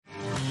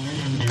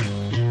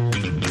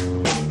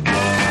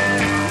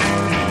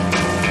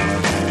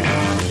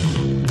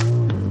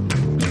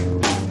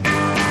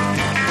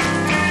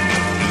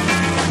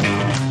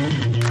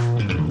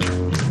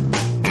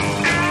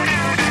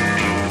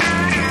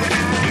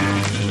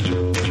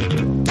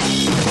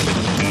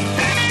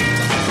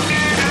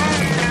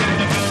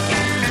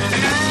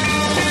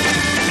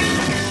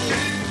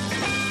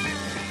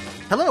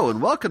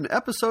and welcome to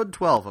episode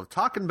 12 of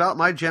Talking About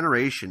My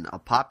Generation, a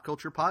pop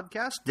culture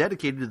podcast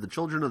dedicated to the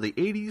children of the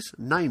 80s,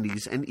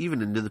 90s, and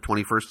even into the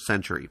 21st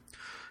century.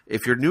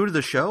 If you're new to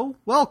the show,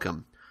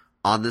 welcome.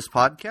 On this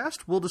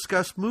podcast, we'll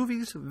discuss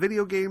movies,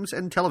 video games,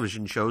 and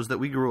television shows that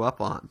we grew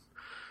up on.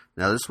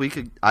 Now, this week,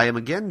 I am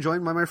again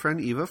joined by my friend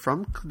Eva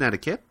from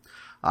Connecticut.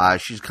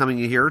 She's coming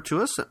here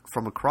to us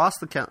from across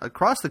the country,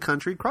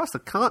 across the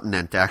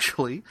continent,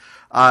 actually,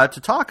 to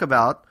talk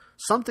about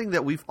something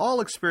that we've all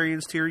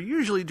experienced here,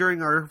 usually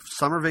during our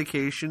summer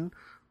vacation.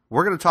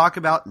 We're going to talk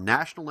about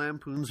National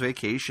Lampoon's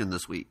Vacation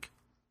this week.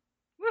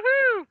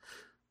 Woohoo!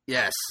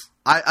 Yes.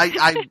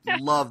 I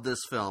love this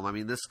film. I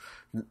mean, this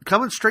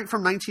coming straight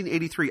from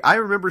 1983. I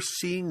remember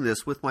seeing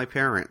this with my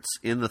parents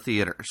in the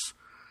theaters.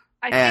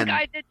 I think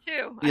I did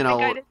too.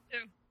 I did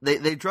too.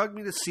 They drugged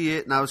me to see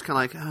it, and I was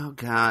kind of like, oh,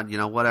 God,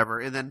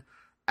 whatever. And then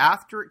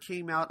after it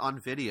came out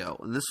on video,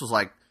 and this was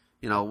like,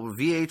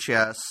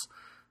 VHS,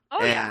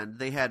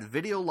 they had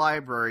Video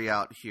Library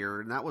out here,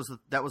 and that was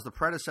the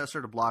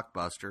predecessor to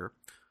Blockbuster,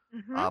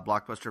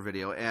 Blockbuster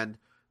Video. And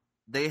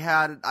they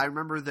had, I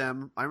remember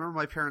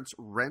my parents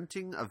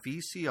renting a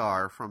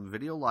VCR from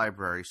Video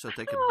Library so that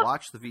they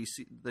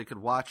could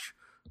watch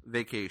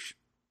Vacation.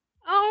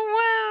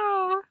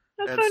 Oh,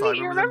 wow. That's so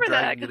neat. You remember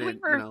that.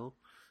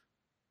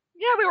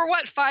 Yeah, we were,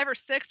 5 or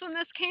 6 when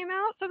this came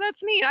out, so that's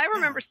neat. I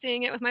remember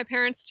seeing it with my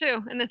parents,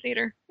 too, in the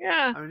theater.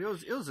 Yeah. I mean,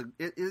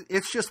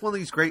 it's just one of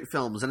these great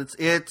films, and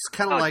it's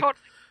kind of like,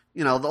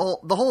 totally.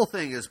 The whole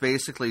thing is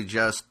basically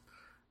just,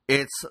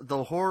 it's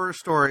the horror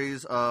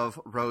stories of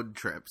road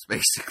trips,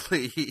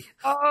 basically.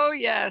 Oh,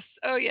 yes.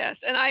 And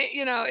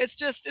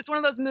it's one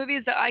of those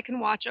movies that I can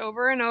watch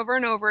over and over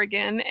and over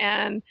again,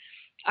 and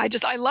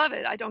I love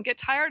it. I don't get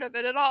tired of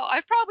it at all.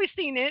 I've probably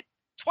seen it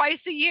twice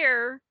a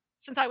year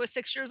since I was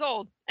 6 years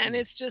old, and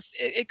it's just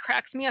it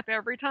cracks me up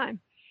every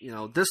time.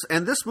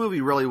 This movie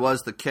really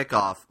was the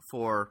kickoff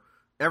for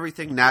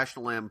everything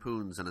National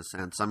Lampoon's, in a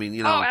sense. I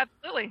mean, oh,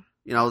 absolutely.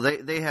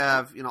 They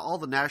have all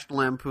the National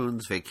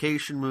Lampoon's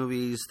Vacation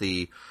movies,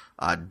 the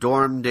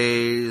Dorm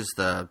Days,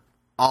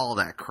 all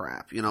that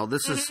crap.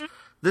 This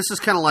is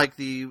kind of like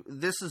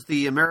this is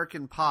the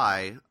American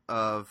Pie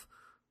of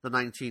the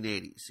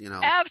 1980s,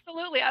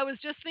 Absolutely. I was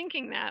just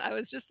thinking that.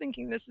 This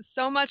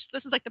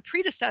is like the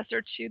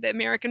predecessor to the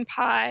American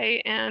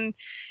Pie and,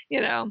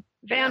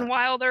 Van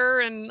Wilder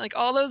and like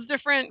all those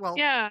different,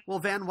 Well,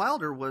 Van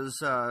Wilder was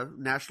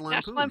National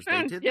Lampoon's.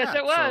 They did yes, that.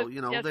 It was.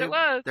 So, it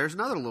was. There's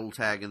another little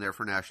tag in there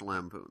for National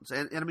Lampoon's.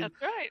 And I mean,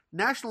 that's right.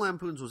 National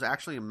Lampoon's was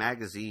actually a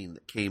magazine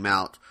that came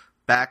out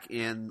back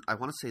in, I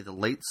want to say, the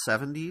late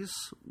 70s,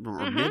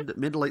 or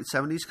mid to late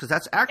 70s, because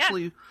that's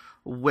actually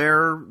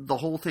where the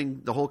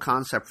whole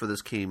concept for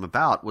this came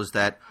about, was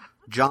that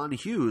John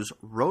Hughes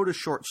wrote a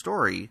short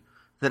story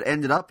that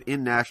ended up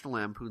in National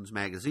Lampoon's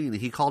magazine.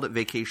 He called it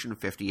Vacation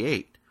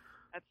 58.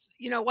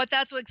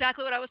 That's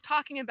exactly what I was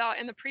talking about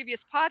in the previous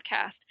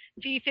podcast.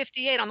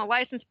 V58 on the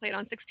license plate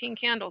on 16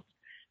 Candles.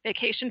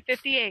 Vacation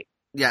 58.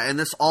 Yeah, and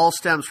this all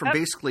stems from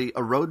basically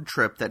a road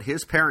trip that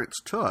his parents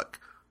took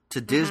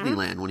to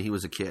Disneyland when he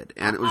was a kid.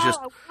 And it was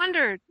just, I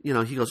wondered.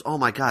 He goes, oh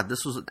my God,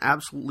 this was an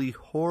absolutely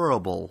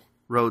horrible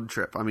road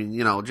trip. I mean,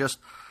 just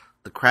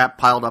the crap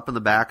piled up in the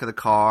back of the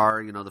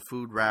car, the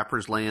food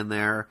wrappers laying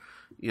there,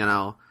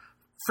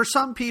 For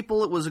some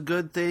people, it was a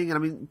good thing. And I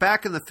mean,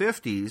 back in the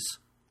 50s,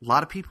 a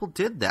lot of people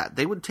did that.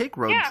 They would take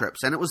road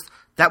trips, and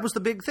that was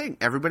the big thing.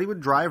 Everybody would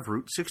drive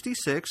Route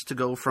 66 to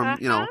go from,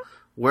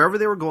 wherever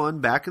they were going,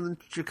 back in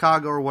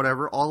Chicago or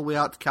whatever, all the way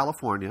out to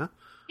California.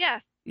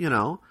 Yes.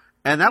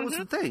 And that was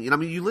the thing. I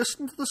mean, you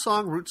listen to the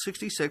song Route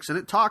 66, and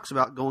it talks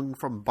about going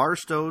from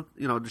Barstow,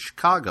 to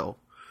Chicago.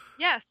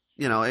 Yes.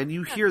 And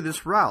you hear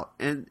this route,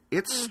 and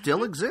it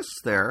still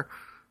exists there.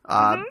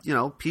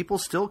 People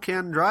still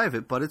can drive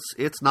it, but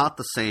it's not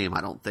the same,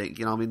 I don't think.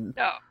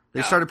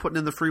 They started putting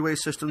in the freeway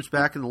systems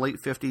back in the late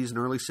 50s and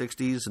early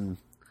 60s, and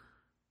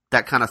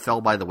that kind of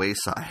fell by the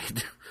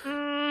wayside.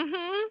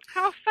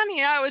 How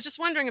funny. I was just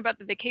wondering about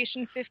the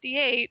Vacation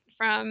 58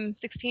 from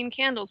 16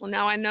 Candles. Well,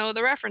 now I know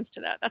the reference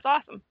to that. That's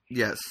awesome.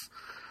 Yes.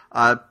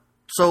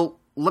 So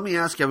let me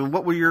ask you,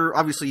 what were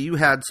obviously you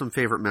had some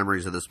favorite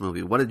memories of this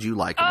movie. What did you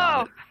like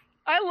about it?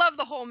 I love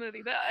the whole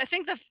movie, but I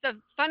think the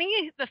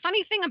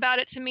funny thing about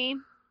it to me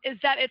is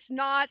that it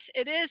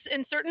is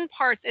in certain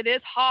parts, it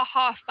is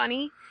ha-ha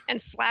funny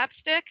and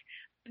slapstick.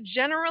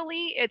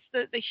 Generally, it's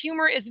the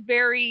humor is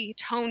very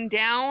toned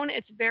down.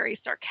 It's very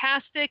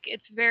sarcastic.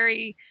 It's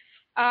very,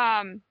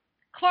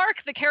 Clark,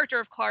 the character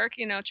of Clark,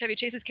 Chevy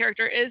Chase's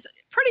character, is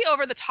pretty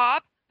over the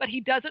top, but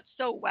he does it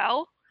so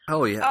well.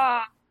 Oh,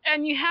 yeah.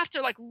 And you have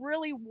to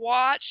really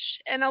watch,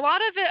 and a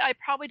lot of it I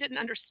probably didn't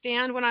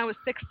understand when I was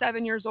 6,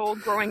 7 years old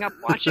growing up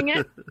watching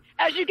it.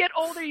 As you get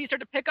older, you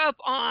start to pick up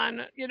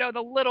on,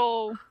 the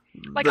little,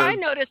 I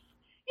noticed,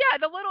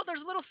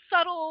 there's little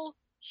subtle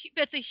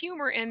bits of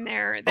humor in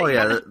there. The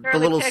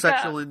little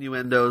sexual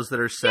innuendos that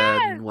are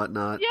said and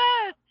whatnot.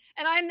 Yes,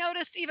 and I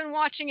noticed even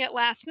watching it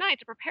last night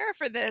to prepare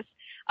for this,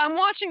 I'm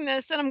watching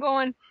this and I'm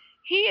going,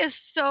 He is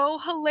so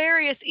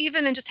hilarious,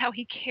 even in just how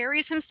he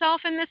carries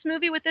himself in this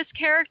movie with this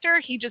character.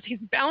 He's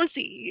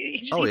bouncy.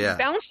 He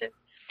bounces.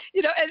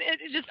 And it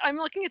just, I'm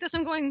looking at this,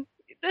 I'm going,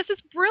 this is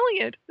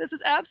brilliant. This is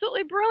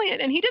absolutely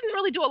brilliant. And he didn't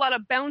really do a lot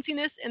of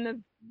bounciness in the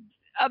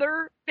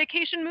other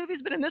vacation movies,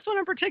 but in this one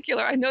in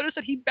particular, I noticed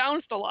that he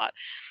bounced a lot.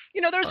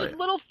 There's just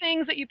little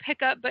things that you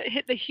pick up, but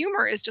the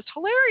humor is just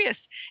hilarious.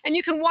 And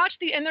you can watch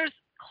and there's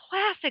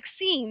classic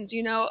scenes,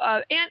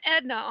 Aunt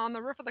Edna on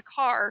the roof of the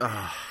car,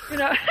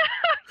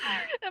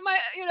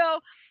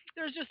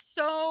 there's just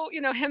so,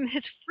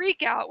 his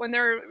freak out when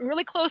they're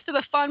really close to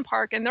the fun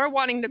park and they're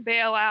wanting to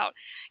bail out,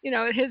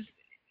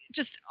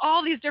 just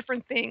all these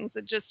different things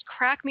that just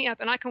crack me up,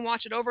 and I can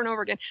watch it over and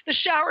over again. The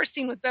shower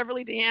scene with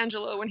Beverly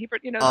D'Angelo when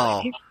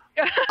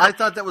I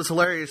thought that was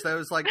hilarious. That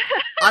was like,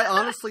 I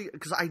honestly,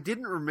 because I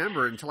didn't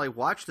remember until I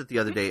watched it the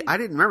other day. I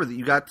didn't remember that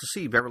you got to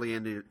see Beverly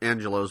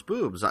D'Angelo's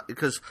boobs,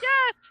 because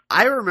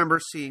I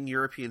remember seeing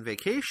European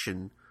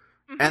Vacation,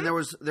 and there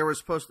was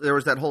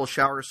that whole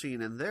shower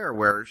scene in there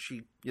where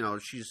she,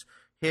 she's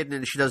hidden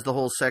and she does the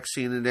whole sex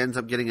scene and it ends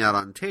up getting out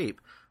on tape.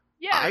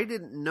 Yeah. I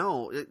didn't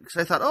know, because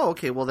I thought, oh,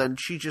 okay, well then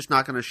she's just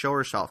not going to show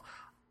herself.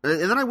 And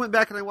then I went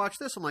back and I watched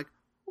this. I'm like,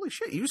 holy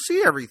shit, you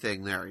see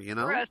everything there,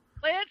 For a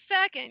split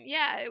second,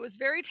 yeah, it was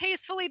very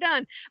tastefully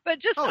done. But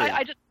just,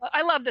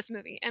 I love this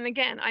movie. And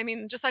again, I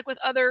mean, just like with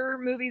other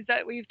movies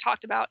that we've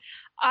talked about,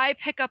 I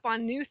pick up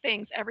on new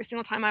things every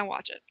single time I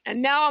watch it.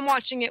 And now I'm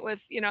watching it with,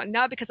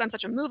 now because I'm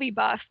such a movie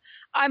buff,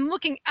 I'm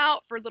looking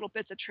out for little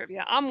bits of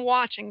trivia. I'm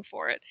watching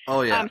for it.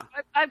 Oh, yeah.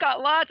 I've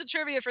got lots of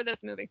trivia for this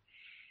movie.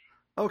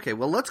 Okay,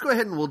 well, let's go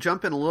ahead and we'll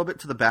jump in a little bit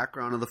to the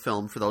background of the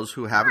film for those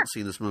who haven't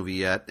seen this movie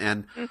yet.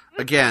 And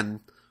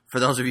again, for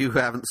those of you who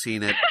haven't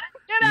seen it,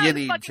 you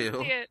need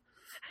to.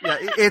 Yeah,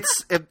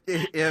 it's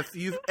if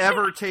you've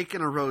ever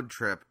taken a road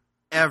trip,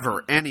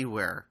 ever,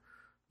 anywhere,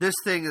 this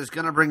thing is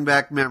going to bring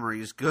back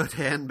memories, good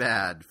and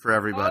bad, for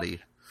everybody.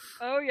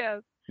 Oh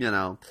yes.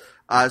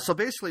 So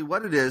basically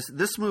what it is,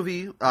 this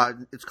movie,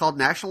 it's called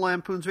National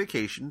Lampoon's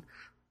Vacation.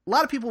 A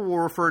lot of people will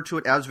refer to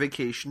it as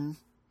Vacation.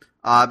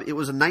 It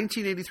was a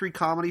 1983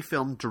 comedy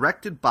film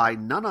directed by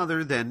none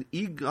other than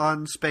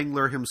Egon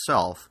Spengler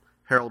himself,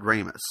 Harold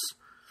Ramis.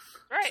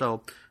 Right.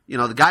 So,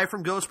 the guy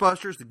from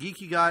Ghostbusters, the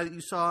geeky guy that you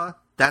saw,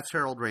 that's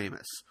Harold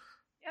Ramis.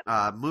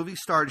 Yep. Movie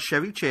starred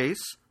Chevy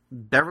Chase,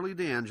 Beverly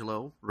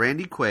D'Angelo,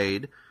 Randy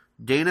Quaid,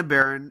 Dana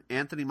Barron,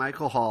 Anthony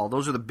Michael Hall.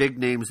 Those are the big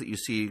names that you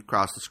see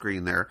across the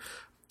screen there.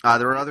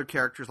 There are other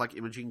characters like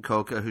Imogen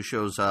Coca who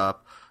shows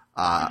up,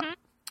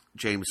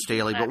 James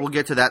Staley, but we'll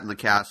get to that in the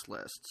cast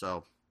list.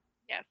 So.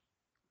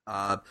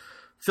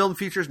 Film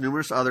features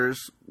numerous others.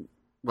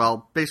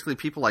 Well, basically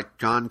people like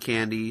John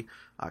Candy,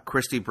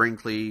 Christy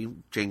Brinkley,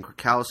 Jane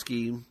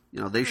Krakowski.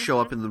 They show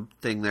up in the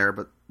thing there.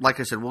 But like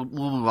I said, we'll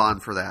move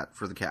on for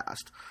the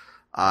cast.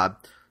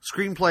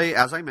 Screenplay,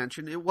 as I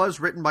mentioned, it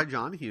was written by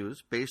John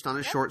Hughes, based on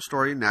a short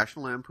story in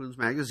National Lampoon's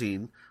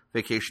magazine,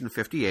 Vacation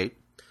 58.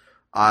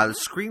 The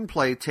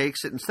screenplay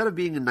takes it, instead of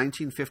being in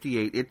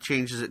 1958, it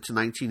changes it to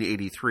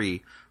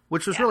 1983,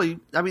 which was really,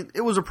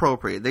 it was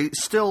appropriate. They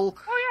still...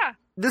 Oh, yeah.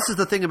 This is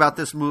the thing about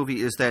this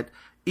movie, is that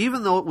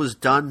even though it was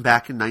done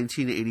back in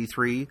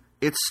 1983,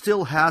 it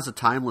still has a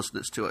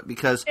timelessness to it,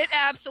 because... It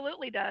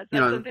absolutely does.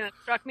 That's something that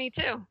struck me,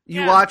 too.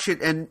 You watch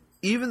it, and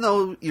even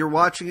though you're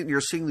watching it and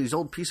you're seeing these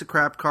old piece of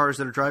crap cars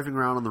that are driving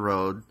around on the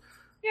road,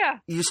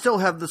 you still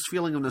have this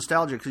feeling of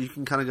nostalgia, because you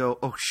can kind of go,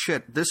 oh,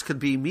 shit, this could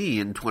be me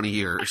in 20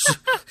 years.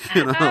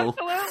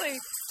 Absolutely.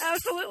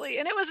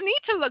 And it was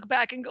neat to look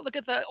back and look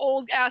at the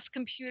old-ass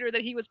computer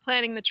that he was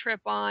planning the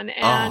trip on,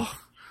 and...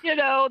 just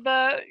all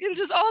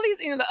these,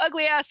 the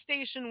ugly ass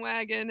station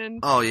wagon, and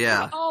all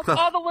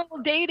the little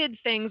dated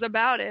things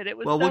about it. It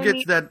was we'll get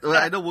to that.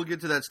 I know we'll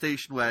get to that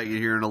station wagon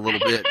here in a little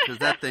bit, because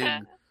that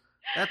thing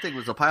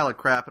was a pile of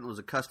crap and it was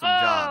a custom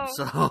job.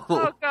 So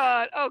oh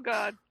god.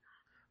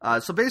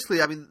 So basically,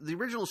 the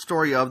original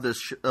story of this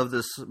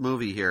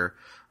movie here,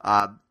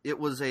 it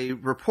was a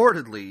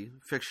reportedly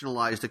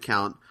fictionalized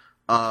account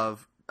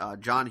of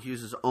John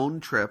Hughes' own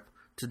trip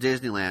to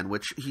Disneyland,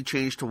 which he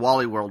changed to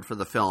Wally World for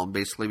the film,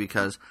 basically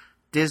because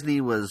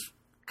Disney was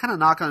kind of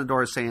knocking on the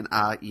door saying,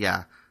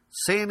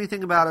 say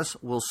anything about us,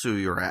 we'll sue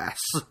your ass.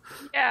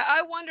 Yeah,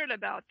 I wondered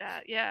about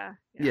that, yeah.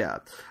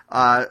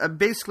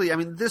 Basically,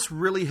 this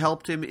really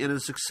helped him in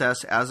his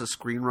success as a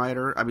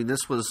screenwriter.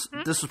 This was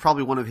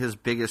probably one of his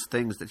biggest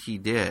things that he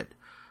did.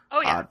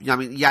 Oh, yeah.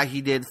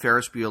 He did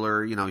Ferris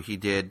Bueller, he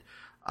did,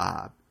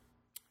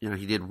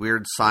 he did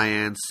Weird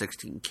Science,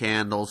 16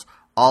 Candles,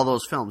 all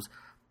those films.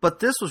 But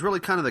this was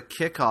really kind of the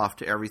kickoff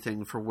to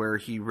everything, for where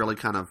he really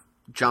kind of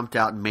jumped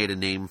out and made a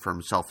name for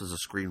himself as a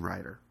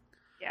screenwriter.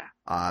 Yeah.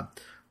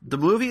 The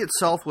movie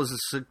itself was a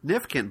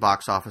significant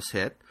box office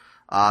hit.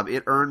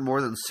 It earned more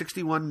than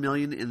 $61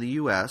 million in the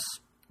U.S.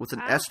 with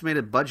an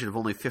estimated budget of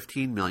only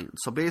 $15 million.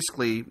 So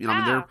basically,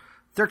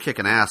 they're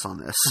kicking ass on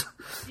this.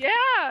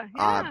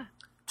 Yeah.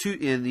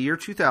 In the year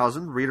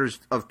 2000, readers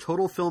of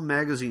Total Film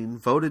magazine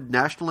voted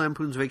National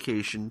Lampoon's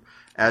Vacation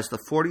as the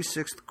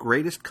 46th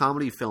greatest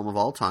comedy film of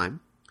all time.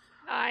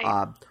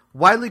 Nice.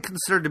 widely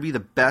considered to be the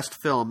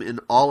best film in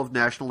all of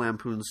National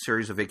Lampoon's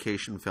series of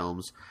vacation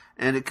films,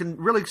 and it can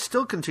really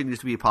still continues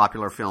to be a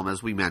popular film,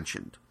 as we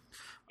mentioned.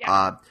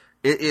 Yeah.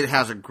 It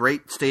has a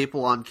great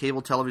staple on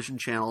cable television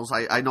channels.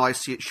 I know I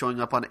see it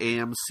showing up on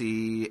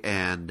AMC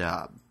and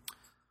I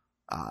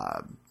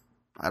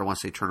don't want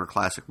to say Turner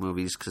Classic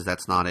Movies because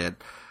that's not it.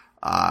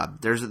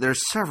 There's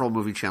several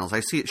movie channels.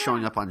 I see it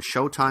showing up on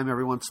Showtime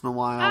every once in a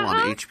while,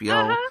 on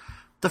HBO.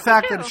 The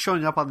fact that it's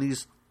showing up on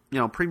these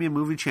premium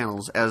movie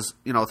channels as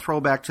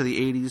throwback to the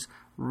 80s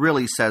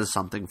really says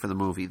something for the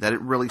movie, that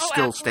it really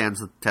still absolutely. stands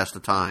the test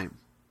of time.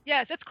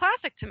 Yes, it's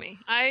classic to me.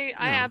 I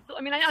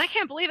absolutely. I mean, I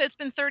can't believe it's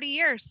been 30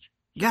 years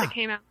since it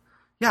came out.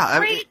 Yeah. I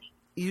mean,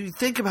 you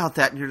think about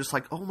that and you're just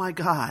like, oh my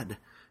God,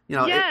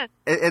 Yes.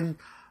 and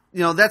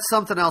that's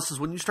something else is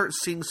when you start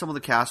seeing some of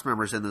the cast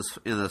members in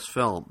this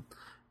film,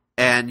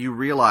 and you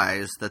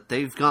realize that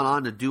they've gone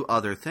on to do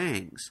other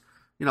things.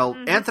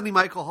 Anthony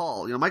Michael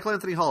Hall. Michael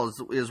Anthony Hall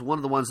is one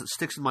of the ones that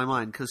sticks in my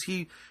mind because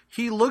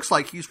he looks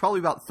like he's probably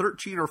about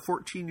 13 or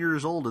 14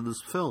 years old in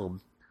this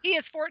film. He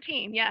is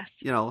 14, yes.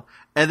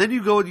 And then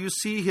you go and you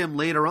see him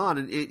later on,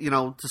 and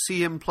to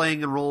see him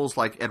playing in roles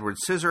like Edward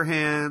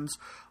Scissorhands,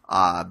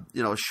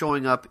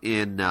 showing up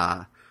in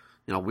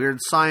Weird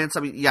Science. I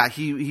mean, yeah,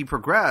 he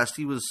progressed.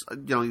 He was,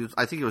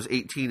 I think he was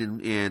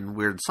 18 in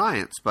Weird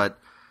Science, but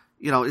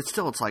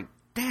it's like,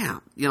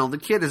 damn, the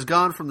kid has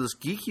gone from this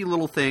geeky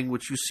little thing,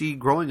 which you see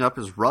growing up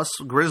as Russ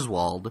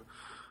Griswold,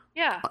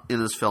 in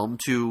this film,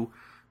 to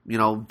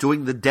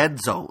doing the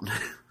Dead Zone.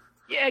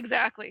 Yeah,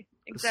 exactly.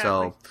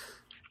 So.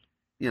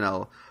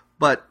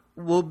 But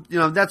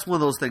that's one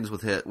of those things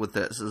with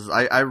this is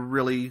I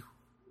really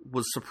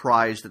was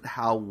surprised at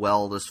how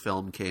well this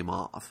film came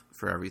off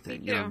for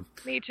everything.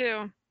 Me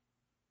too.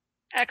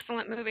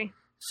 Excellent movie.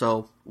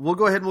 So we'll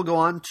go ahead and we'll go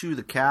on to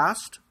the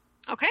cast.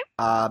 Okay.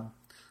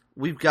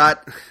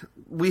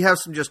 We have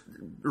some just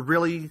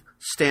really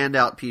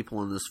standout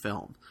people in this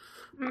film.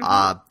 Mm-hmm.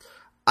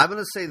 I'm going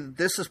to say that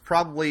this is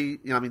probably,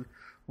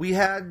 we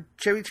had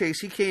Chevy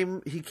Chase. He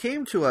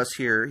came to us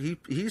here.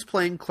 He's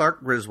playing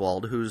Clark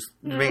Griswold, who's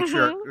the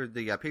matriarch,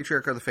 the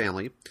patriarch of the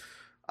family.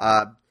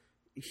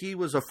 He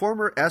was a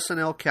former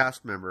SNL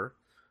cast member.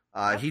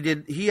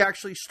 He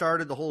actually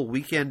started the whole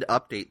Weekend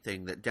Update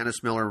thing that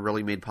Dennis Miller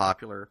really made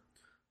popular.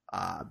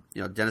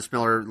 Dennis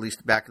Miller, at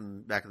least back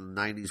in the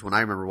 90s when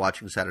I remember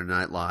watching Saturday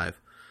Night Live.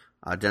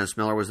 Dennis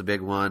Miller was a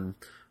big one.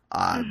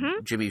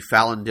 Jimmy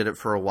Fallon did it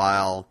for a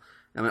while.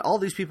 I mean, all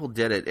these people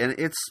did it, and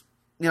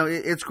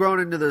it's grown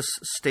into this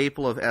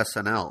staple of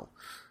SNL.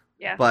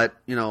 Yeah. But,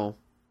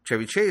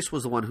 Chevy Chase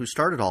was the one who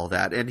started all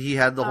that, and he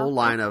had the whole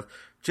line of,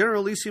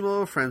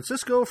 Generalissimo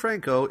Francisco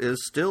Franco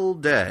is still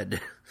dead.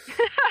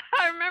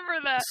 I remember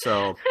that.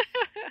 So,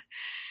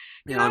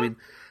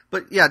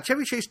 but yeah,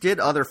 Chevy Chase did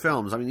other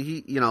films. I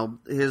mean,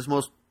 his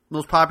most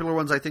popular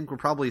ones, I think, were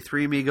probably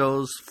Three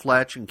Amigos,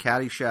 Fletch, and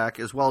Caddyshack,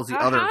 as well as the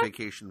other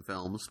vacation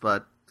films.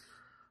 But,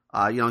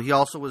 he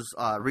also was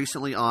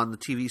recently on the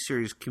TV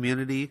series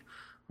Community,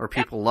 where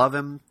people love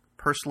him.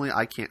 Personally,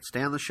 I can't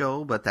stand the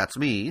show, but that's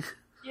me.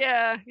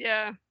 Yeah.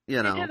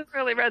 It didn't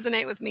really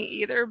resonate with me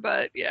either,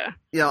 but yeah.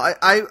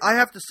 I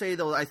have to say,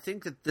 though, I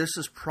think that this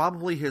is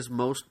probably his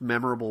most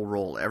memorable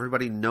role.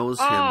 Everybody knows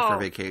him for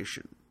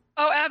Vacation.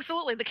 Oh,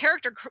 absolutely. The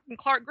character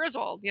Clark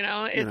Griswold,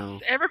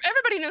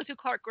 everybody knows who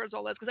Clark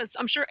Griswold is because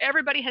I'm sure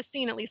everybody has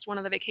seen at least one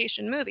of the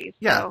Vacation movies.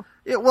 Yeah.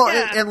 So.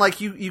 And like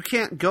you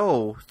can't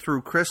go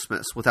through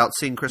Christmas without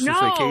seeing Christmas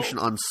Vacation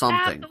on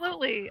something.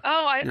 Absolutely.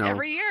 Oh,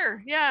 every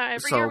year. Yeah,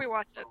 every year we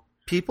watch it.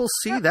 People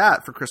see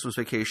that for Christmas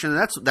Vacation,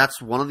 and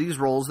that's one of these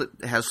roles that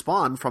has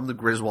spawned from the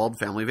Griswold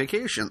family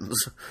vacations.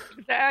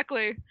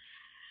 Exactly.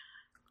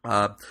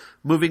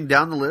 Moving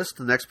down the list,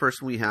 the next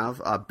person we have,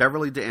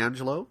 Beverly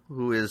D'Angelo,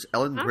 who is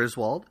Ellen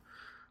Griswold.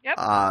 Yep.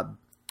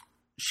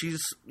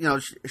 She's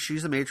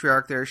the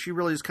matriarch there. She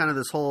really is kind of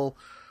this whole,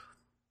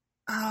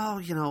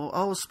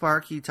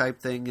 Sparky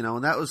type thing,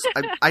 and that was,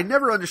 I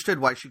never understood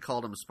why she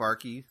called him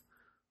Sparky,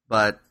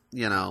 but,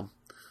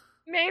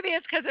 Maybe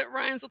it's because it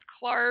rhymes with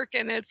Clark,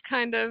 and it's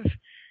kind of...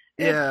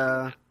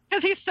 Yeah.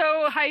 Because he's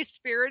so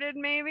high-spirited,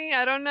 maybe?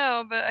 I don't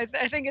know, but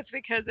I think it's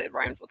because it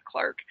rhymes with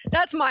Clark.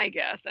 That's my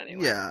guess,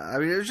 anyway. Yeah, I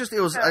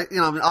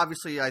mean,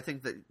 obviously, I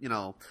think that,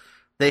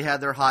 they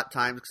had their hot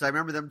times, because I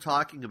remember them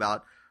talking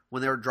about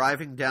when they were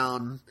driving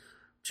down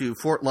to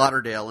Fort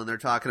Lauderdale, and they're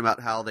talking about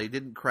how they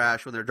didn't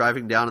crash when they were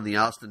driving down in the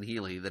Austin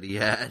Healey that he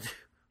had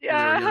when they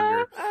were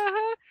younger.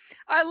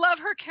 I love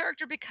her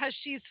character because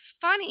she's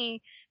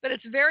funny, but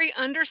it's very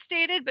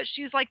understated, but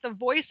she's like the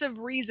voice of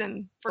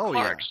reason for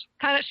Clark.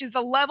 Yeah. She's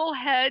the level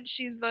head.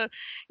 She's the,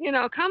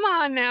 come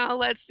on now,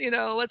 let's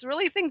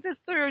really think this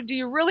through. Do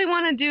you really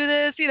want to do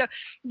this?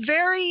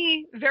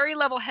 Very, very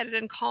level headed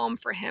and calm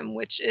for him,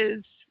 which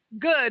is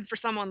good for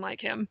someone like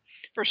him,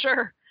 for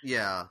sure.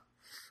 Yeah.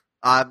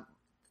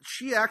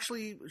 She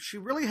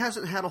really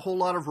hasn't had a whole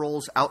lot of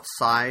roles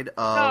outside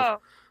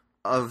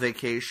of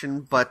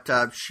Vacation, but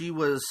she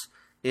was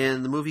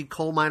in the movie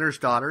Coal Miner's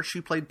Daughter. She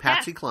played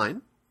Patsy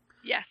Cline.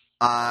 Yes.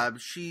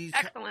 She's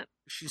excellent.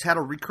 she's had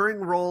a recurring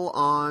role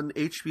on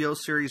HBO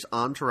series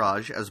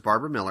Entourage as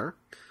Barbara Miller.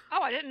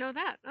 Oh, I didn't know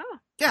that. Oh.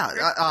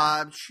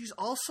 Yeah, she's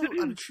also, I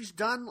mean, she's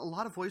done a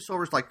lot of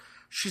voiceovers. Like,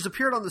 she's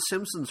appeared on The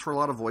Simpsons for a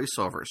lot of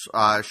voiceovers.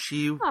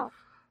 She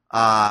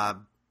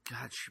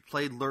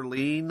played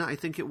Lurleen, I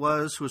think it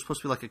was, who was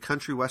supposed to be like a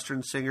country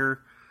western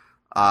singer.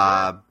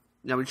 I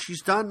mean,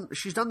 she's done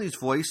these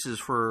voices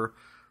for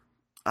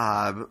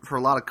a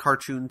lot of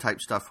cartoon type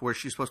stuff where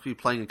she's supposed to be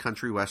playing a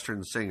country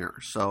western singer.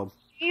 So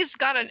she's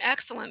got an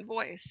excellent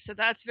voice, so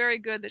that's very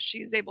good that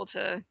she's able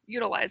to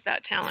utilize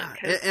that talent.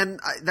 And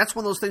that's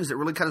one of those things that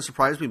really kind of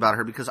surprised me about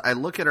her, because I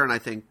look at her and I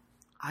think,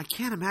 I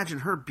can't imagine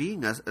her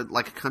being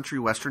like a country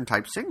western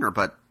type singer,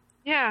 but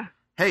yeah,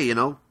 hey,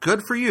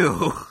 good for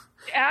you.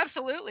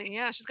 Absolutely,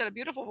 yeah, she's got a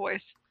beautiful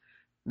voice.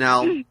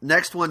 Now,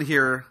 next one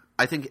here,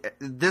 I think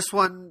this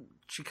one,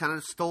 she kind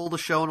of stole the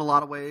show in a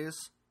lot of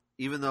ways,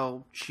 even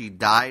though she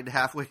died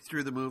halfway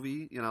through the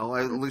movie,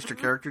 at least her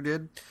character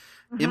did.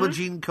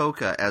 Imogene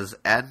Coca as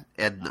Aunt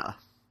Edna.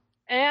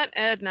 Aunt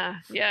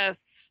Edna, yes.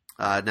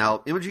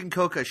 Now, Imogene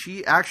Coca,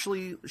 she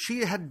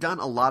had done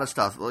a lot of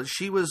stuff.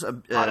 She was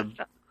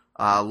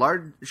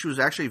she was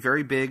actually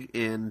very big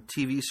in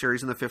TV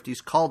series in the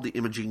 50s called The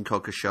Imogene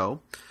Coca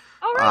Show.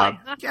 Oh, really?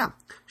 Yeah.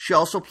 She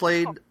also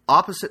played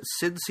opposite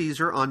Sid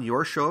Caesar on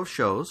Your Show of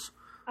Shows.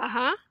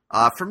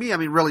 For me, I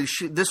mean, really,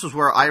 this was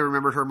where I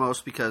remembered her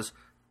most, because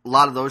a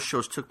lot of those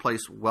shows took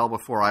place well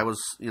before I was,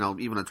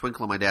 even a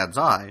twinkle in my dad's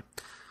eye.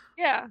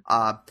 Yeah.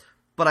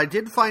 But I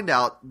did find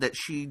out that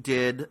she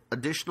did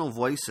additional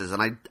voices,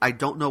 and I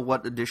don't know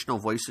what additional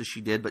voices she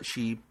did, but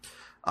she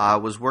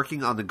was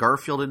working on the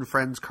Garfield and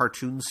Friends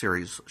cartoon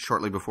series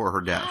shortly before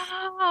her death.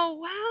 Oh,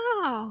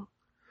 wow.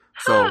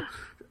 So,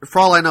 for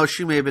all I know,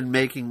 she may have been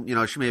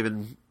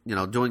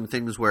doing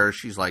things where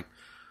she's like,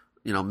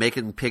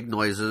 making pig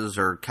noises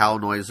or cow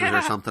noises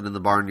or something in the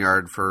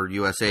barnyard for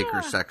U.S.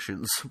 Acres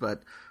sections,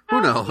 but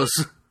who knows?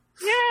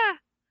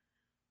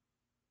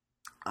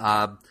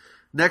 Yeah.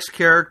 Next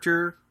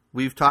character,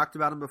 we've talked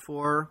about him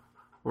before.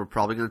 We're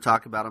probably going to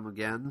talk about him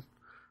again,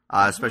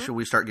 especially when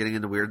we start getting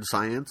into weird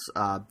science.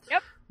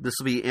 Yep. This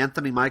will be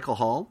Anthony Michael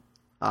Hall.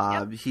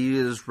 He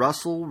is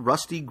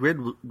Rusty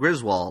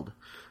Griswold.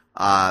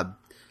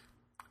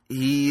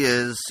 He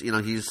is,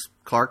 he's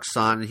Clark's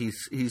son.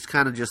 He's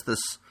kind of just this,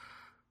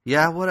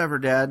 yeah, whatever,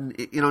 Dad.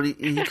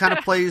 He kind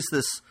of plays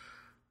this,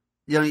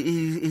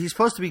 he's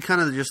supposed to be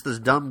kind of just this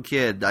dumb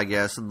kid, I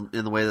guess, in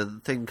the way that the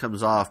thing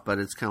comes off. But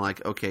it's kind of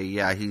like, okay,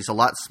 yeah, he's a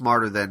lot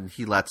smarter than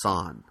he lets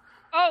on.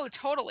 Oh,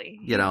 totally.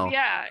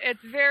 Yeah, it's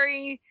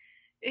very.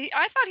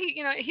 I thought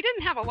he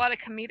didn't have a lot of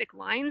comedic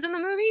lines in the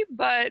movie,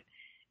 but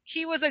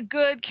he was a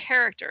good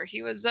character.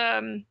 He was,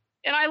 and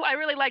I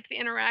really liked the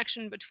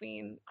interaction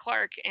between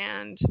Clark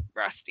and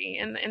Rusty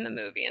in the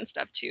movie and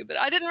stuff too. But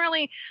I couldn't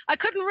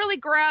really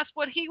grasp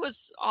what he was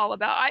all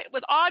about.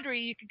 With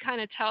Audrey, you could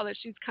kind of tell that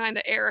she's kind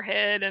of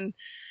airhead and,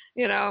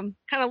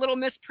 kind of little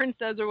Miss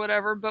Princess or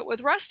whatever. But with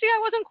Rusty,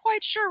 I wasn't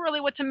quite sure really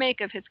what to make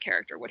of his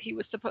character, what he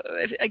was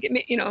supposed,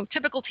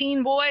 typical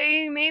teen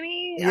boy,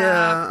 maybe.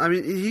 Yeah, I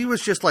mean, he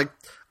was just like,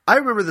 I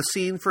remember the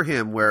scene for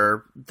him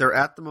where they're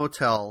at the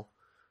motel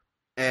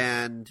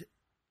and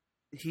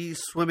he's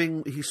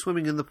swimming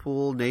in the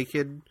pool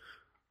naked.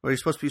 Or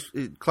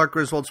Clark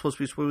Griswold's supposed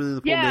to be swimming in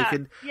the pool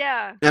naked.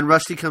 Yeah. And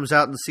Rusty comes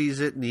out and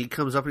sees it, and he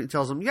comes up and he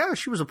tells him, yeah,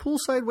 she was a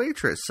poolside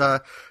waitress.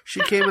 She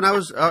came and I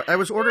was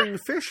ordering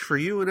fish for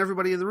you and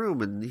everybody in the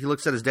room. And he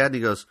looks at his dad and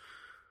he goes,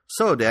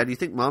 so, Dad, you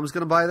think Mom's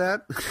going to buy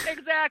that?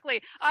 Exactly.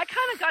 I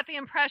kind of got the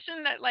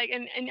impression that,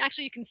 and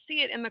actually you can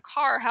see it in the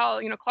car, how,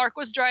 Clark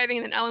was driving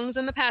and then Ellen was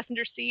in the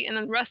passenger seat and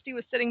then Rusty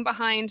was sitting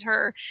behind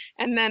her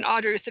and then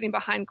Audrey was sitting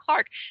behind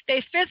Clark.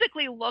 They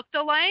physically looked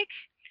alike.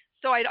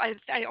 So I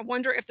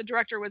wonder if the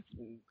director was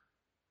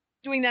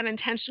doing that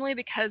intentionally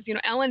because,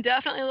 Ellen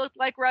definitely looked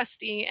like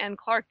Rusty and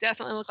Clark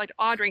definitely looked like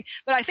Audrey.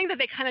 But I think that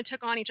they kind of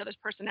took on each other's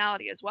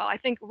personality as well. I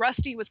think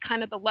Rusty was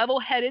kind of the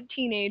level-headed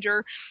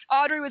teenager.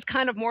 Audrey was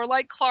kind of more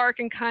like Clark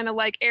and kind of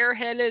like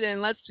airheaded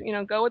and let's,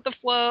 go with the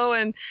flow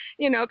and,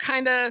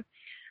 kind of,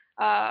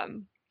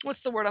 what's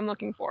the word I'm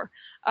looking for?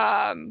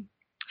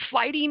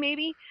 Flighty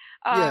maybe.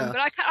 But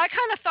I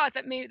kind of thought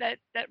that maybe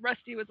that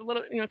Rusty was a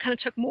little, kind of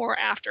took more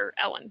after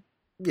Ellen.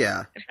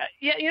 Yeah.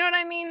 Yeah, you know what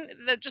I mean?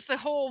 Just the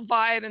whole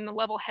vibe and the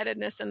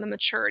level-headedness and the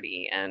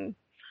maturity, and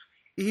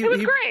it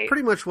was great. He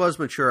pretty much was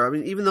mature. I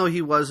mean, even though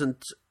he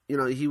wasn't,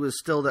 he was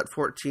still that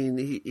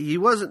 14. He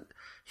wasn't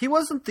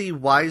the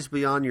wise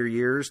beyond your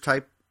years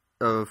type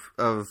of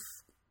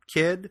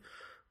kid,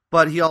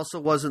 but he also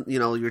wasn't,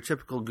 your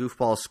typical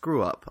goofball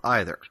screw up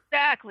either.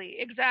 Exactly.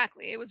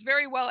 It was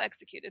very well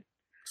executed.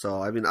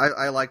 So, I mean,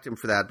 I liked him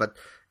for that, but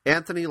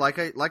Anthony, like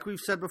we've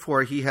said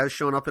before, he has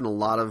shown up in a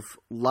lot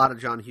of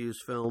John Hughes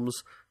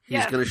films.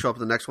 He's going to show up in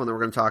the next one that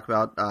we're going to talk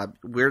about.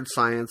 Weird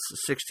Science,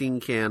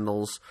 16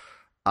 Candles.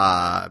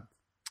 God,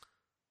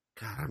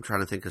 I'm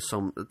trying to think of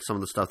some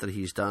of the stuff that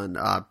he's done.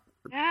 I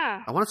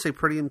want to say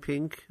Pretty in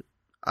Pink.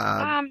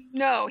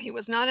 No, he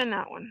was not in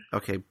that one.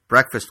 Okay,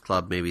 Breakfast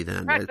Club maybe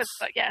then. Yes.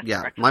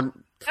 Yeah, Breakfast.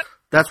 Yep.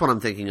 that's what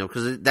I'm thinking of,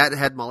 because that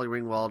had Molly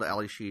Ringwald,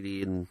 Ali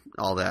Sheedy, and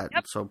all that.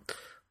 Yep. So,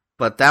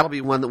 but that'll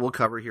be one that we'll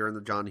cover here in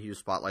the John Hughes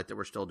Spotlight that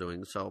we're still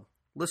doing. So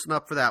listen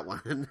up for that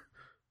one.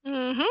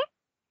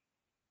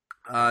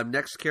 Mm-hmm.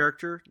 Next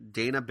character,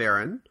 Dana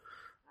Barron.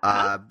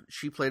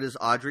 She played as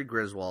Audrey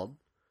Griswold.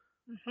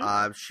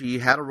 Mm-hmm. She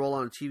had a role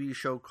on a TV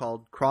show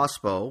called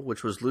Crossbow,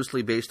 which was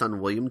loosely based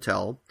on William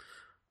Tell.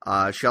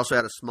 She also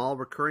had a small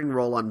recurring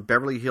role on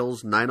Beverly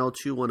Hills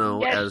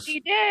 90210 Yes, she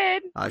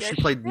did. She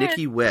played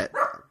Nikki Witt.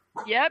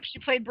 Yep, she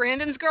played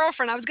Brandon's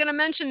girlfriend. I was going to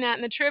mention that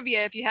in the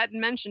trivia if you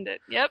hadn't mentioned it.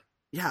 Yep.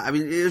 Yeah, I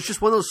mean, it was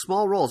just one of those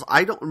small roles.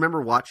 I don't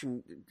remember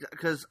watching,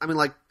 because, I mean,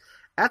 like,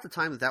 at the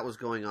time that was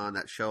going on,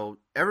 that show,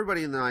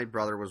 everybody and my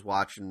brother was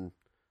watching,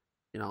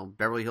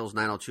 Beverly Hills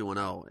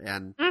 90210,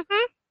 and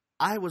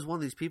I was one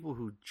of these people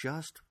who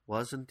just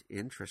wasn't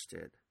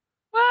interested.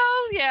 Well,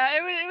 yeah,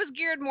 it was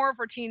geared more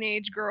for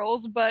teenage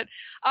girls, but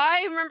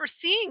I remember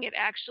seeing it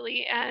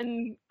actually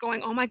and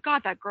going, "Oh my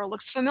God, that girl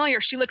looks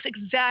familiar. She looks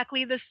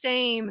exactly the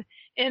same."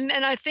 And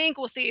I think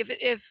we'll see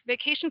if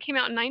Vacation came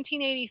out in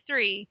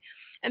 1983,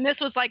 and this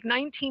was like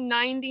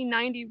 1990,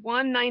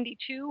 91,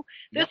 92.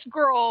 This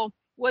girl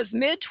was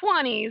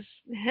mid-20s,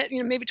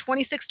 maybe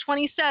 26,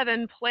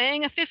 27,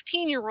 playing a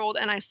 15-year-old,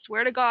 and I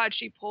swear to God,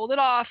 she pulled it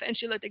off, and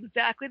she looked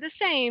exactly the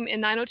same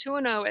in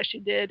 90210 as she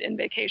did in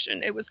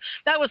Vacation.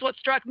 That was what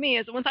struck me,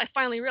 is once I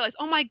finally realized,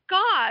 oh my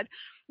God,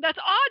 that's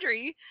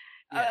Audrey.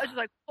 I was just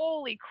like,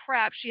 holy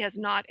crap, she has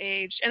not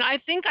aged. And I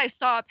think I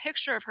saw a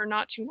picture of her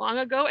not too long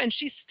ago, and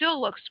she still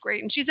looks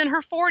great, and she's in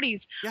her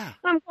 40s. Yeah.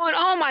 And I'm going,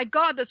 oh my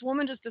God, this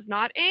woman just does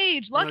not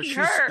age. Lucky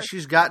her.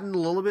 She's gotten a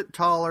little bit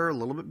taller, a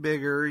little bit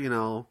bigger,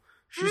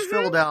 She's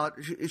filled out.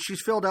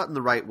 She's filled out in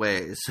the right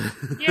ways.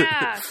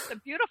 Yeah, a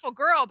beautiful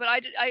girl. But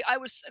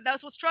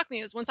that's what struck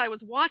me, is once I was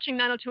watching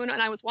 90210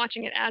 and I was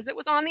watching it as it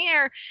was on the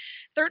air,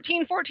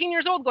 13, 14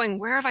 years old, going,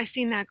 where have I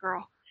seen that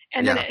girl?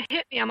 And then it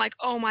hit me. I'm like,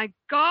 oh my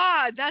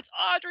God, that's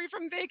Audrey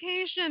from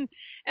Vacation.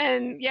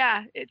 And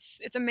yeah,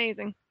 it's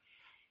amazing.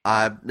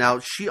 Now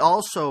she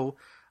also,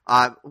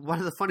 one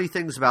of the funny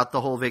things about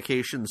the whole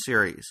Vacation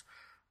series,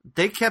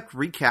 they kept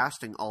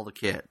recasting all the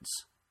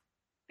kids.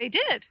 They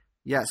did.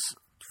 Yes.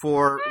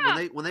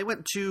 When they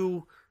went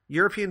to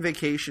European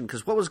Vacation,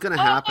 because what was going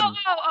to happen?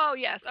 Oh,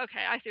 yes. Okay,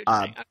 I see what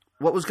you're saying. Okay.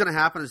 What was going to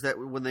happen is that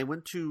when they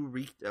went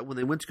to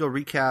go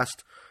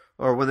recast,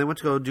 or when they went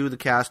to go do the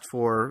cast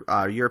for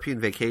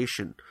European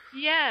Vacation,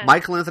 Anthony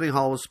Michael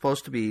Hall was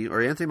supposed to be he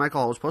was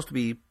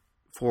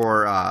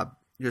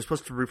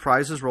supposed to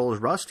reprise his role as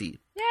Rusty.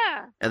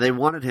 Yeah. And they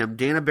wanted him.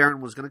 Dana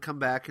Barron was going to come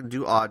back and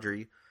do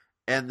Audrey,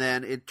 and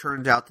then it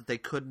turned out that they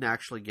couldn't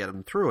actually get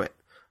him through it.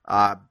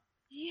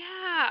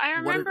 I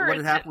remember. What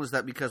had happened was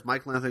that because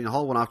Michael Anthony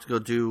Hall went off to go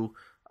do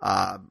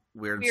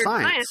Weird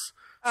Science.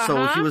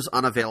 So he was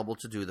unavailable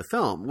to do the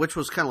film, which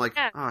was kind of like,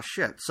 oh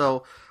shit.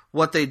 So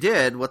what they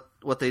did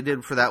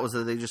for that was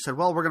that they just said,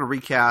 well, we're going to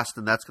recast,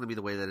 and that's going to be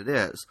the way that it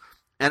is.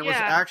 And it was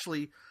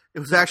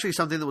actually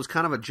something that was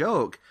kind of a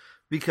joke,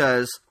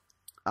 because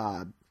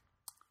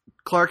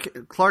Clark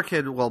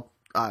had,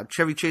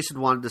 Chevy Chase had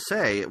wanted to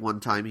say at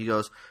one time, he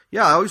goes,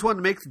 yeah, I always wanted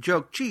to make the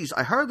joke, geez,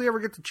 I hardly ever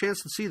get the chance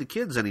to see the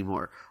kids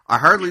anymore. I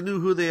hardly knew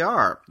who they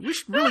are. We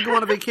should really go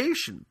on a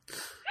vacation.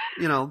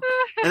 And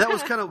that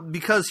was kind of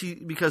because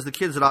the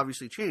kids had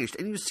obviously changed.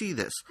 And you see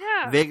this.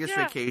 Vegas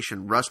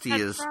Vacation. Rusty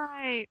is,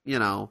 right.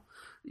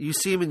 You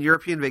see him in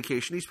European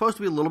Vacation. He's supposed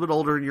to be a little bit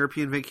older in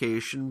European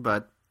Vacation,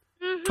 but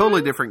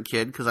totally different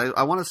kid, because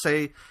I want to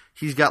say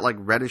he's got like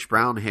reddish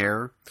brown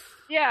hair.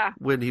 Yeah.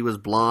 When he was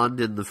blonde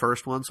in the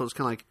first one. So it's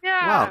kind of like,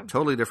 wow,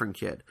 totally different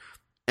kid.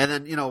 And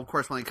then, of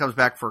course, when he comes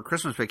back for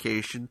Christmas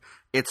Vacation,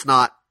 it's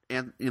not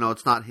him.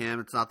 It's not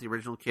the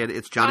original kid.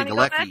 It's Johnny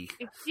Galecki.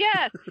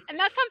 Yes. And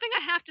that's something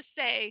I have to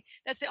say.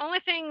 That's the only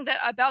thing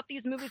about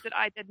these movies that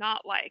I did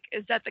not like,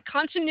 is that the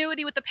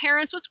continuity with the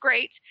parents was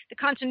great. The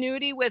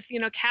continuity with,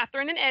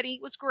 Catherine and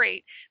Eddie was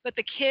great. But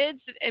the kids,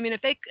 I mean,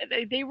 if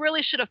they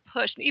really should have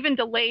pushed, even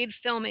delayed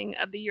filming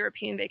of the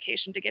European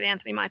Vacation to get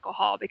Anthony Michael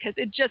Hall, because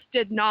it just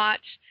did not.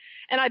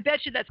 And I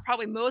bet you that's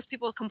probably most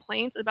people's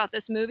complaints about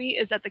this movie,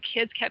 is that the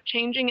kids kept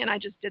changing, and I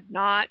just did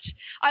not.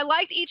 I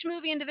liked each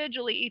movie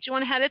individually. Each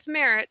one had its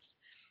merits,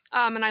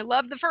 and I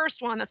loved the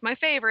first one. That's my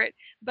favorite.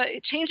 But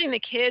changing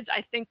the kids,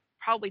 I think,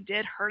 probably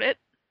did hurt it.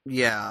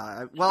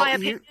 Yeah. Well,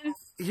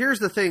 here's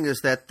the thing, is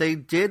that they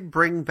did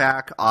bring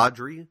back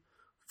Audrey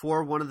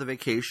for one of the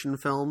Vacation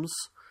films.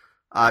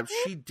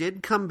 She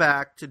did come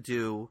back to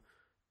do,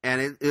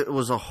 and it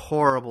was a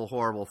horrible,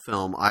 horrible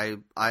film. I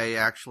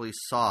actually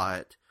saw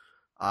it.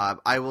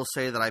 I will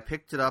say that I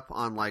picked it up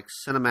on like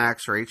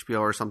Cinemax or HBO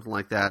or something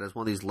like that as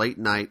one of these late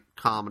night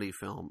comedy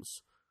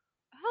films.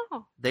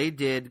 Oh. They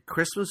did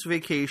Christmas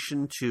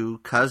Vacation to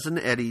Cousin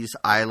Eddie's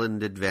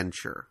Island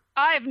Adventure.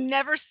 I've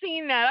never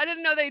seen that. I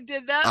didn't know they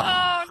did that.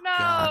 Oh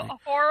no. God.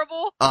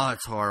 Horrible. Oh,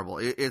 it's horrible.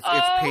 It's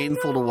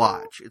painful to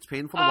watch. It's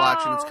painful to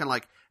watch, and it's kind of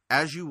like,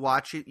 as you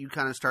watch it, you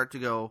kind of start to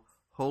go,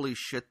 holy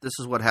shit, this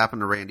is what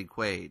happened to Randy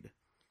Quaid.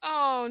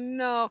 Oh Oh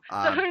no!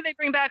 So who did they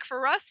bring back for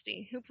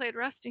Rusty? Who played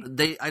Rusty?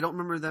 I don't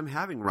remember them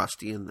having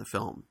Rusty in the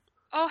film.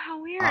 Oh,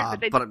 how weird! But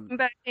they did bring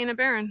back Dana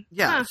Barron.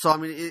 Yeah. Huh. So I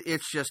mean,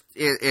 it's just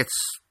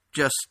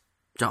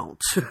don't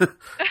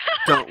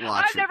don't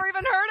watch I've never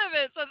even heard of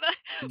it. So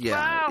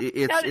yeah, wow.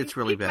 it's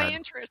really bad. My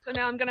interest, so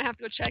now I'm gonna have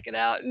to go check it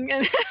out.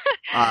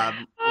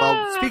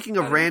 Well, speaking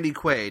of Randy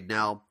Quaid,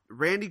 now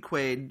Randy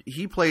Quaid,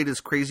 he played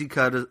his crazy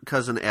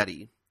cousin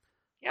Eddie.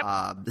 Yep.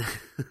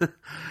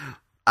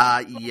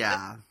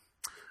 Yeah.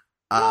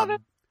 Love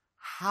it.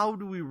 How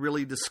do we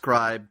really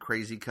describe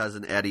crazy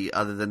cousin Eddie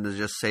other than to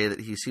just say that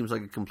he seems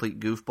like a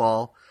complete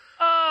goofball?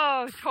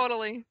 Oh,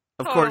 totally.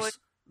 Of course,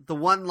 the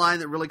one line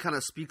that really kind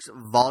of speaks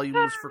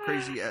volumes for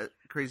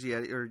crazy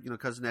Eddie, or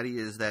cousin Eddie,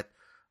 is that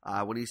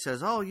when he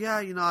says, "Oh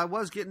yeah, I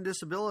was getting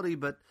disability,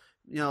 but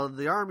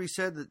the Army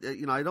said that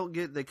I don't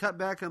get. They cut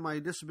back on my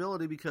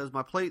disability because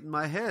my plate in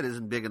my head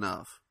isn't big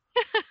enough."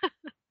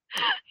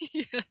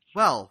 Yes.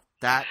 Well,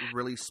 that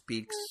really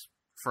speaks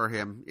for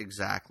him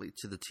exactly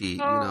to the T.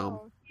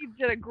 He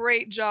did a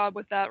great job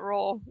with that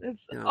role. It's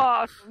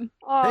awesome.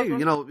 Hey,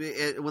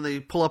 when they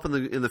pull up in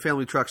the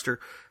family truckster,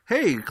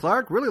 hey,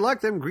 Clark, really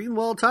like them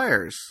Greenwald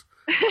tires.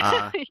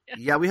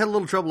 Yeah, we had a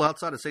little trouble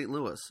outside of St.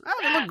 Louis.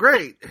 They look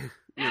great.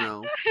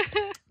 Oh,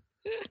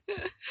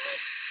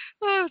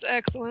 it's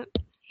excellent.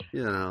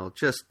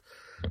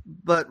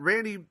 But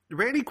Randy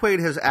Quaid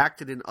has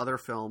acted in other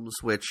films,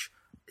 which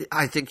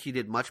I think he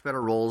did much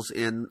better roles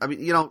in. I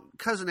mean,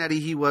 Cousin Eddie,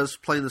 he was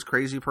playing this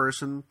crazy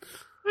person.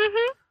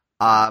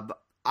 Mm-hmm.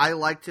 I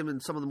liked him in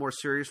some of the more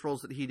serious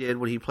roles that he did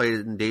when he played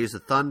in Days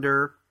of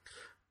Thunder.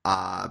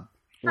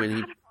 He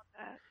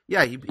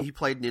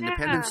played in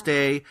Independence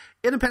Day.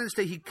 Independence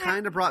Day, he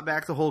kind of brought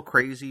back the whole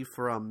crazy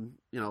from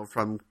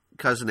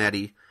Cousin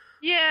Eddie.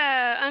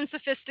 Yeah,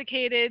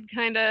 unsophisticated,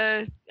 kind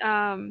of.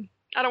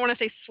 I don't want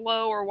to say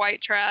slow or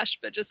white trash,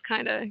 but just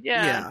kind of,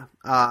 yeah.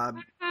 Yeah.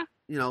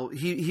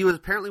 He was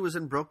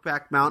in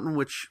Brokeback Mountain,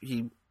 which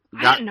I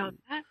didn't know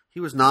that.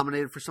 He was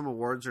nominated for some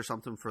awards or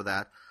something for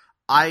that.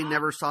 I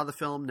never saw the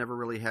film, never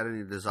really had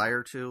any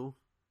desire to.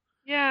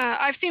 Yeah,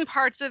 I've seen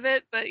parts of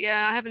it, but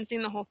yeah, I haven't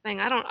seen the whole thing.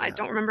 I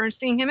don't remember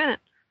seeing him in it.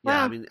 Wow.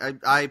 Yeah, I mean,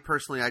 I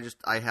personally,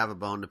 I have a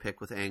bone to pick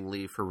with Ang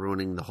Lee for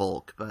ruining the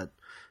Hulk, but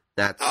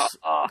that's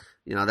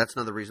that's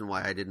another reason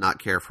why I did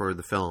not care for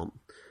the film.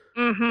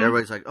 Mm-hmm.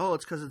 Everybody's like, oh,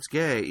 it's because it's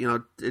gay.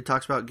 It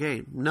talks about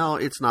gay. No,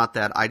 it's not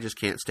that. I just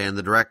can't stand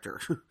the director.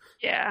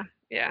 Yeah.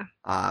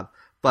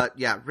 But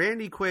yeah,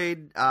 Randy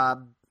Quaid,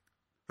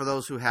 for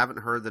those who haven't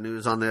heard the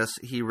news on this,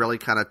 he really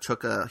kind of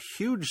took a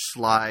huge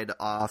slide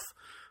off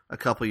a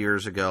couple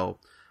years ago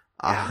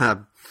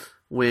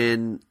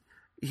when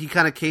he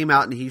kind of came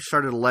out and he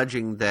started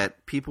alleging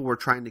that people were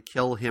trying to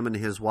kill him and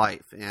his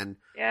wife. And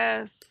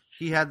yes,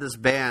 he had this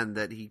band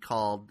that he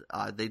called,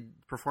 they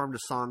performed a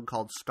song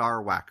called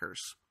Star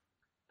Whackers.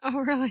 Oh,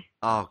 really?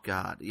 Oh,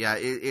 God. Yeah,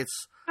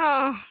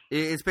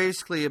 it's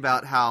basically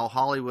about how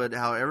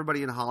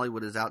everybody in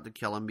Hollywood is out to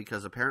kill him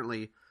because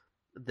apparently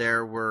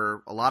there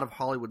were a lot of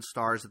Hollywood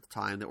stars at the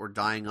time that were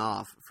dying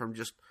off from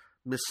just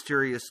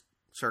mysterious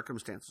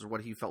circumstances,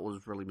 what he felt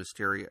was really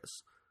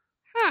mysterious.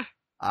 Huh.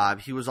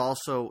 He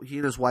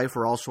and his wife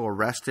were also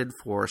arrested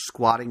for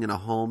squatting in a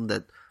home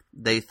that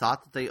they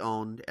thought that they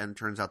owned, and it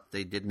turns out that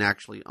they didn't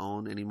actually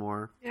own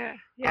anymore. Yeah.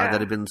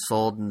 That had been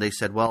sold, and they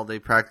said, well, they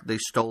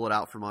stole it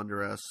out from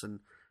under us, and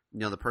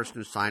the person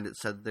who signed it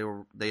said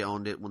they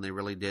owned it when they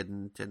really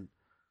didn't, and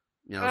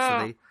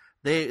so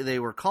they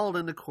were called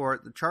into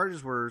court. The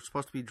charges were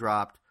supposed to be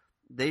dropped.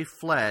 They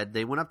fled.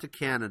 They went up to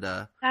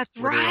Canada. That's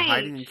where right. They were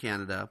hiding in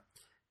Canada.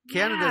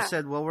 Canada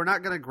said, well, we're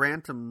not going to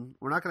grant them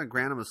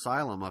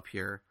asylum up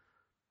here,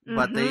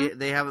 but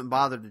they haven't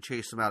bothered to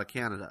chase them out of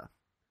Canada.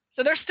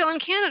 So they're still in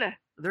Canada.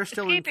 They're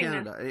still in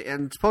Canada.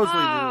 And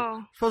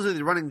supposedly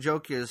the running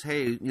joke is,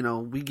 hey,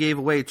 we gave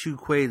away 2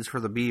 Quaids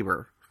for the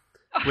Bieber,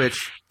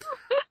 which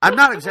I'm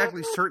not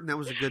exactly certain that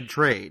was a good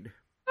trade.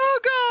 Oh,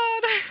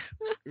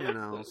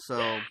 God.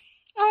 So.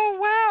 Oh,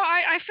 wow.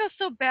 I feel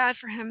so bad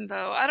for him,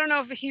 though. I don't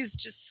know if is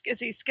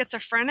he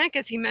schizophrenic?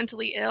 Is he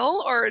mentally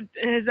ill? Or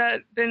has that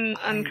been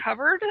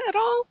uncovered at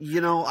all?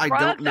 I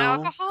don't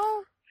know.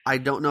 Alcohol? I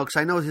don't know, because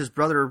I know his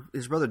brother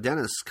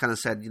Dennis kind of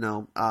said,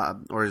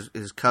 or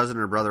his cousin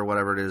or brother,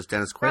 whatever it is,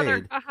 Dennis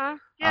Quaid.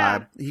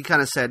 Yeah. He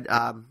kind of said,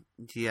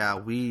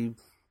 we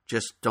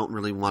just don't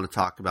really want to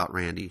talk about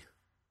Randy.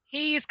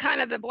 He's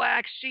kind of the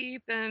black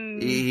sheep,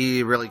 and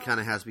he really kind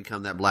of has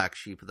become that black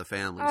sheep of the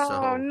family. Oh,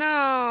 so,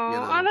 no.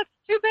 Oh, that's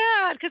too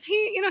bad, because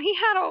he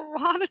had a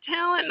lot of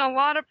talent and a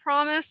lot of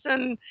promise,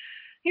 and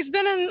he's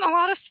been in a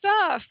lot of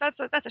stuff.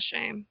 That's a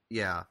shame.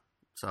 Yeah.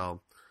 So.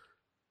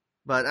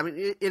 But I mean,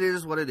 it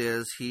is what it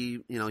is. He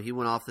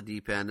went off the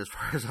deep end as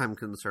far as I'm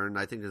concerned.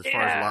 I think as far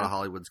as a lot of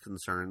Hollywood's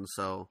concerned.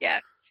 So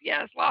yes,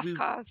 lost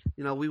cause.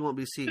 We won't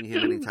be seeing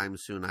him anytime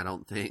soon, I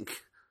don't think.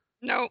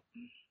 Nope.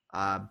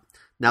 Now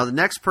the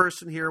next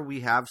person here we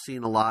have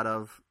seen a lot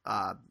of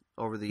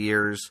over the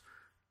years,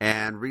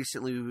 and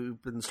recently we've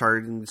been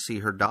starting to see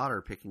her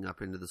daughter picking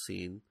up into the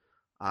scene.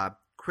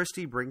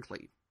 Christy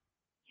Brinkley.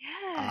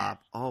 Yes.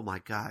 Oh my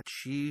God,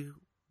 she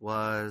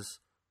was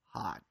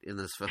hot in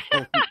this film.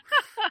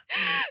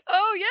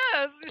 Oh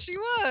yes, she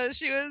was.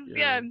 She was. Yeah.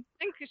 Yeah, I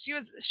think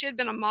she had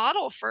been a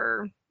model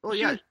for. Well,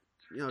 she yeah. was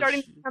You know,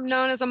 starting to become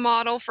known as a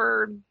model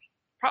for.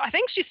 I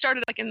think she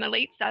started like in the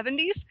late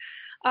 70s.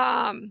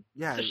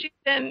 yeah. So she'd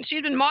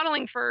been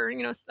modeling for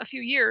a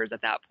few years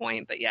at that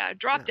point. But yeah,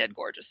 drop dead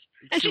gorgeous,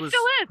 and she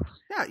still is.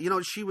 Yeah,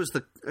 she was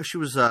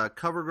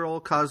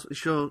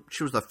CoverGirl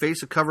she was the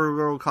face of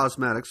CoverGirl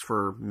Cosmetics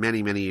for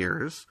many, many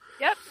years.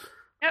 Yep.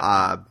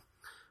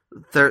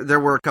 There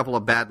were a couple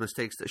of bad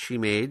mistakes that she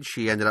made.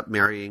 She ended up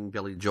marrying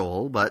Billy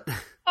Joel, but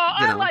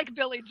I like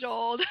Billy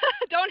Joel.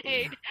 Don't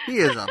hate. He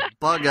is a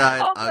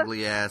bug-eyed,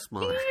 ugly-ass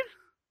mother.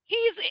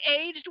 He's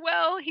aged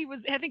well.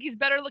 I think he's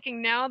better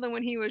looking now than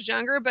when he was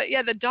younger. But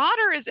yeah, the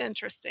daughter is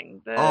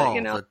interesting.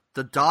 The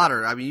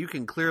daughter. I mean, you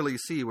can clearly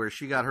see where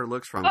she got her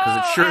looks from because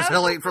it sure as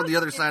hell ain't from the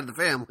other side of the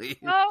family.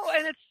 Oh,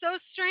 and it's so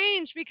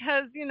strange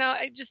because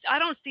I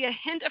don't see a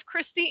hint of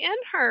Christy in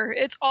her.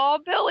 It's all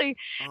Billy,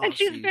 and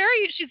she's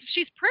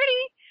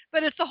pretty,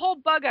 but it's the whole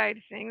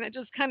bug-eyed thing that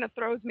just kind of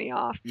throws me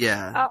off.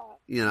 Yeah,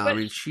 I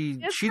mean, she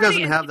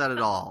doesn't have that at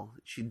all.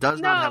 She does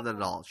not have that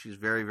at all. She's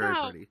very, very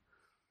pretty.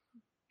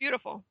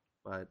 Beautiful.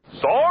 But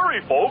sorry,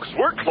 folks,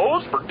 we're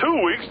closed for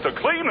 2 weeks to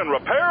clean and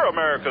repair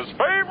America's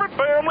favorite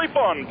family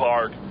fun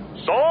park.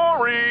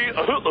 Sorry.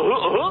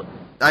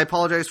 I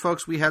apologize,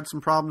 folks. We had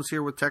some problems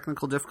here with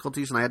technical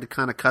difficulties, and I had to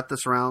kind of cut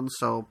this around.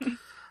 So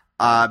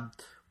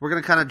we're going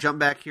to kind of jump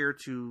back here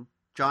to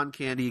John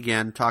Candy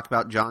again, talk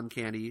about John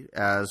Candy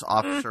as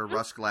Officer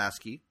Russ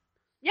Glasky.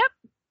 Yep.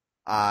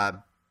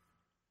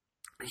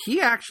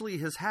 He actually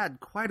has had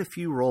quite a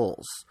few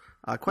roles,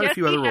 a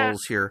few other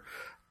roles here.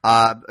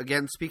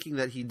 Again, speaking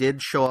that he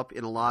did show up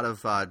in a lot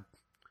of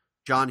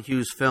John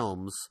Hughes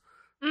films.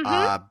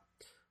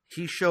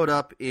 He showed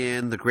up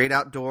in The Great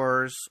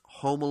Outdoors,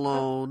 Home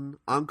Alone,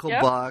 Uncle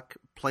Buck,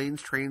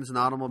 Planes, Trains, and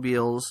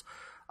Automobiles,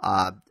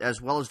 as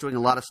well as doing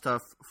a lot of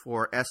stuff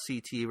for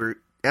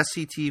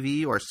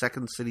SCTV or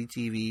Second City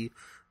TV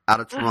out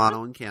of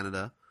Toronto in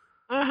Canada.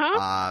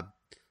 God,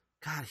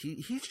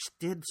 he just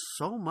did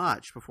so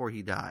much before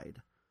he died.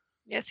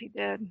 Yes, he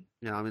did.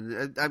 I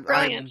mean,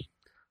 brilliant. I'm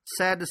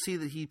sad to see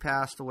that he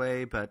passed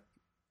away, but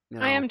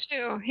I am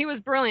too. He was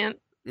brilliant.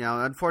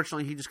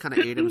 Unfortunately, he just kind of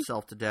ate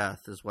himself to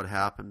death, is what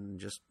happened.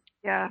 Just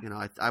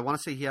I want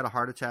to say he had a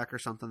heart attack or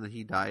something that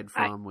he died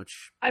from,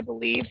 which I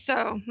believe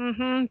so.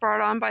 Brought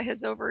on by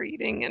his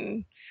overeating,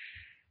 and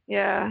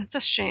it's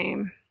a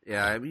shame.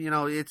 Yeah,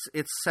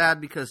 it's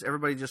sad because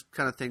everybody just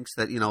kind of thinks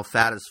that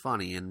fat is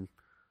funny, and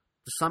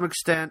to some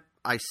extent,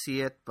 I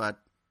see it, but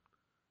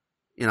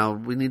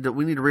we need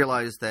to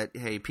realize that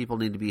people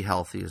need to be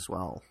healthy as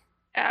well.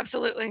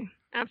 Absolutely.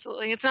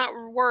 It's not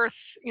worth,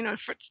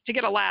 to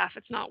get a laugh.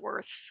 It's not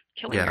worth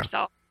killing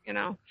yourself,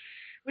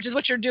 which is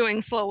what you're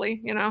doing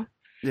slowly,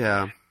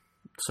 Yeah.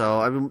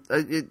 So, I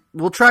mean,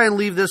 we'll try and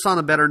leave this on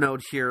a better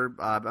note here.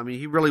 I mean,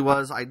 he really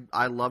was.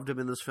 I loved him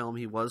in this film.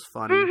 He was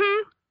funny.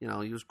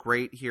 He was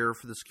great here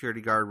for the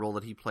security guard role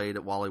that he played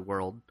at Wally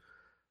World.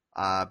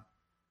 Kind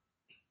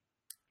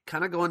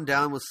of going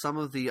down with some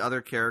of the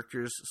other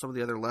characters, some of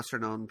the other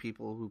lesser-known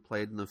people who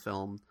played in the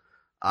film.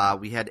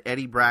 We had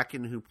Eddie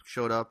Bracken who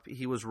showed up.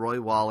 He was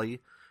Roy Wally.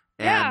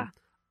 And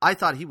I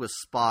thought he was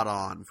spot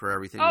on for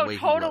everything. Oh, the way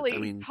totally. He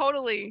looked. I mean,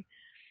 totally.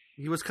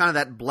 He was kind of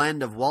that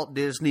blend of Walt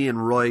Disney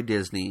and Roy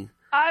Disney.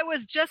 I was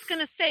just going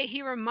to say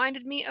he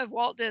reminded me of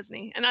Walt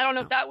Disney. And I don't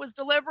know if that was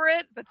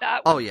deliberate, but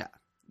that was... Oh, yeah.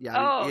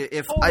 Yeah.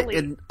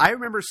 Totally. I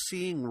remember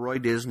seeing Roy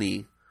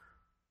Disney.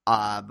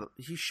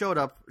 He showed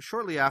up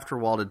shortly after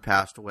Walt had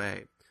passed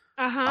away.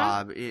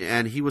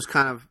 And he was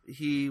kind of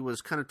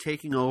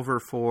taking over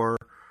for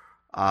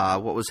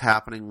what was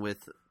happening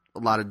with a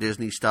lot of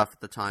Disney stuff at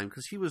the time,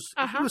 because he was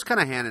kind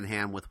of hand in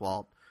hand with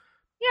Walt.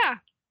 Yeah.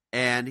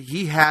 And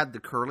he had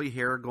the curly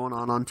hair going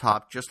on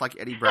top, just like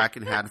Eddie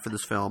Bracken had for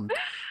this film.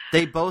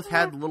 They both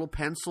had the little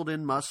penciled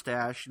in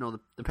mustache, the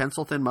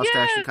pencil thin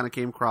mustache that kind of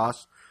came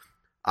across.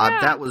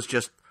 That was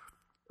just,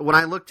 when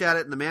I looked at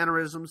it and the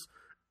mannerisms,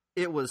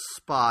 it was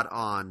spot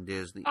on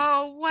Disney.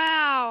 Oh,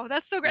 wow.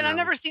 That's so great. I've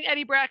never seen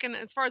Eddie Bracken,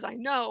 as far as I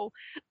know.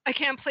 I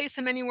can't place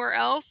him anywhere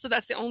else, so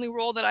that's the only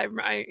role that I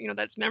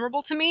that's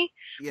memorable to me.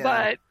 Yeah.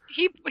 But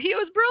he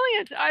was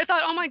brilliant. I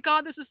thought, oh my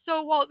God, this is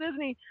so Walt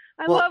Disney.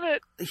 I love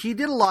it. He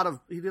did a lot of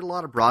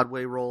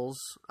Broadway roles.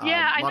 A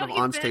lot of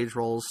onstage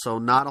roles, so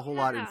not a whole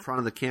lot in front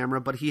of the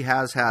camera, but he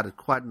has had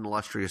quite an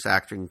illustrious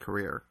acting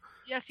career.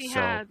 Yes, he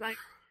has.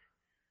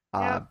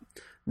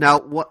 Now,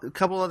 a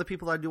couple of other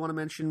people I do want to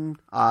mention,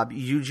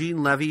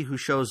 Eugene Levy, who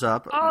shows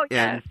up. Oh,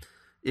 yes.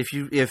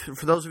 And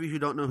for those of you who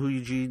don't know who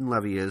Eugene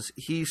Levy is,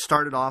 he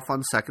started off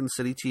on Second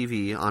City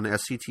TV on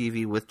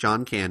SCTV with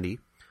John Candy.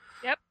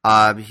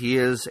 Yep. He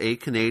is a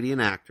Canadian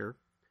actor.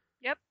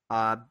 Yep.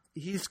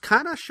 He's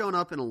kind of shown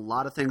up in a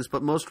lot of things,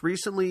 but most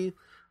recently,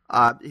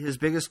 his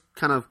biggest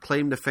kind of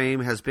claim to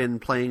fame has been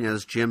playing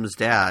as Jim's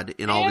dad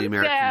in all the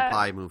American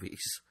Pie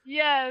movies.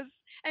 Yes.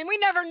 And we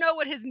never know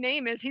what his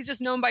name is. He's just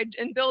known by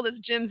and billed as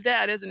Jim's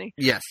dad, isn't he?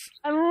 Yes.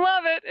 I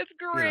love it. It's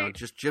great.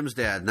 Just Jim's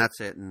dad, and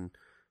that's it. And,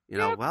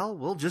 well,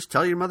 we'll just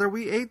tell your mother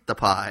we ate the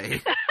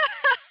pie.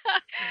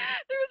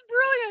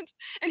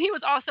 And he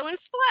was also in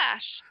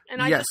Splash.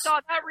 And I Yes. just saw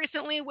that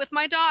recently with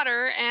my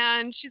daughter,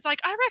 and she's like,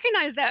 I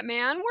recognize that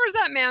man. Where's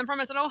that man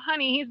from? I said, oh,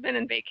 honey, he's been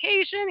in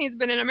Vacation. He's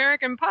been in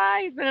American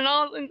Pie. He's been in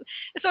all. And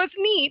so it's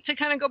neat to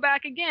kind of go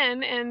back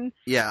again. And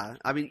Yeah,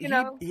 I mean,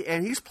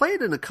 and he's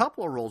played in a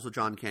couple of roles with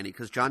John Candy,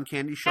 because John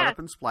Candy showed up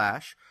in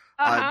Splash.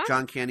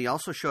 John Candy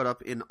also showed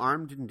up in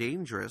Armed and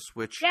Dangerous,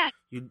 which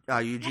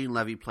Eugene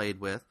Levy played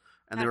with,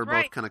 and they were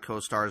both kind of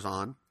co-stars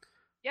on.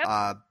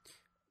 Yep.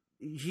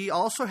 He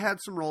also had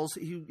some roles.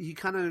 He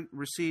kind of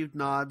received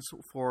nods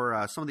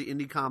for some of the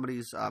indie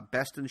comedies,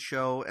 Best in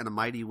Show and A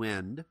Mighty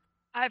Wind.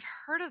 I've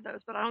heard of those,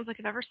 but I don't think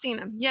I've ever seen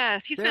them.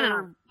 Yes, he's been in a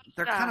lot of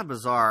They're stuff. kind of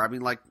bizarre. I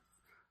mean, like,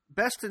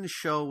 Best in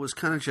Show was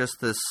kind of just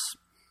this.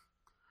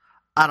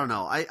 I don't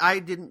know. I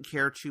didn't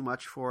care too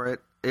much for it.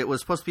 It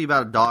was supposed to be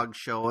about a dog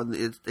show, and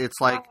it's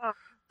like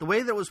the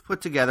way that it was put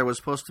together was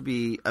supposed to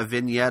be a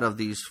vignette of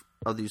these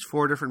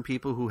 4 different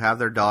people who have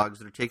their dogs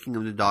that are taking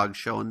them to dog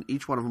show, and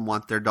each one of them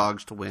want their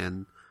dogs to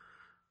win.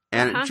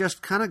 And it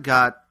just kind of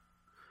got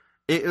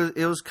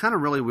it was kind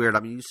of really weird.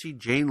 I mean, you see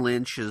Jane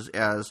Lynch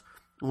as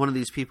one of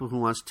these people who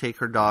wants to take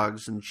her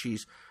dogs, and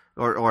she's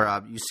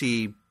or you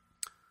see,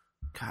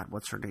 God,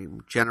 what's her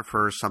name?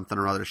 Jennifer something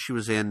or other. She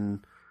was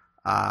in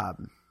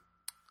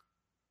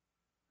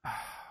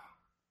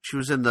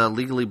the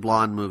Legally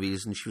Blonde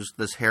movies, and she was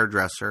this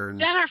hairdresser. And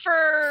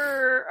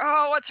Jennifer,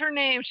 what's her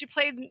name? She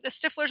played the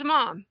Stifler's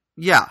mom.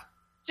 Yeah.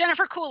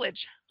 Jennifer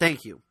Coolidge.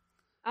 Thank you.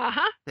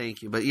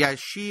 Thank you. But yeah,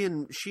 she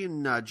and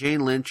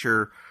Jane Lynch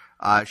are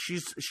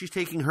she's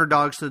taking her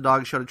dogs to the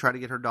dog show to try to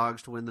get her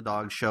dogs to win the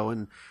dog show,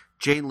 and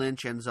Jane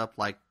Lynch ends up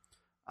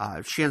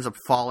she ends up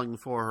falling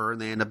for her,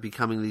 and they end up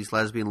becoming these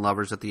lesbian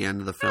lovers at the end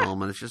of the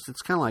film, and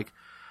it's kind of like,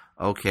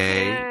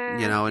 okay,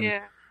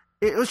 and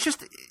it was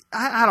just,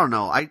 I don't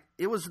know.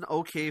 It was an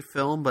okay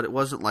film, but it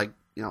wasn't like,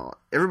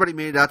 everybody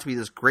made it out to be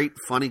this great,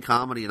 funny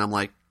comedy, and I'm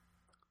like,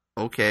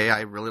 okay,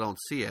 I really don't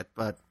see it,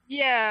 but...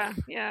 Yeah.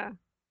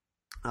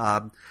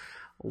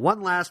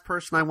 One last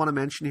person I want to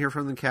mention here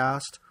from the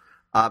cast,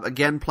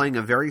 again, playing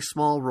a very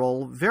small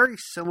role, very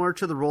similar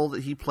to the role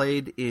that he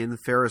played in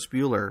Ferris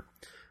Bueller,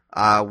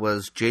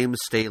 was James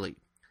Staley.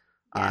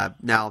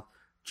 Now,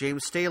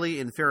 James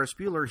Staley in Ferris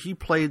Bueller, he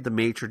played the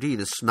maitre d',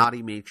 the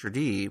snotty maitre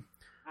d',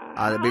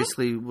 that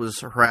basically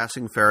was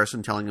harassing Ferris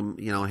and telling him,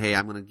 hey,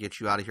 I'm going to get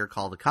you out of here,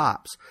 call the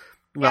cops.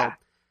 Well,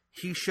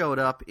 he showed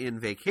up in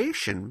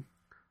Vacation,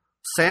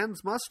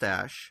 sans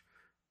mustache,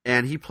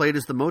 and he played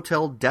as the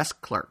motel desk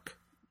clerk.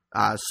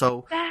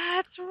 So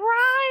that's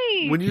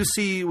right. When you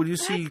see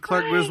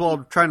Clark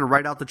Griswold trying to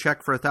write out the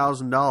check for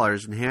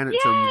 $1,000 and hand it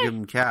to him and give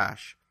him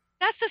cash.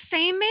 That's the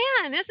same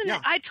man, isn't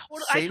it? I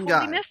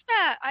totally missed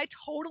that. I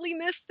totally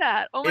missed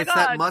that. Oh my God. It's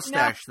that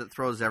mustache that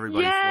throws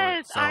everybody for it.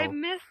 Yes, I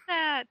missed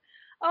that.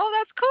 Oh,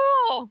 that's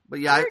cool. But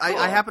yeah, cool.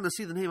 I happened to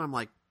see the name. I'm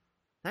like,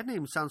 that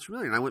name sounds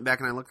familiar. And I went back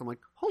and I looked. I'm like,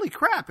 holy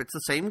crap, it's the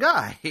same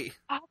guy.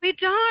 I'll be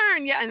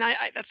darned. Yeah, and I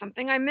that's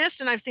something I missed.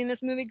 And I've seen this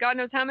movie God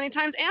knows how many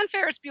times. And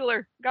Ferris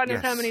Bueller, God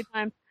knows how many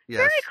times. Yes.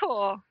 Very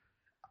cool.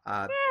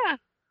 Yeah.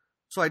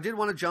 So I did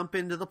want to jump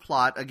into the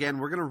plot. Again,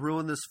 we're going to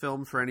ruin this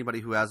film for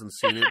anybody who hasn't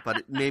seen it,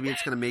 but maybe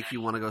it's going to make you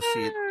want to go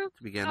see it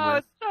to begin with. Oh,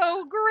 it's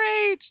so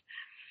great.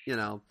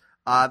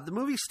 The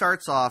movie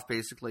starts off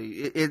basically.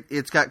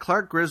 It's got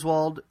Clark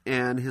Griswold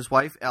and his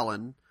wife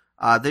Ellen.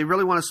 They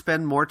really want to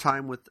spend more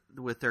time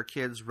with their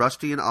kids,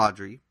 Rusty and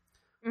Audrey.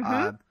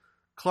 Mm-hmm.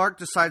 Clark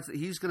decides that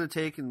he's going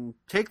to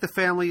take the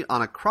family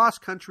on a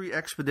cross-country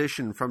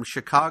expedition from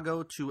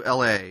Chicago to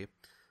L.A.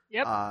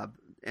 Yep.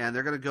 And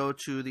they're going to go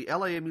to the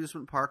L.A.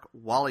 amusement park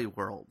Wally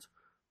World,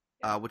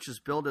 which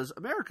is billed as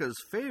America's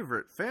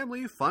favorite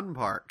family fun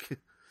park.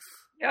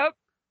 Yep.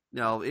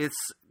 No, it's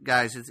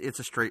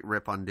a straight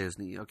rip on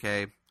Disney,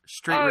 okay?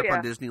 Straight rip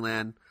on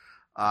Disneyland.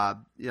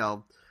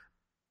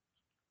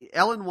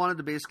 Ellen wanted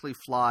to basically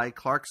fly.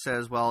 Clark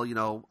says, well,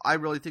 I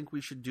really think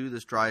we should do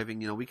this driving.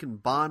 We can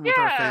bond with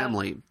our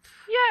family.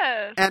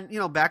 Yes.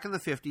 And, back in the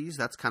 50s,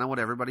 that's kind of what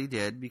everybody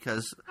did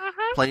because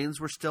planes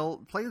were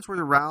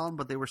around,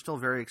 but they were still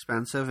very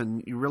expensive.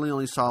 And you really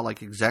only saw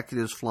like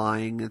executives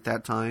flying at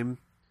that time.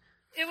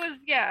 It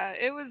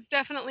was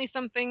definitely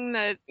something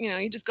that,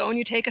 you just go and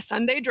you take a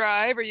Sunday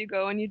drive or you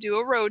go and you do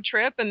a road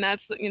trip and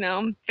that's,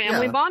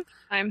 family bond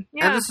time.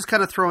 Yeah. And this is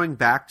kind of throwing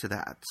back to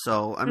that.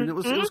 So, I mean, it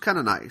was kind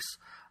of nice.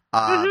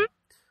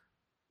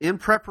 In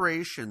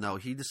preparation, though,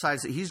 he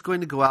decides that he's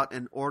going to go out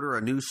and order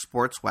a new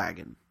sports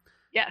wagon.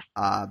 Yes.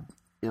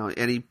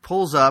 And he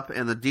pulls up,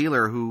 and the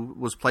dealer, who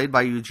was played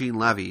by Eugene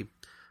Levy,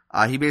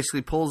 he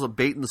basically pulls a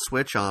bait and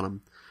switch on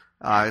him,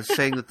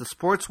 saying that the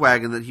sports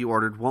wagon that he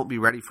ordered won't be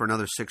ready for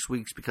another 6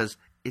 weeks because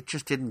it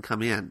just didn't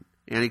come in.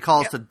 And he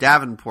calls to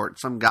Davenport,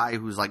 some guy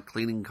who's like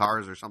cleaning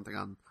cars or something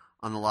on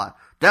the lot.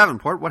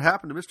 Davenport, what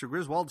happened to Mr.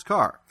 Griswold's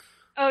car?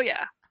 Oh,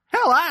 yeah.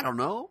 Hell, I don't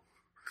know.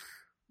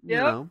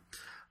 Yep.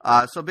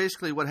 So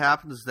basically what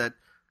happens is that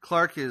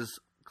Clark is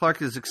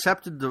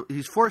accepted.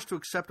 He's forced to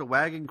accept a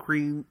Wagon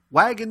Queen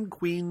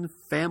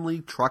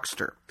family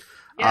truckster.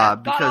 Yeah,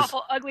 because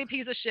god-awful, ugly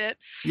piece of shit.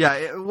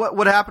 Yeah,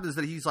 what happened is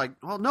that he's like,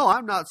 well, no,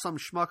 I'm not some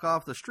schmuck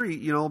off the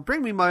street.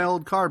 Bring me my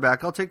old car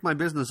back. I'll take my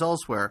business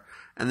elsewhere.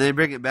 And they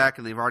bring it back,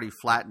 and they've already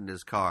flattened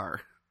his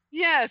car.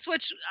 Yes,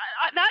 which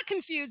that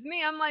confused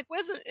me. I'm like,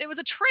 it was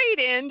a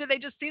trade-in? Did they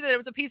just see that it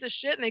was a piece of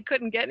shit and they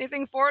couldn't get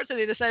anything for it, so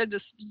they decided to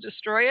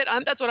destroy it?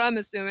 That's what I'm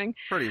assuming.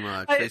 Pretty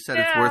much. They said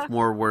it's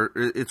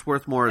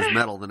worth more as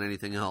metal than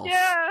anything else.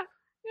 Yeah.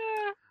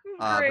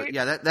 Great. But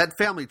yeah, that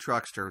family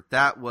truckster,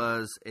 that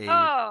was a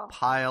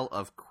pile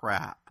of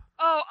crap.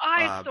 Oh,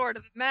 eyesore to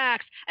the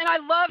max. And I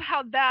love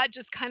how that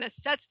just kind of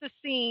sets the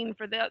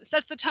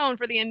tone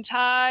for the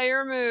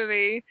entire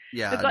movie.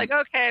 Yeah. It's like,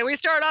 okay, we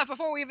start off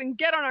before we even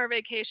get on our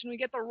vacation. We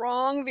get the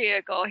wrong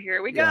vehicle.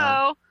 Here we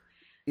go.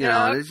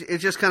 It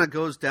just kind of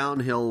goes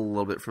downhill a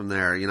little bit from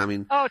there.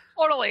 Oh,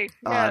 totally.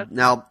 Yes.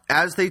 Now,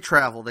 as they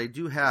travel, they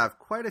do have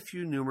quite a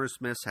few numerous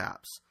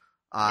mishaps.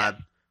 Yes.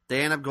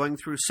 They end up going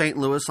through St.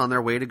 Louis on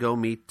their way to go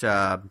meet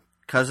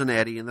Cousin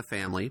Eddie and the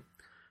family.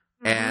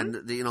 And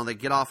they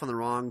get off on the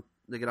wrong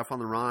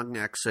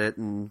exit,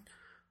 and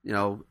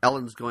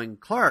Ellen's going,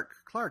 Clark,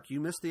 you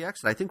missed the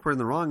exit. I think we're in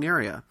the wrong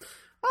area.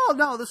 Oh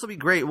no, this will be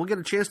great. We'll get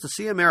a chance to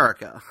see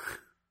America.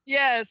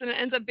 Yes, and it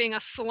ends up being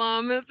a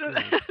slum. It's just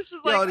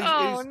like,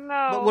 no.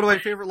 But one of my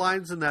favorite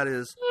lines in that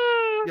is,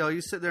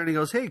 you sit there and he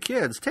goes, "Hey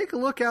kids, take a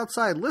look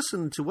outside.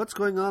 Listen to what's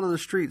going on the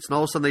streets." And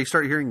all of a sudden they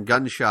start hearing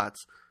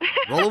gunshots.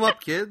 Roll them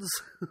up, kids.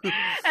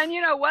 And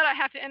you know what? I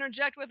have to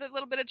interject with a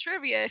little bit of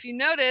trivia. If you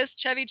notice,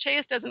 Chevy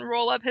Chase doesn't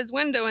roll up his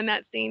window in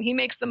that scene. He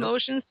makes the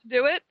motions to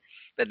do it,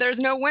 but there's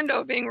no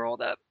window being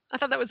rolled up. I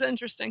thought that was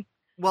interesting.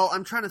 Well,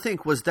 I'm trying to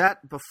think. Was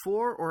that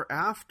before or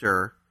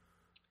after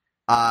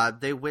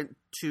they went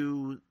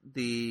to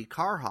the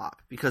car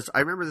hop? Because I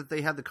remember that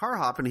they had the car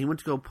hop, and he went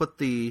to go put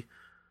the...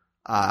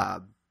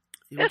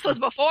 This was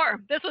before.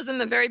 This was in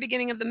the very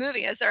beginning of the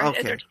movie as they're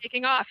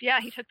taking off.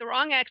 Yeah, he took the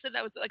wrong exit.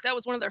 That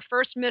was one of their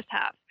first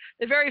mishaps.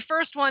 The very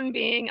first one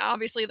being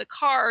obviously the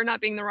car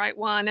not being the right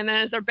one, and then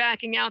as they're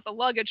backing out, the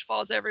luggage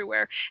falls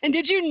everywhere. And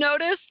did you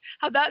notice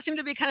how that seemed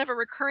to be kind of a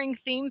recurring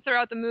theme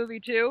throughout the movie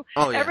too?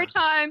 Oh yeah. Every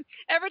time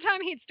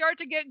he'd start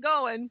to get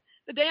going,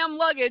 the damn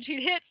luggage,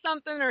 he'd hit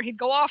something or he'd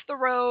go off the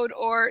road,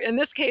 or in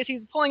this case,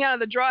 he's pulling out of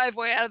the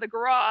driveway, out of the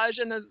garage,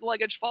 and the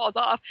luggage falls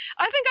off.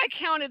 I think I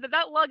counted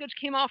that luggage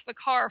came off the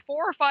car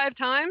 4 or 5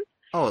 times.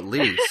 Oh, at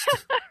least.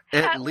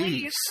 At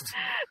least.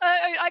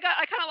 I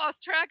kind of lost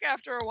track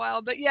after a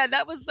while, but yeah,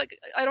 that was like,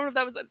 I don't know if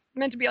that was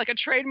meant to be like a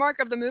trademark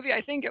of the movie.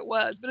 I think it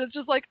was, but it's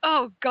just like,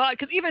 oh God,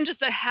 because even just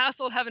the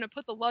hassle of having to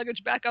put the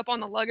luggage back up on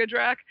the luggage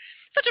rack,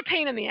 such a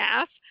pain in the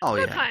ass. Oh,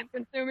 so yeah. time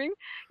consuming,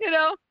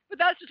 But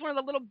that's just one of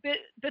the little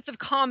bits of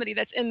comedy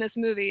that's in this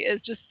movie,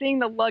 is just seeing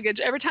the luggage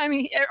every time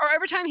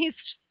he's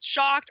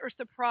shocked or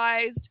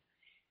surprised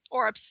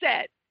or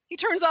upset. He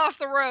turns off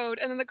the road,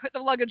 and then the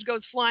luggage goes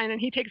flying, and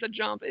he takes a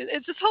jump.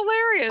 It's just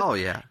hilarious. Oh,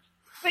 yeah.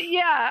 But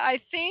yeah, I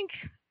think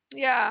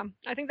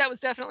that was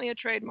definitely a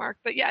trademark.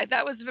 But yeah,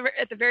 that was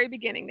at the very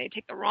beginning. They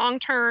take the wrong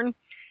turn,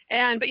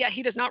 but yeah,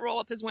 he does not roll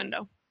up his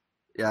window.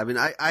 Yeah, I mean,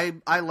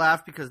 I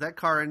laughed because that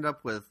car ended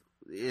up with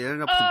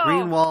the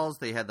green walls.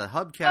 They had the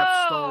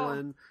hubcap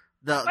stolen.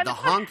 The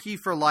honky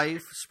for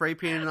life spray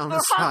painted on the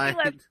side.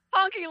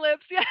 Honky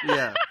lips, yeah.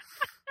 Yeah.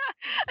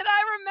 And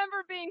I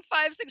remember being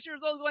 5, 6 years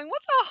old going,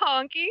 "What's a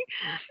honky?"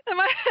 And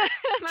my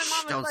mom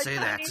was don't like, say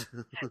honey.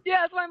 that.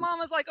 Yes, my mom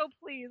was like, "Oh,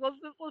 please, let's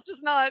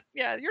just not.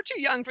 Yeah, you're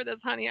too young for this,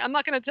 honey. I'm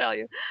not going to tell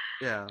you."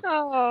 Yeah.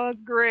 Oh,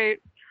 it's great.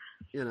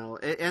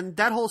 And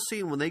that whole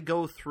scene when they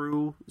go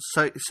through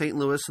St.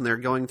 Louis and they're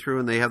going through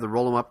and they have the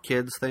roll 'em up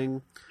kids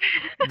thing,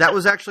 that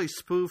was actually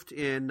spoofed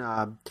in.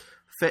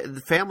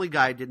 The Family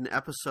Guy did an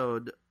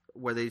episode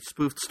where they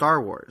spoofed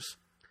Star Wars.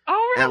 Oh,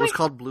 really? And it was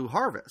called Blue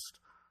Harvest.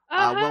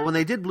 Uh-huh. Well, when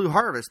they did Blue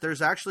Harvest,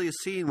 there's actually a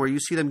scene where you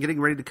see them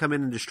getting ready to come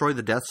in and destroy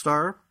the Death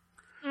Star.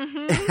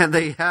 Mm-hmm. And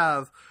they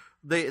have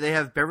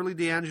Beverly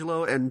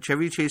D'Angelo and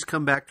Chevy Chase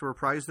come back to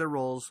reprise their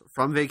roles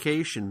from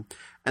vacation,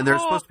 and they're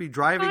supposed to be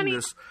driving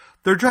this.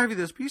 They're driving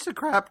this piece of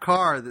crap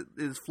car that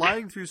is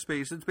flying through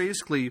space. It's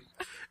basically,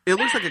 it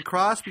looks like a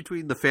cross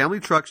between the family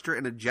truckster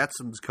and a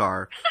Jetsons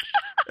car.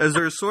 As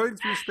they're soaring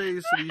through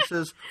space, and he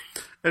says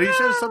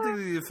something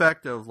to the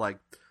effect of like,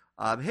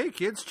 "Hey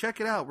kids, check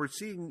it out. We're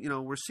seeing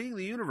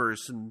the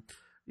universe, and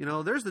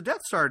there's the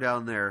Death Star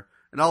down there."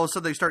 And all of a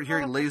sudden, they start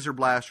hearing laser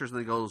blasters, and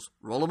he goes,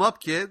 "Roll them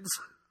up, kids."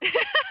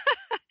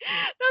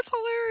 That's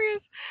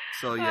hilarious.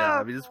 So yeah,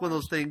 I mean, it's one of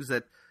those things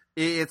that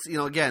it's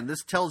again,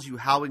 this tells you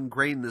how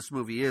ingrained this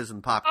movie is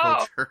in pop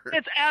culture.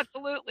 It's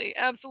absolutely.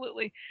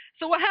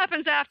 So what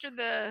happens after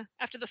the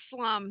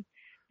slum?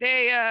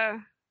 They,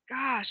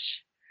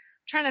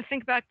 trying to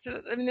think back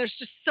to. I mean, there's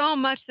just so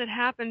much that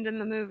happened in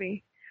the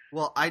movie.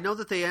 Well, I know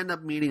that they end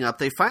up meeting up.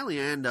 They finally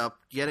end up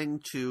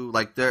getting to,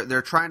 like,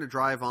 they're trying to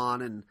drive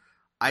on, and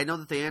I know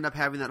that they end up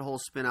having that whole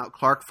spin out.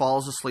 Clark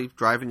falls asleep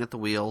driving at the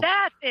wheel.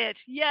 That's it.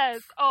 Yes.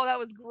 Oh, that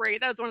was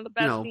great. That was one of the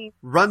best scenes.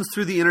 Runs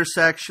through the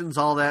intersections,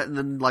 all that, and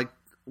then, like,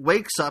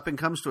 wakes up and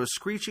comes to a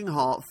screeching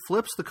halt,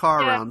 flips the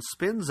car around,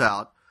 spins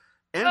out,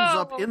 ends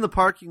up in the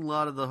parking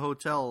lot of the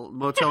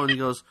motel, and he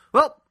goes,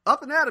 "Well,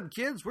 up and at 'em,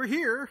 kids. We're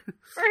here.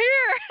 We're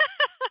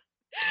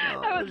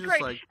here. That was just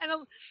great. like- And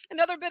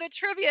another bit of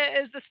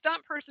trivia is the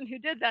stunt person who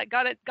did that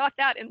got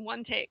that in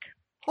one take.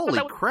 Holy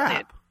that was crap.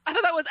 brilliant. I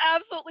thought that was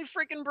absolutely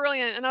freaking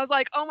brilliant. And I was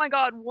like, oh my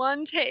God,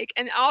 one take.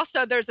 And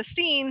also there's a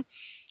scene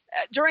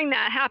during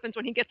that happens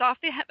when he gets off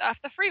the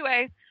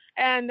freeway,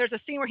 and there's a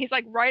scene where he's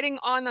like riding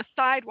on the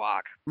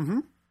sidewalk. Mm-hmm.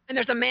 And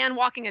there's a man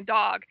walking a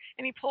dog,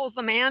 and he pulls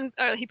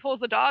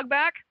the dog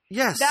back.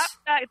 Yes.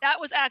 That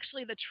was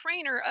actually the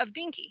trainer of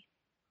Dinky.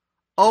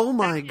 Oh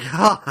my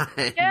God.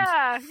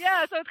 Yeah.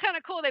 So it's kind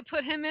of cool they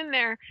put him in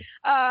there.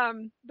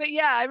 But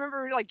yeah, I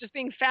remember like just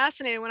being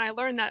fascinated when I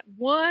learned that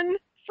one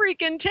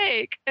freaking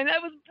take, and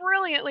that was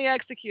brilliantly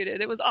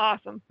executed. It was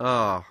awesome.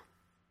 Oh.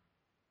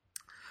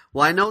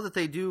 Well, I know that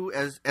they do,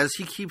 as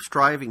he keeps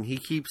driving, he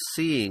keeps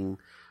seeing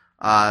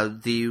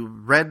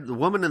the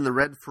woman in the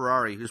red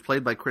Ferrari, who's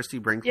played by Christy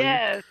Brinkley.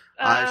 Yes.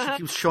 She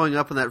keeps showing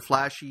up in that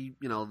flashy,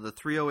 the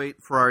 308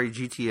 Ferrari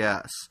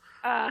GTS.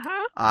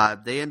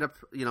 They end up,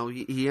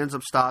 he ends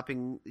up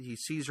stopping. He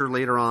sees her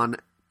later on.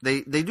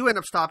 They do end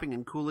up stopping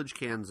in Coolidge,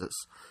 Kansas.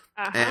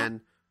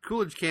 And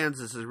Coolidge,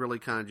 Kansas is really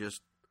kind of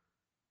just,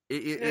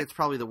 it's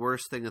probably the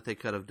worst thing that they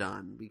could have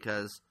done,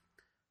 because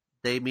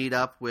they meet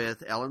up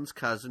with Ellen's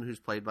cousin, who's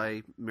played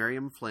by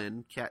Miriam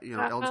Flynn,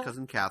 Ellen's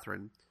cousin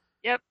Catherine.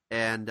 Yep.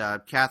 And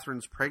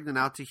Catherine's pregnant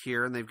out to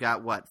here, and they've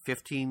got,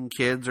 15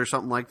 kids or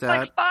something like that?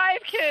 Like 5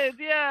 kids,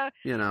 yeah.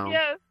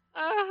 Yeah.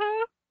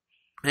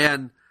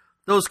 And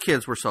those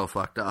kids were so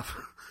fucked up.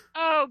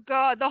 Oh,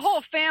 God. The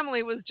whole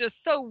family was just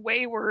so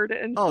wayward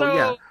and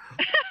yeah.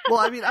 Well,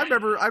 I mean, I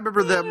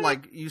remember them,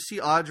 like, you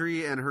see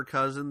Audrey and her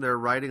cousin, they're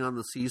riding on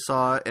the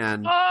seesaw,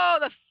 and... Oh,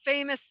 the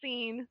famous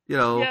scene.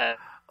 Yeah.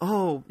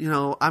 Oh,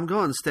 I'm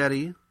going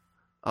steady.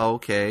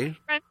 Okay.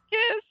 French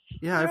kiss.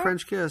 Yeah, I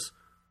French kiss.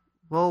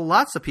 Well,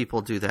 lots of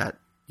people do that.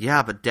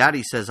 Yeah, but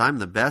Daddy says I'm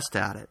the best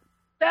at it.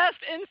 Best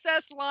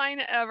incest line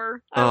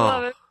ever. I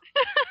love it.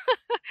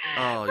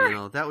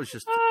 That was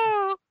just...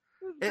 Oh,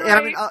 and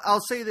I mean,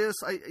 I'll say this.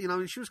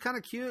 She was kind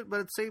of cute,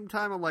 but at the same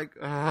time, I'm like,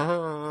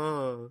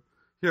 hearing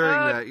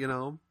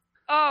that,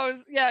 Oh,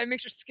 yeah, it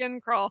makes your skin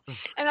crawl.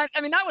 And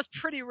I mean, that was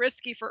pretty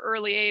risky for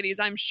early 80s,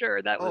 I'm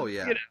sure. That was, oh,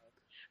 yeah.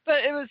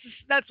 But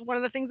that's one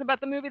of the things about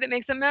the movie that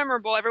makes it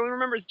memorable. Everyone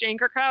remembers Jane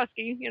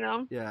Krakowski,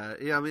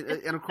 Yeah, I mean,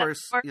 and of course,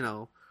 some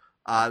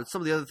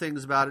of the other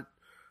things about it.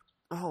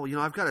 Oh,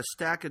 I've got a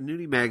stack of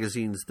nudie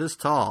magazines this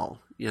tall,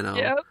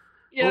 Yep.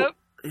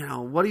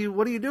 Well, what do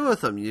you do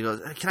with them? You go,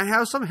 can I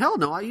have some? Hell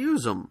no, I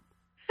use them.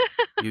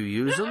 You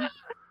use them?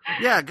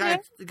 Yeah,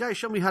 the guy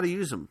showed me how to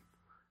use them.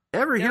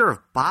 Ever hear of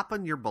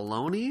bopping your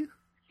baloney?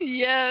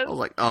 Yes. I was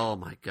like, oh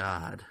my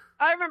God.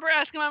 I remember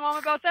asking my mom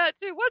about that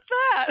too. What's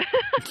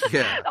that?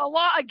 Yeah. A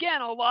lot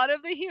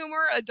of the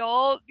humor,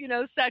 adult,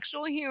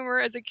 sexual humor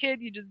as a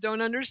kid, you just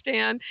don't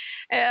understand.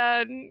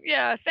 And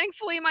yeah,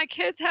 thankfully my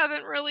kids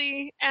haven't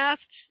really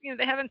asked,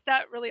 they haven't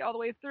sat really all the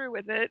way through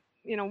with it,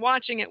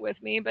 watching it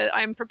with me, but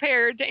I'm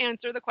prepared to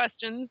answer the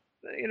questions.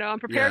 I'm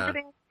prepared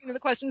for the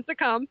questions to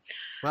come.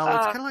 Well,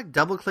 it's kind of like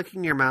double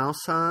clicking your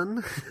mouse,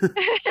 son.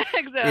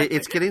 Exactly.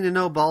 It's getting to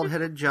know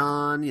bald-headed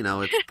John,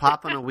 it's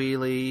popping a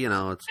wheelie,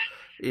 it's...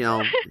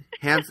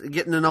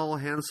 getting to know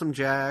Handsome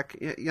Jack.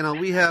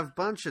 We have a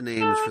bunch of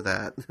names for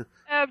that.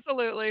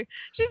 Absolutely.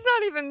 She's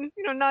not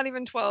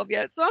even 12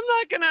 yet, so I'm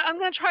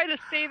gonna try to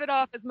save it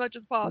off as much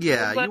as possible.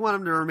 Yeah, you want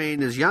them to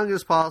remain as young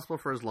as possible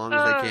for as long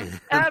as they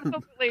can.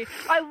 Absolutely.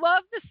 I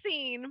love the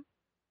scene.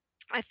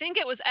 I think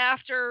it was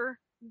after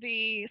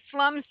the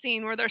slum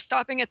scene where they're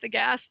stopping at the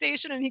gas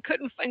station and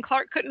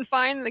Clark couldn't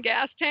find the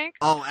gas tank.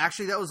 Oh,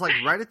 actually, that was like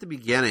right at the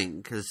beginning,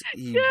 because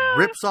he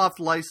rips off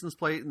the license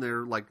plate and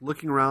they're like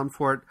looking around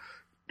for it.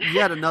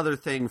 Yet another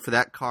thing for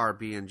that car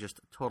being just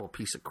a total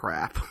piece of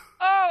crap.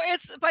 Oh,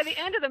 it's by the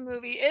end of the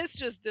movie, it's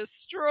just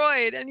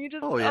destroyed, and you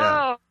just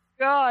oh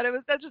God,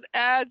 that just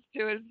adds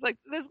to it. It's like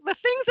the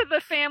things that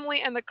the family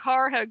and the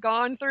car had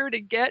gone through to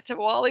get to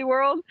Wally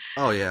World.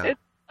 Oh yeah.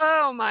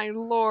 Oh my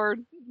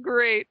Lord,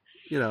 great.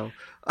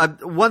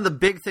 One of the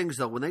big things,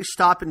 though, when they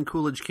stop in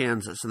Coolidge,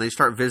 Kansas, and they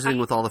start visiting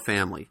with all the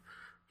family,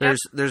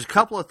 there's a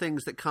couple of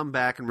things that come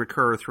back and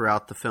recur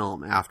throughout the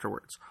film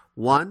afterwards.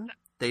 One,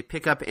 they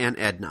pick up Aunt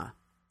Edna.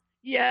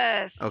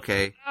 Yes.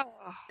 Okay. Oh.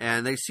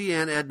 And they see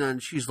Aunt Edna,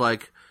 and she's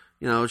like,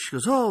 she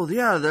goes, oh,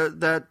 yeah,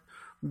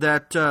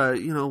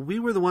 we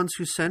were the ones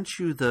who sent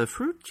you the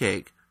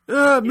fruitcake.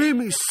 It made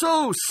me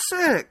so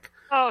sick.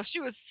 Oh, she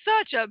was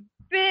such a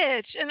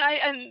bitch. And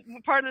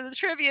part of the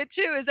trivia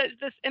too is that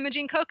this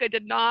Imogene Coca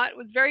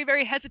was very,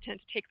 very hesitant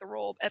to take the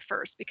role at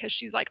first, because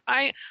she's like,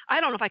 I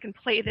don't know if I can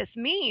play this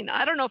mean.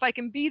 I don't know if I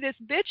can be this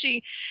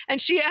bitchy. And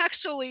she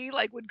actually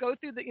would go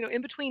through the,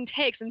 in between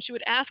takes, and she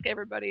would ask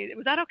everybody,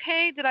 was that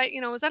okay?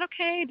 Was that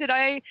okay? Did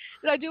I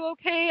do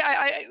okay?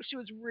 She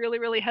was really,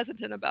 really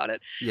hesitant about it.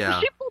 Yeah.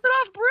 But she pulled it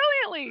off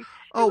brilliantly.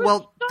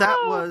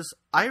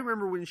 I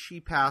remember when she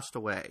passed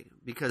away,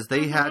 because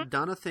they had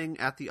done a thing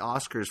at the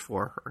Oscars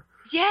for her.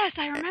 Yes,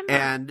 I remember.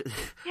 And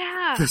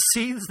the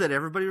scenes that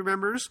everybody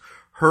remembers,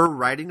 her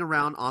riding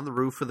around on the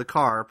roof of the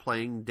car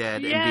playing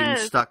dead and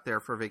being stuck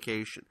there for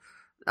vacation.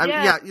 I mean,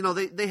 Yes.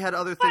 yeah, they had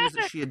other things that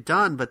Classic. she had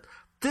done, but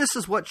this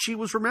is what she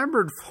was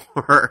remembered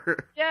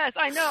for. Yes,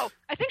 I know.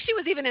 I think she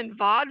was even in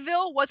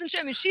vaudeville, wasn't she?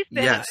 I mean,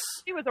 Yes.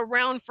 she was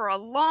around for a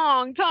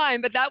long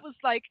time, but that was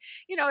like,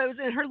 it was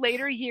in her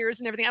later years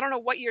and everything. I don't know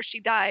what year she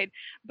died,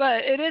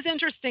 but it is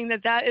interesting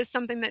that is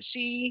something that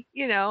she,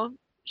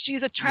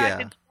 she's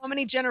attracted so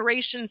many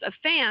generations of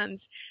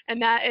fans,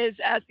 and that is,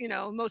 as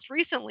most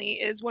recently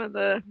is one of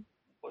the.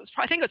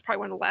 I think it was probably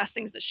one of the last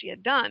things that she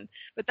had done,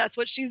 but that's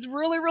what she's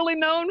really, really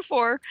known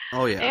for.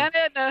 Oh, yeah. And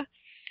Edna.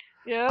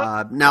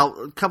 Yeah. Now,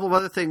 a couple of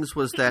other things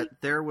was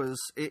that there was,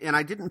 and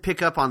I didn't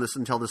pick up on this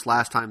until this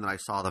last time that I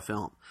saw the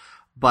film,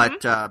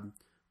 but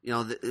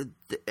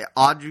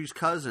Audrey's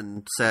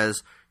cousin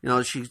says,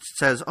 she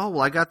says, "Oh,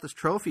 well, I got this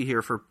trophy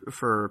here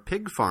for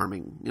pig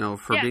farming,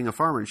 for being a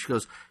farmer." And she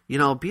goes,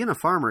 "Being a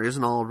farmer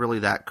isn't all really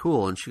that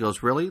cool." And she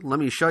goes, "Really? Let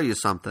me show you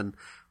something."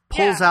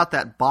 Pulls out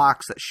that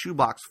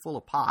shoebox full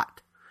of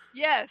pot.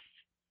 Yes.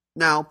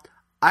 Now,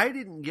 I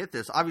didn't get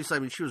this. Obviously,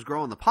 I mean, she was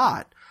growing the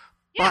pot,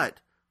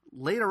 but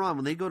later on,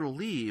 when they go to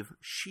leave,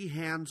 she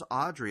hands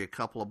Audrey a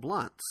couple of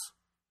blunts.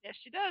 Yes,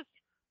 she does.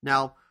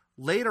 Now,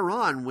 later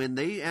on, when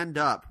they end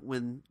up,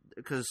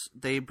 because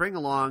they bring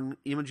along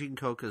Imogene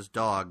Coca's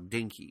dog,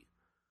 Dinky,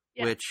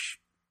 which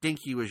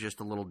Dinky was just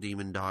a little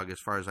demon dog as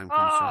far as I'm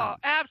concerned. Oh,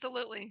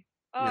 absolutely.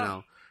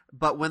 Oh.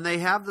 But when they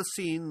have the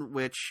scene,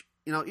 which,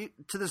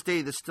 to this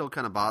day, this still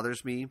kind of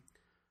bothers me,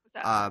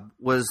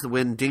 was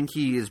when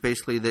Dinky is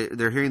basically,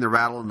 they're hearing the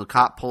rattle and the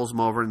cop pulls him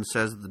over and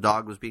says that the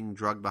dog was being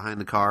drugged behind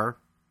the car.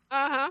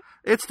 Uh-huh.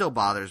 It still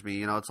bothers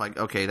me. It's like,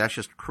 okay, that's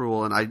just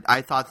cruel. And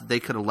I thought that they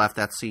could have left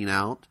that scene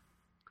out.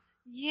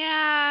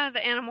 Yeah,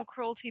 the animal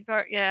cruelty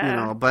part,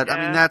 yeah. But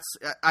I mean,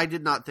 I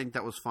did not think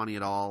that was funny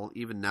at all.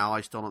 Even now,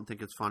 I still don't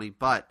think it's funny.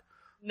 But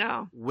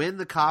no, when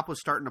the cop was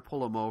starting to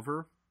pull him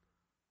over,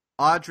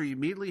 Audrey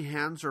immediately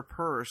hands her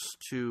purse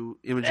to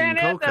Imogene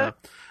Coca.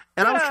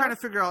 And I was trying to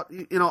figure out,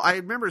 I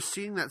remember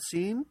seeing that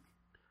scene,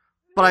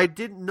 but I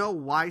didn't know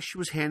why she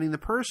was handing the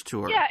purse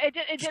to her. Yeah,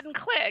 it didn't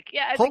click.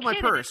 Yeah, as Hold a my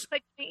kid, purse. It didn't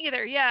click to me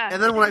either. Yeah.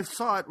 And then when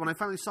I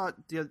finally saw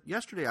it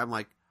yesterday, I'm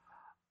like,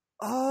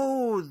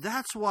 oh,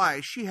 that's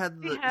why she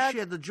had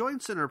the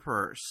joints in her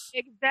purse.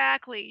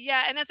 Exactly.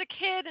 Yeah, and as a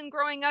kid and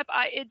growing up,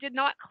 it did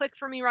not click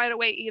for me right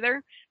away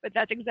either. But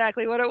that's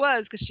exactly what it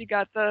was, because she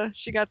got the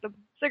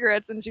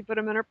cigarettes and she put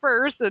them in her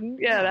purse, and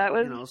that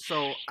was.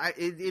 So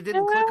it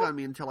didn't click on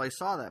me until I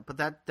saw that. But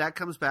that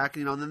comes back,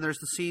 and then there's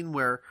the scene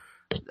where.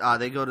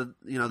 They go to,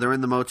 they're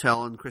in the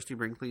motel and Christy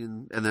Brinkley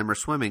and them are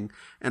swimming,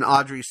 and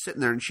Audrey's sitting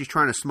there and she's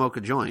trying to smoke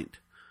a joint.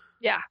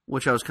 Yeah.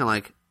 Which I was kind of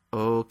like,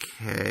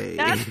 okay.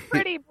 That's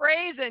pretty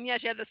brazen. Yeah,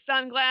 she had the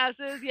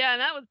sunglasses. Yeah,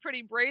 and that was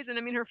pretty brazen.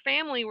 I mean, her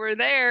family were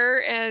there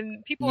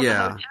and people in the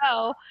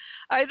hotel.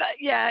 I thought,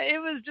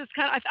 it was just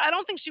kind of, I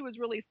don't think she was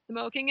really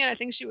smoking it. I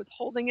think she was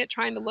holding it,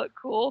 trying to look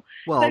cool.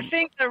 Well, I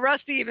think that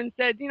Rusty even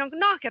said,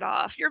 knock it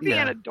off. You're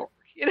being a dork,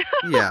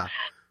 Yeah.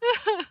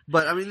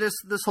 But I mean, this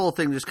whole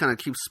thing just kind of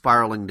keeps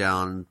spiraling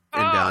down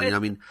and down. I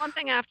mean, one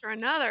thing after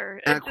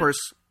another. And of course,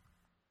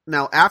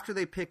 now after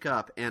they pick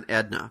up Aunt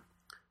Edna,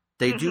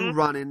 they do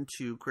run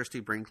into Christy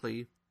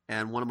Brinkley,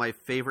 and one of my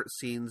favorite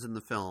scenes in the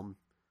film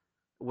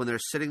when they're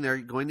sitting there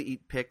going to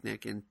eat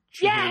picnic, and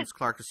she hands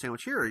Clark a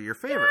sandwich. Here, your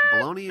favorite,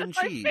 bologna and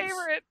cheese. My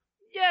favorite.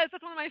 Yes,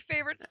 that's one of my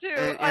favorites too.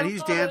 And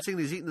he's dancing.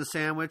 He's eating the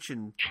sandwich,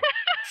 and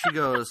she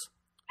goes,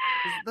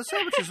 "The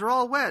sandwiches are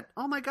all wet.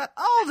 Oh my god!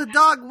 Oh, the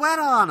dog wet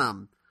on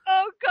them."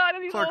 Oh god!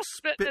 And he's Clark all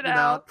spitting it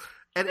out.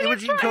 And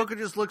Imogene Coca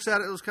just looks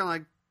at it. It was kind of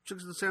like,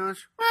 checks the sandwich.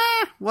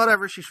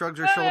 Whatever. She shrugs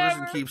her shoulders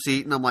and keeps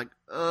eating. I'm like,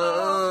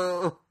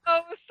 oh. Oh,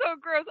 it was so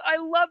gross. I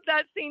loved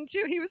that scene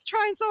too. He was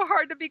trying so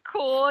hard to be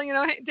cool,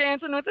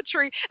 dancing with the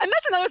tree. And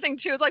that's another thing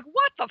too. It's like,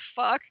 what the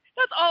fuck?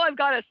 That's all I've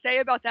got to say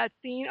about that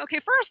scene. Okay,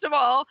 first of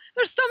all,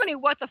 there's so many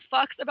what the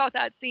fucks about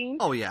that scene.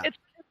 Oh yeah. It's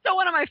still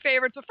one of my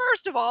favorites. But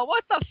first of all,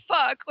 what the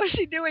fuck was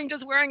she doing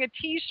just wearing a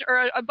t-shirt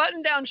or a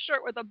button-down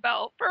shirt with a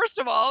belt? First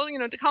of all,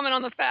 to comment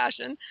on the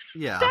fashion.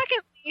 Yeah.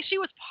 Secondly, she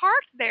was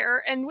parked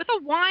there and with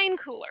a wine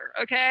cooler,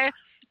 okay?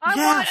 And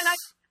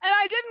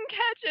I didn't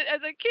catch it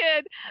as a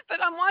kid,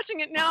 but I'm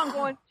watching it now and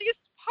going, she's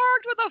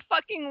parked with a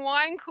fucking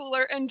wine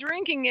cooler and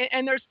drinking it,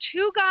 and there's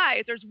two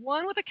guys. There's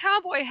one with a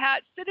cowboy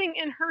hat sitting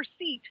in her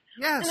seat.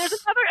 Yes. And there's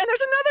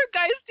another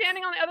guy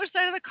standing on the other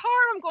side of the car,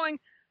 and I'm going,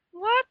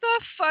 what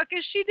the fuck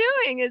is she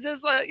doing? Is this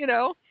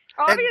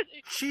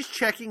obviously she's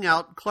checking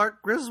out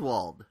Clark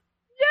Griswold.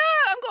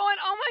 Yeah, I'm going,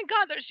 oh my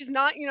god, that she's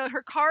not,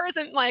 her car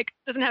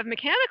doesn't have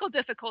mechanical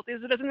difficulties.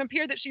 It doesn't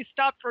appear that she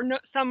stopped for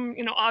some,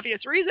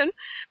 obvious reason,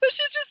 but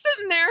she's just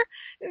sitting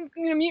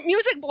there,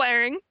 music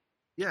blaring.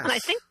 Yes. And I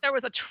think there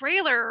was a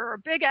trailer or a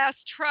big ass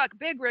truck,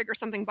 big rig or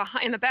something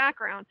behind in the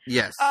background.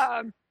 Yes.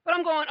 But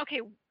I'm going,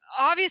 okay,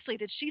 obviously,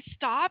 did she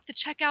stop to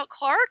check out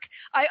Clark?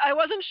 I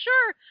wasn't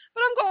sure,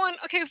 but I'm going,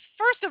 okay,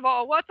 first of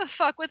all, what the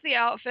fuck with the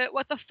outfit?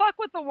 What the fuck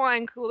with the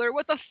wine cooler?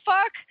 What the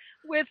fuck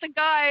with the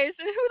guys?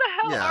 And who the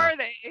hell are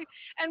they?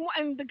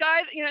 And the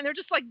guys, and they're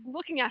just like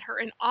looking at her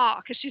in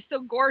awe because she's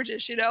so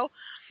gorgeous,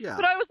 Yeah.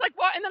 But I was like,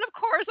 what? And then of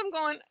course I'm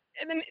going,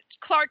 and then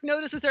Clark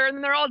notices her, and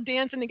then they're all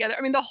dancing together.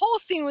 I mean, the whole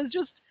scene was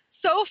just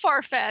so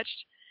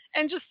far-fetched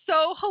and just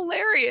so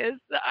hilarious.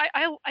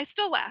 I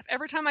still laugh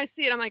every time I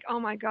see it. I'm like, oh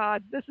my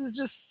God, this is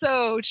just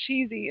so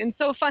cheesy and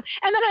so fun.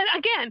 And then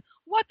again,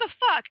 what the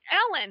fuck,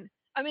 Ellen?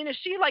 I mean, is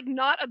she like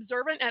not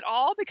observant at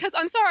all? Because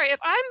I'm sorry, if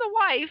I'm the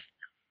wife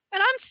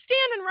and I'm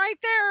standing right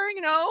there,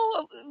 you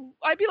know,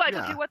 I'd be like,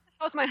 okay, what the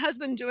hell's my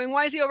husband doing?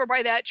 Why is he over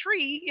by that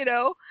tree? You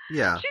know?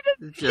 Yeah. She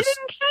didn't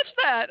catch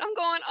that. I'm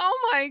going,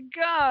 oh my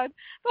God.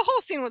 The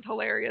whole scene was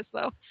hilarious,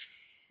 though.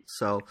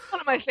 So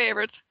one of my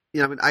favorites.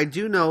 Yeah, I mean, I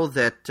do know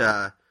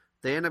that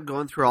they end up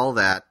going through all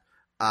that.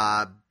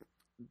 When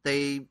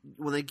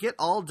they get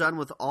all done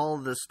with all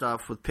this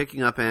stuff with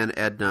picking up Aunt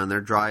Edna and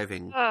they're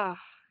driving. Oh,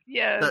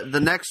 yes.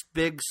 The next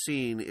big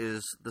scene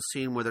is the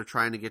scene where they're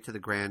trying to get to the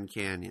Grand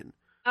Canyon.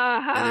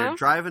 Uh-huh. And they're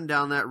driving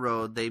down that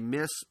road. They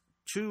miss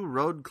 2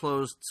 road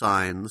closed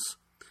signs.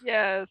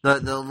 Yes.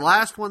 The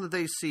last one that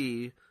they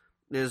see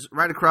is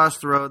right across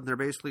the road, and they're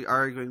basically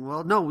arguing,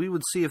 well, no, we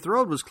would see if the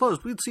road was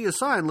closed. We'd see a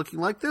sign looking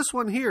like this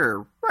one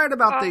here. Right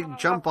about they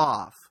jump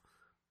off.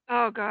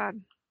 Oh, God.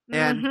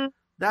 And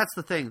that's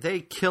the thing. They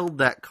killed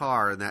that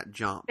car in that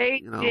jump. They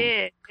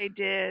did. They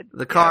did.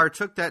 The car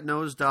took that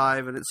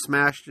nosedive, and it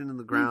smashed into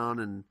the ground,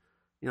 and,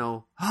 you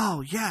know,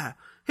 oh, yeah.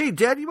 Hey,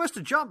 Dad, you must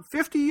have jumped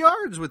 50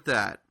 yards with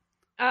that.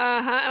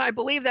 And I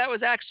believe that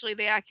was actually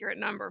the accurate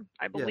number.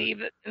 I believe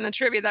that in the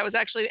trivia that was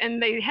actually,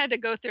 and they had to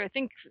go through, I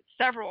think,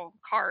 several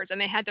cars, and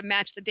they had to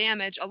match the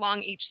damage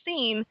along each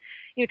scene,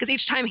 you know, because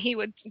each time he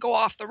would go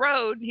off the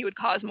road, he would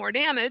cause more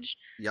damage.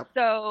 Yep.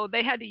 So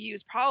they had to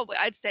use probably,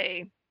 I'd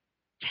say,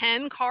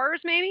 10 cars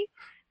maybe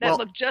that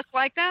looked just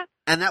like that.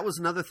 And that was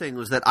another thing,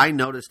 was that I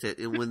noticed it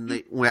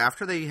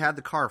after they had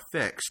the car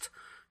fixed.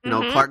 You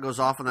know, Clark goes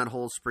off on that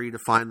whole spree to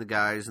find the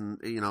guys, and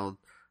you know.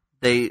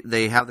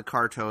 They have the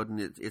car towed, and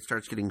it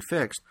starts getting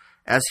fixed.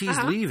 As he's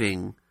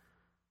leaving,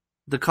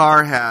 the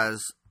car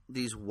has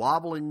these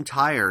wobbling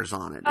tires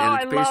on it.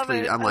 And it's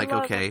basically, I'm like,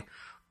 okay.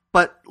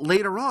 But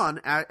later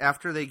on,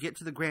 after they get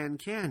to the Grand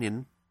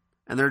Canyon,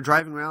 and they're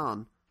driving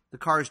around, the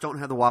car doesn't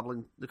have the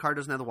wobbling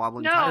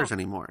tires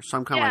anymore. So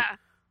I'm kind of like,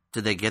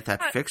 did they get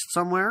that fixed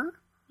somewhere?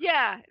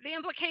 Yeah, the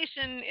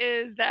implication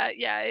is that,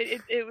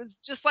 it was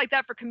just like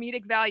that for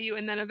comedic value,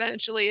 and then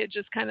eventually it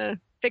just kind of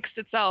fixed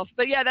itself.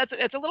 But yeah,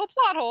 it's a little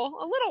plot hole,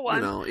 a little one.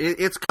 You know,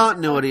 it's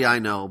continuity, I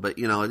know, but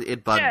you know,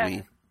 it bugged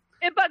me.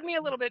 It bugged me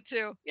a little bit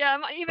too. Yeah,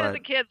 even as a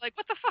kid, like,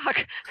 what the fuck?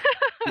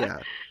 Yeah.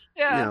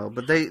 Yeah. You know,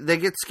 but they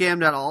get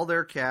scammed out of all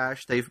their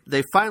cash.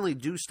 They finally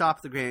do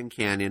stop the Grand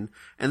Canyon,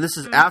 and this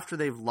is after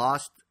they've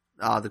lost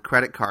the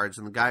credit cards,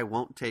 and the guy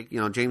won't take, you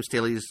know, James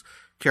Staley's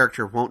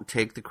character won't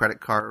take the credit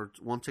card,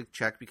 won't take the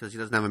check because he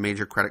doesn't have a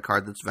major credit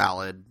card that's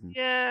valid.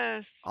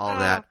 Yes. All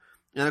that.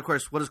 And of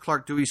course, what does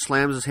Clark do? He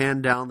slams his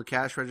hand down, the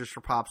cash register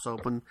pops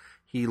open,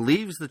 he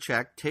leaves the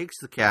check, takes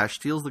the cash,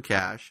 steals the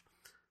cash.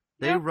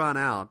 They run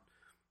out,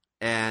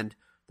 and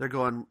they're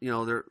going, you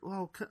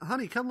know,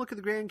 honey, come look at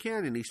the Grand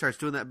Canyon. He starts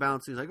doing that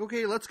bounce. He's like,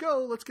 okay, let's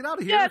go. Let's get out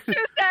of here. Yeah, 2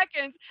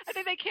 seconds. I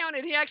think they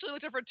counted. He actually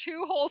looked at for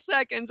 2 whole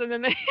seconds, and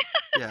then they...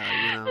 Yeah,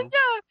 you know.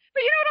 Yeah,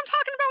 but you know what I'm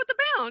talking about with the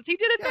bounce? He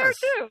did it there,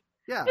 too.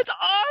 Yeah. It's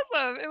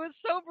awesome. It was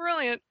so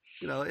brilliant.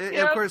 You know, and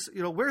of course,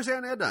 you know, where's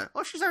Aunt Edna?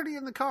 Oh, she's already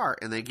in the car.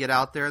 And they get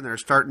out there, and they're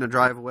starting to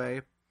drive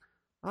away.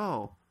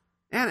 Oh,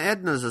 Aunt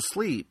Edna's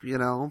asleep, you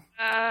know.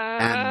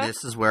 And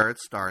this is where it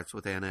starts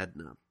with Aunt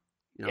Edna.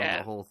 You know,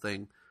 the whole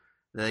thing.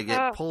 They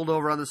get pulled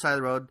over on the side of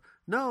the road.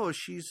 No,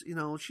 she's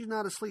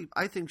not asleep.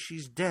 I think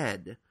she's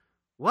dead.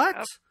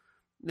 What?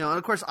 You know, and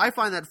of course, I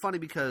find that funny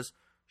because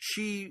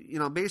she, you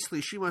know,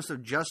 basically she must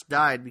have just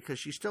died because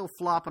she's still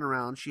flopping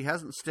around. She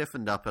hasn't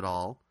stiffened up at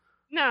all.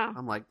 No.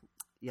 I'm like,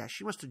 yeah,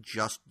 she must have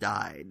just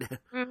died.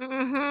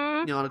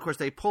 Mm-hmm. You know, and of course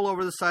they pull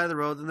over the side of the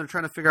road, and they're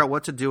trying to figure out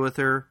what to do with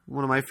her.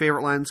 One of my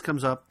favorite lines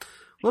comes up.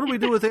 What do we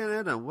do with Aunt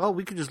Edna? Well,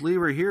 we could just leave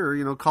her here,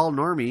 you know, call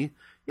Normie.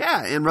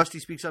 Yeah, and Rusty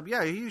speaks up.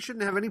 Yeah, you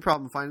shouldn't have any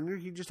problem finding her.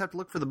 You just have to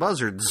look for the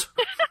buzzards.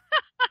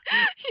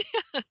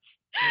 Yes.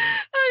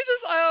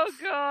 Oh,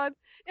 God.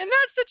 In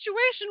that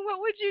situation, what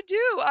would you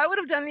do? I would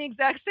have done the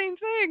exact same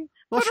thing.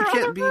 Well, she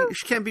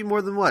can't be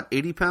more than, what,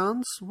 80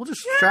 pounds? We'll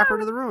just strap her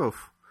to the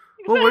roof.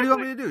 Exactly. Well, what do you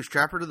want me to do?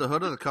 Strap her to the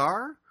hood of the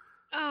car?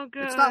 Oh,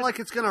 God. It's not like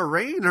it's going to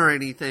rain or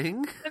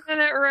anything. And then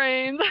it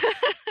rains.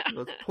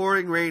 It's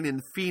pouring rain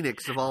in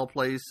Phoenix, of all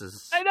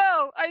places. I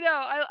know.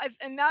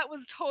 And that was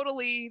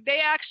totally, they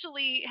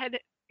actually had,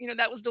 you know,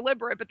 that was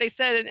deliberate, but they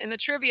said in the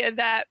trivia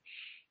that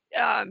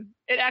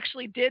it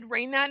actually did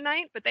rain that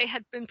night, but they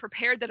had been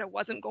prepared that it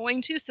wasn't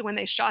going to. So when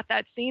they shot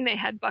that scene, they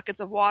had buckets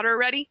of water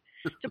ready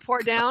to pour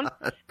down.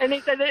 And they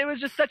said that it was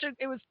just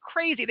it was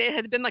crazy. They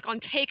had been like on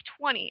take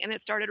 20 and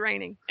it started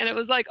raining. And it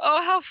was like,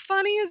 oh, how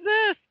funny is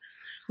this?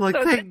 Like,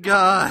 so thank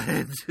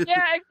God.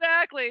 Yeah,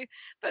 exactly.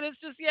 But it's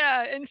just,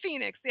 in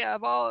Phoenix,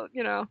 of all,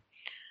 you know.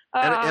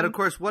 And of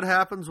course, what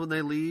happens when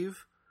they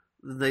leave?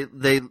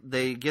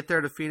 They get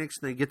there to Phoenix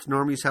and they get to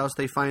Normie's house.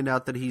 They find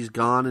out that he's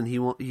gone and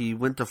he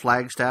went to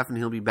Flagstaff and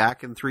he'll be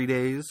back in 3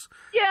 days.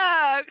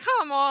 Yeah,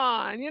 come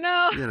on, You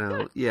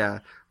know, yeah.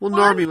 Well,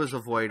 Normie was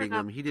avoiding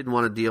him. He didn't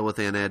want to deal with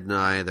Aunt Edna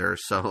either,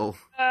 so.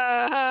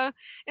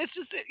 It's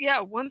just,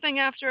 one thing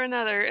after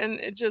another, and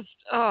it just,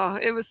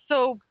 it was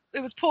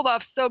pulled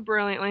off so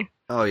brilliantly.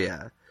 Oh,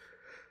 yeah.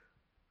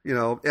 You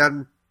know,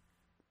 and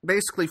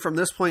basically from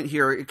this point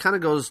here, it kind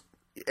of goes,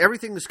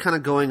 everything is kind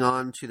of going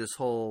on to this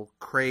whole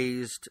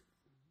crazed,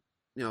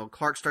 you know,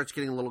 Clark starts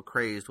getting a little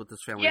crazed with this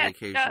family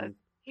vacation.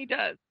 He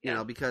does. You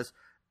know, because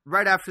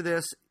right after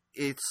this,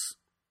 it's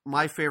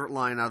my favorite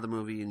line out of the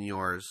movie and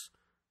yours.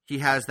 He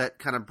has that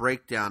kind of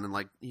breakdown and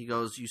like, he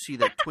goes, you see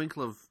that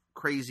twinkle of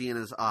crazy in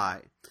his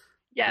eye.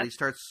 Yes. And he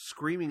starts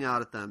screaming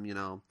out at them, you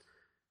know,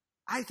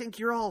 I think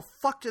you're all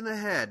fucked in the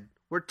head.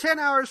 We're 10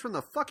 hours from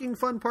the fucking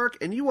fun park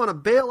and you want to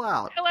bail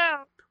out.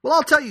 Hello. Well,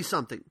 I'll tell you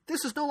something.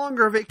 This is no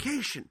longer a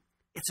vacation.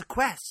 It's a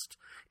quest.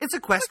 It's a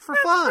quest for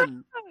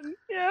fun.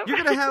 Yep. You're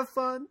going to have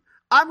fun.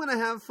 I'm going to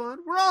have fun.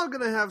 We're all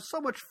going to have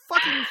so much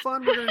fucking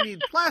fun. We're going to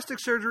need plastic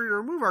surgery to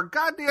remove our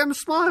goddamn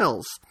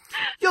smiles.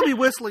 You'll be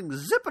whistling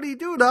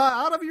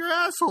zippity-doo-dah out of your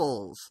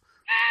assholes.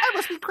 I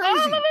must be crazy.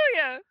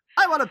 Hallelujah.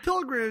 I want a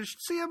pilgrimage to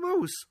see a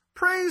moose.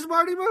 Praise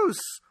Marty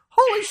Moose.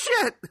 Holy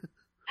shit.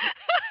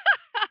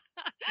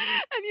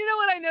 And you know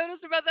what I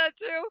noticed about that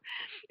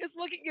too? Is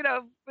looking, you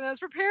know, when I was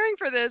preparing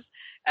for this,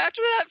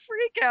 after that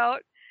freak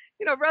out,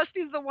 you know,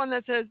 Rusty's the one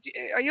that says,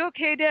 are you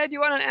okay, Dad? You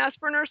want an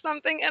aspirin or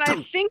something? And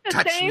I think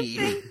the same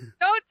thing,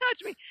 don't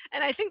touch me.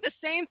 And I think the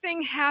same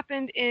thing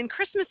happened in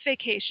Christmas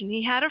Vacation.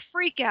 He had a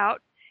freak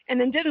out. And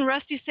then didn't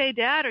Rusty say,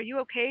 Dad, are you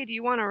okay? Do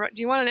you want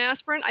an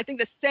aspirin? I think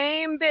the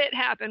same bit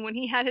happened when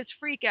he had his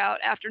freak out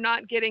after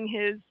not getting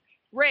his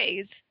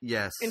raise.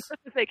 Yes. In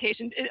Christmas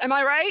Vacation. Am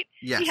I right?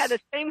 Yes. He had the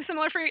same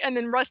similar freak, and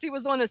then Rusty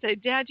was the one that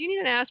said, Dad, do you need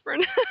an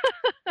aspirin?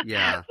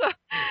 Yeah. So,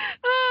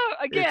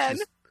 again,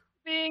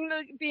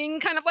 being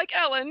kind of like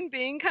Ellen,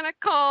 being kind of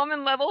calm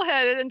and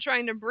level-headed and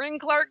trying to bring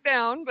Clark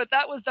down, but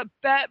that was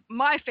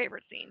my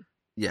favorite scene.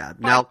 Yeah.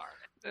 Now,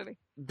 movie.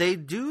 They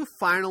do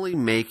finally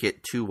make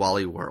it to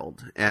Wally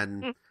World,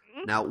 and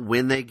now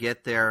when they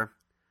get there,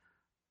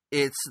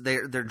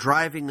 they're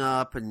driving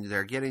up and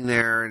they're getting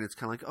there, and it's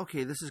kind of like,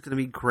 okay, this is going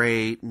to be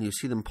great, and you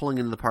see them pulling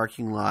into the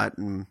parking lot,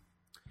 and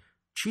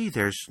gee,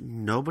 there's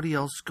nobody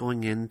else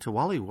going into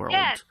Wally World.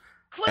 Yes,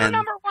 clue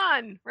number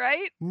 1,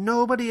 right?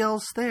 Nobody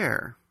else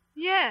there.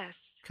 Yes.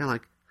 Kind of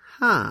like,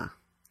 huh.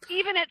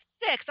 Even at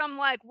 6, I'm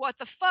like, what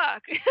the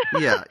fuck?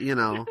 Yeah, you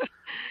know.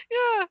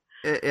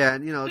 Yeah.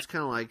 And, you know, it's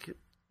kind of like,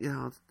 you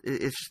know,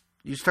 it's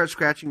you start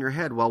scratching your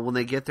head. Well, when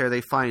they get there,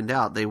 they find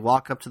out. They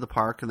walk up to the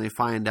park and they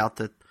find out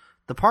that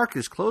the park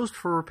is closed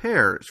for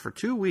repairs for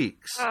 2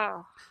 weeks.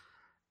 Oh.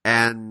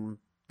 And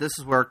this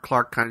is where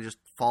Clark kind of just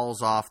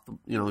falls off.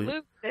 You know,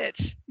 Lose it.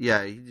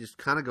 Yeah, he just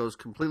kind of goes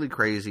completely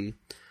crazy.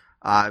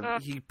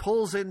 He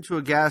pulls into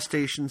a gas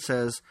station,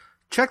 says,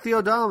 check the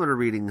odometer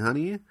reading,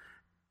 honey.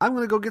 I'm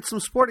going to go get some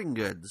sporting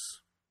goods.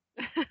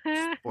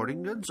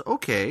 Sporting goods?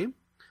 Okay.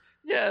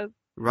 Yes.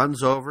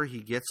 Runs over, he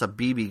gets a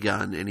BB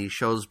gun, and he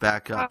shows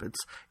back up.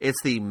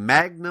 It's the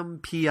Magnum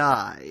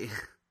PI.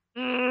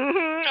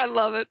 I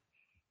love it.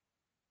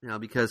 You know,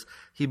 because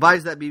he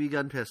buys that BB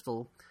gun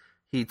pistol.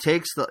 He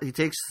takes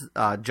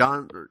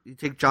John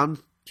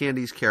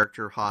Candy's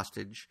character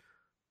hostage.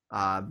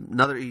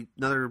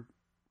 Another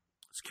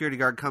security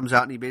guard comes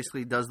out and he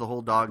basically does the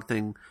whole dog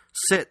thing.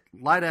 Sit,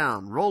 lie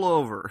down, roll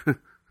over.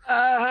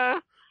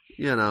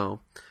 You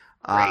know.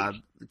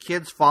 The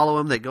kids follow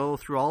him. They go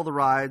through all the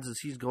rides as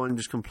he's going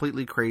just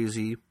completely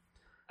crazy.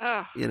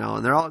 You know,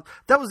 and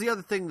that was the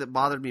other thing that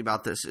bothered me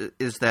about this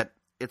is that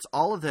it's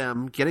all of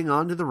them getting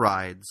onto the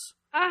rides.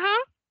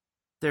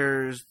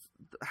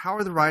 How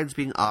are the rides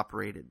being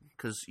operated?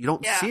 Because you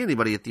don't see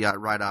anybody at the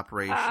ride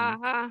operation.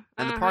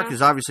 And the park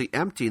is obviously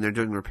empty and they're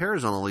doing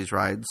repairs on all these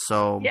rides.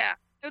 So yeah,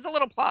 there's a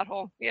little plot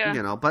hole. Yeah.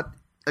 You know, but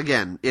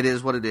again, it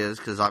is what it is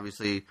because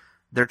obviously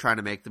they're trying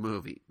to make the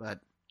movie. But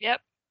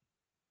yep.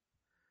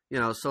 You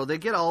know, so they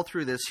get all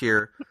through this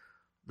here.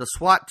 The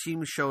SWAT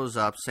team shows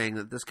up saying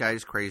that this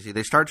guy's crazy.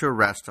 They start to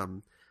arrest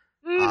him.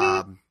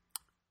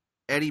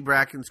 Eddie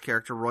Bracken's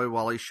character, Roy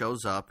Wally,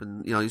 shows up.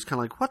 And, you know, he's kind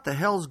of like, what the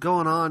hell's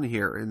going on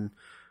here? And,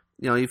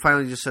 you know, he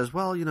finally just says,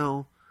 well, you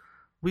know,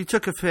 we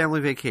took a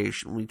family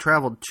vacation. We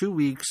traveled 2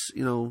 weeks.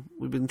 You know,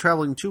 we've been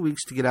traveling 2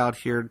 weeks to get out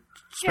here,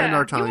 spend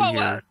our time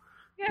here.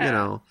 Yeah. You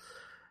know.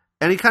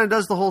 And he kind of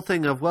does the whole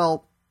thing of,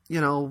 well, you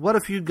know, what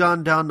if you'd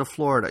gone down to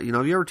Florida? You know,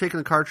 have you ever taken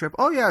a car trip?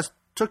 Oh, yes.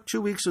 Took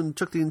 2 weeks and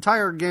took the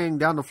entire gang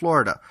down to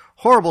Florida.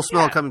 Horrible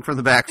smell coming from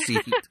the back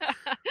seat.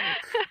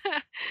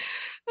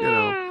 You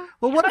know.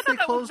 Well, what if they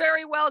closed? That was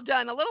very well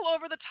done. A little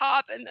over the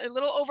top and a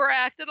little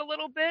overacted a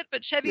little bit,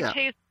 but Chevy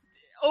Chase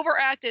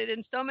overacted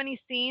in so many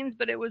scenes,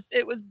 but it was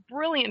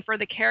brilliant for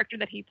the character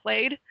that he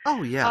played.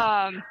 Oh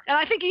yeah. And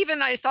I think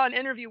even I saw an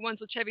interview once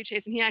with Chevy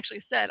Chase, and he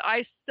actually said,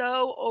 "I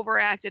so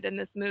overacted in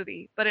this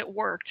movie, but it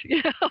worked."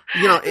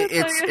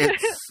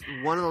 It's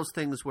one of those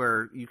things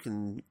where you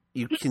can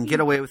get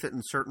away with it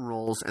in certain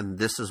roles, and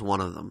this is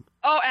one of them.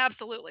 Oh,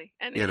 absolutely,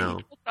 and he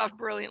pulled off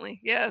brilliantly.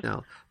 Yes.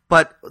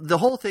 But the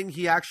whole thing,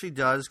 he actually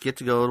does get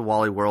to go to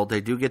Wally World.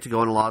 They do get to go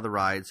on a lot of the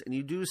rides, and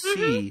you do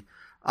see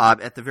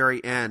at the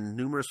very end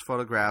numerous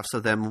photographs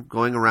of them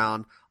going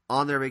around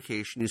on their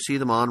vacation. You see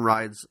them on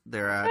rides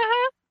there at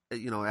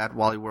at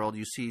Wally World.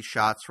 You see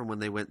shots from when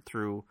they went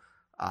through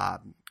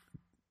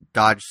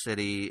Dodge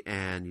City,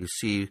 and you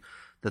see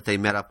that they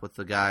met up with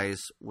the guys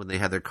when they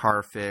had their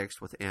car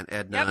fixed with Aunt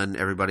Edna and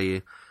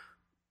everybody.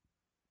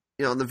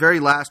 In the very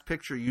last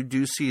picture, you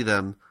do see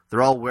them.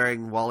 They're all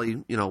wearing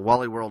Wally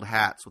World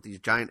hats with these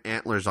giant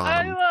antlers on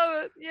them. I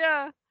love it.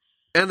 Yeah.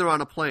 And they're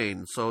on a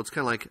plane, so it's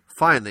kind of like,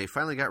 fine, they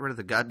finally got rid of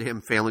the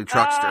goddamn family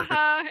truckster.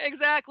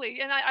 Exactly.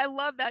 And I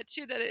love that,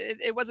 too, that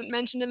it wasn't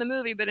mentioned in the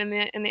movie, but in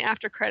the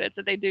after credits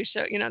that they do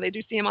show, they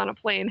do see him on a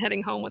plane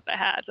heading home with the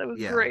hats. It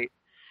was great.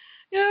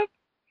 Yep.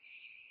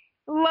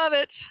 Love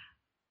it.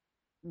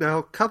 Now,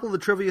 a couple of the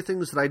trivia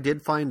things that I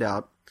did find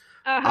out.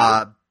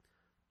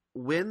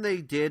 When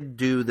they did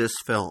do this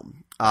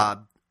film,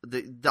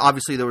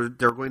 obviously they were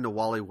going to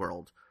Wally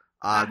World.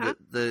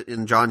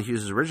 In John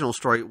Hughes' original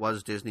story, it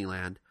was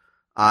Disneyland.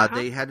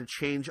 They had to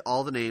change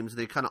all the names.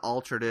 They kind of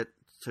altered it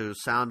to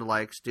sound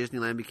alike.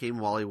 Disneyland became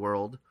Wally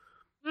World.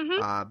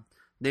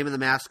 Name of the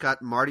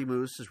mascot, Marty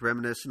Moose, is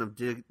reminiscent of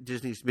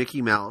Disney's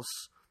Mickey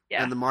Mouse.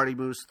 Yeah. And the Marty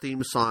Moose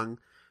theme song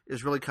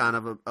is really kind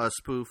of a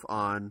spoof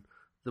on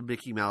the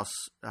Mickey Mouse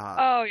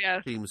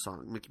theme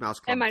song, Mickey Mouse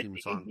Club theme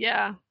song.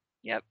 Yeah.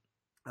 Yep.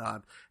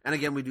 And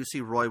again, we do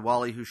see Roy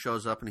Wally, who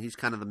shows up, and he's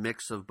kind of the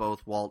mix of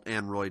both Walt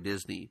and Roy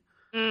Disney.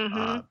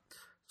 So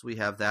we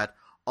have that.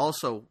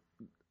 Also,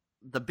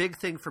 the big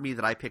thing for me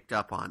that I picked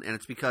up on, and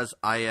it's because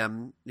I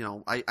am,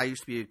 I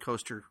used to be a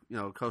coaster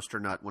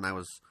nut when I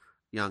was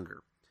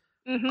younger.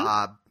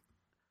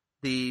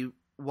 The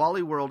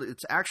Wally World,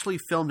 it's actually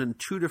filmed in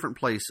two different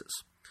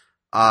places.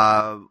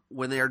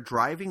 When they are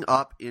driving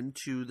up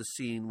into the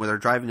scene, where they're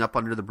driving up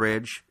under the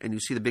bridge, and you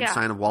see the big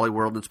sign of Wally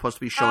World, and it's supposed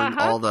to be showing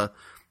all the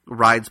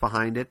rides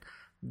behind it.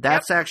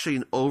 That's actually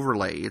an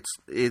overlay.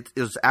 It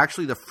is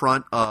actually the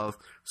front of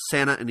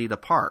Santa Anita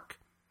Park.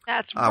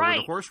 That's right. Where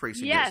the horse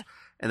racing is.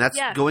 And that's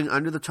going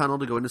under the tunnel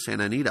to go into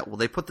Santa Anita. Well,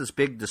 they put this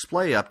big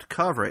display up to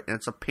cover it, and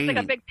it's a painting. It's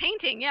like a big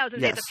painting. Yeah, I was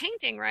going to say it's a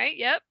painting, right?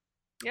 Yep.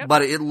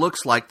 But it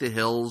looks like the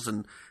hills,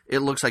 and it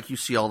looks like you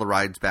see all the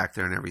rides back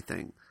there and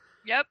everything.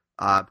 Yep.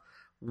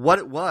 What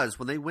it was,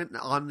 when they went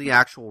on the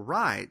actual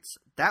rides,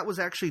 that was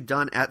actually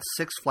done at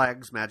Six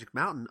Flags Magic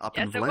Mountain up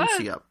in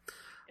Valencia.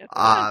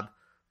 And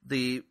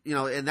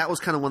that was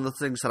kind of one of the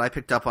things that I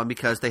picked up on,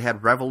 because they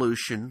had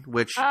Revolution,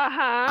 which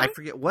I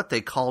forget what they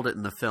called it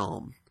in the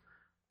film.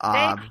 They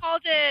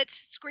called it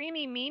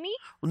Screamy Mimi?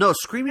 No,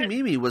 Screamy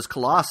Mimi was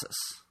Colossus.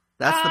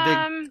 That's the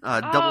big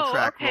double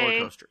track roller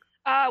coaster.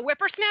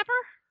 Whippersnapper?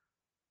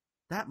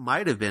 That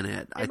might have been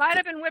it. It might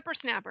have been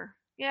Whippersnapper.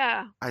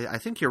 Yeah. I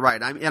think you're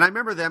right. I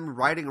remember them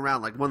riding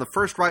around, like one of the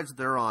first rides that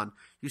they're on,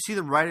 you see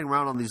them riding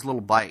around on these little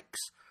bikes.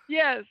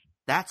 Yes.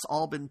 That's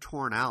all been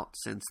torn out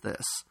since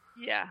this.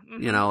 Yeah.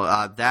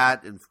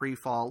 That and Free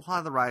Fall, a lot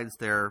of the rides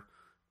there,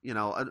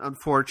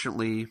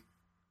 unfortunately,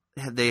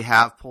 they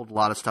have pulled a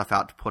lot of stuff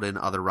out to put in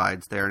other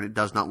rides there, and it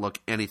does not look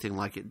anything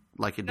like it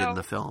did in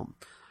the film.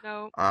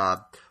 No.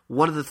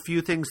 One of the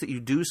few things that you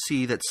do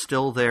see that's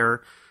still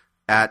there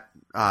at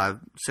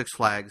Six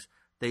Flags,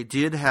 they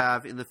did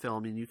have in the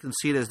film, and you can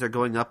see it as they're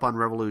going up on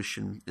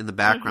Revolution in the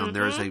background.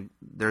 There's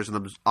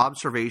an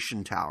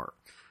observation tower,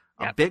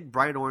 a big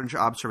bright orange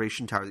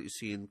observation tower that you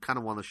see in kind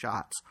of one of the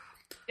shots.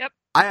 Yep.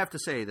 I have to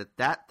say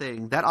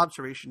that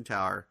observation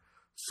tower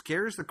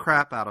scares the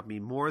crap out of me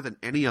more than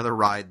any other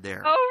ride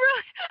there. Oh,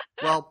 really?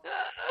 Well,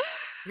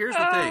 here's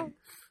the thing.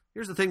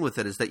 Here's the thing with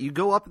it, is that you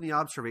go up in the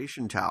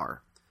observation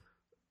tower,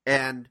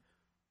 and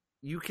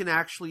you can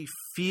actually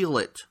feel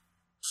it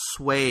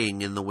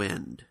swaying in the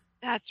wind.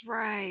 That's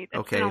right.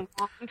 It's been a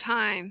long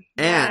time.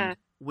 And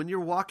when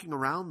you're walking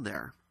around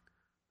there,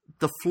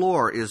 the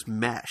floor is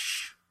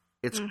mesh.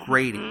 It's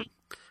grating.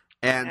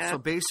 And so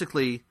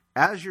basically,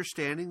 as you're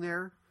standing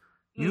there,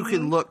 you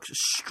can look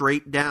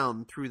straight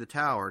down through the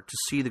tower to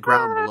see the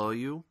ground below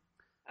you.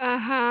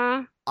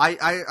 I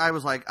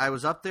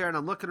was up there, and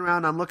I'm looking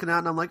around, I'm looking out,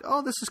 and I'm like,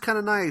 oh, this is kind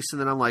of nice.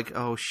 And then I'm like,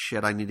 oh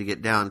shit, I need to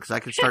get down, because I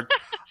can start.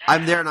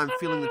 I'm there, and I'm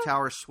feeling the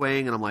tower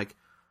swaying, and I'm like,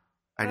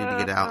 I need to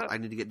get out. I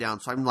need to get down.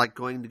 So I'm like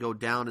going to go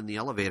down in the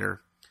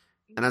elevator,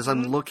 and as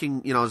I'm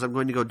looking, as I'm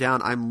going to go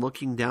down, I'm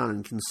looking down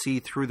and can see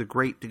through the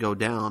grate to go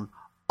down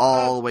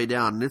all the way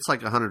down, and it's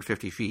like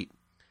 150 feet.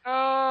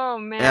 Oh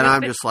man! And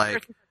I'm just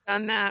like,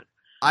 done that.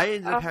 I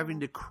ended up having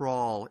to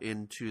crawl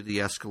into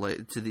the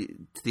escalator to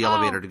the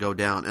elevator to go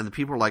down, and the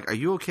people were like, "Are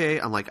you okay?"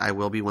 I'm like, "I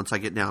will be once I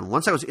get down."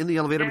 Once I was in the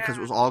elevator, because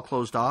it was all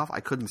closed off, I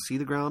couldn't see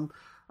the ground.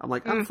 I'm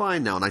like, "I'm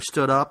fine now," and I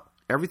stood up.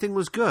 Everything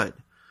was good,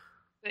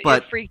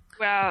 But it freaked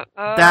you out.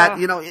 that,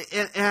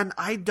 and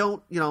I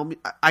don't,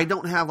 I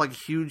don't have like a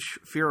huge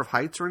fear of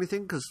heights or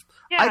anything because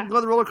I can go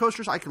on the roller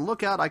coasters. I can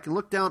look out. I can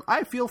look down.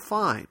 I feel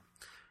fine.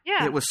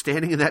 Yeah. It was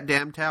standing in that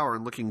damn tower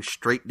and looking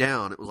straight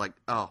down. It was like,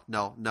 oh,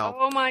 no.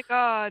 Oh, my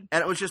God.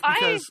 And it was just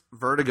because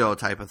vertigo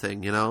type of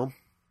thing,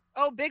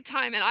 Oh, big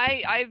time. And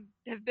I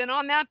have been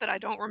on that, but I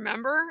don't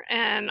remember.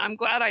 And I'm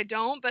glad I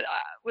don't. But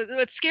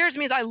what scares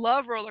me is I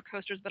love roller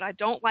coasters, but I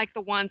don't like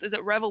the ones. Is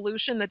it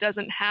Revolution that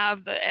doesn't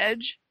have the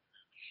edge?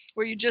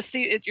 Where you just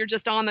see it, you're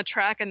just on the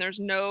track and there's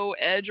no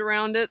edge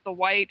around it, the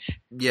white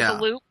the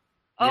loop.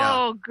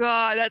 Oh,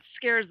 God, that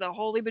scares the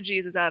holy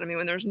bejesus out of me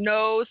when there's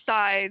no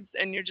sides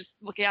and you're just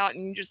looking out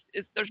and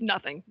there's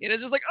nothing.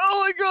 It's just like, oh,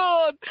 my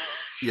God.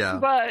 Yeah.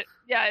 But,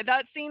 yeah,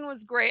 that scene was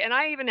great. And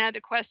I even had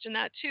to question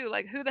that, too.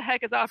 Like, who the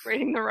heck is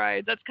operating the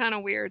rides? That's kind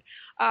of weird.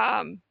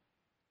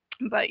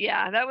 But,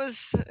 yeah,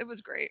 it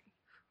was great.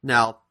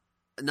 Now,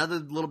 another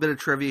little bit of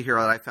trivia here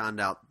that I found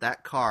out.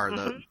 That car,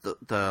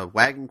 the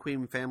Wagon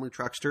Queen family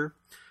truckster,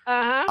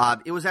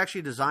 it was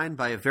actually designed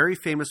by a very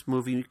famous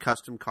movie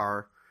custom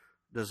car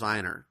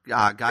designer,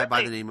 a guy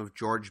by the name of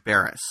George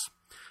Barris.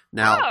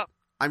 Now,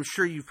 I'm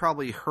sure you've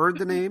probably heard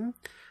the name.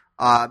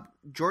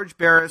 George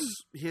Barris,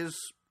 his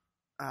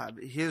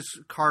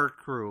car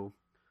crew,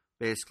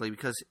 basically,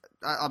 because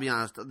I'll be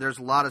honest, there's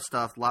a lot of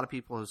stuff, a lot of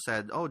people have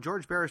said, oh,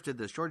 George Barris did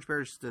this, George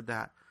Barris did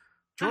that.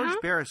 George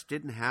Barris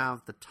didn't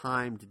have the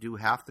time to do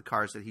half the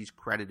cars that he's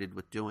credited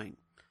with doing.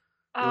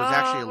 It was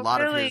actually a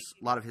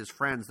lot of his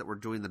friends that were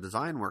doing the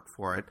design work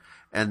for it,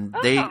 and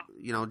they,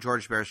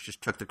 George Barris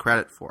just took the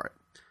credit for it.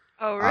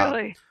 Oh,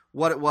 really?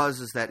 What it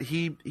was is that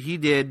he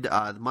did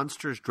the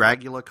Munsters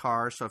Dragula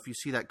car. So if you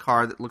see that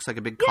car that looks like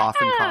a big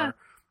coffin car,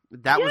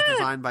 that was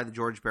designed by the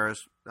George Barris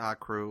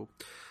crew.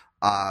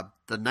 The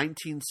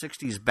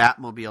 1960s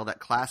Batmobile, that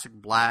classic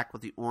black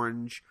with the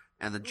orange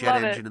and the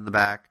jet engine in the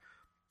back.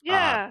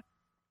 Yeah.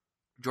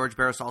 George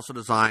Barris also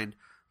designed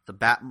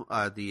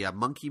the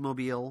Monkey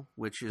Mobile,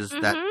 which is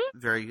that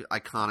very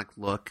iconic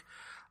look.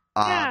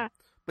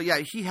 But yeah,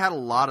 he had a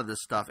lot of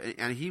this stuff,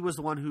 and he was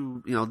the one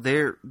who,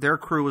 their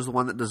crew was the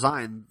one that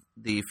designed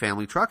the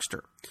family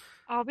truckster.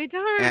 I'll be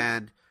darned.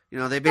 And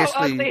they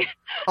basically,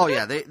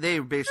 they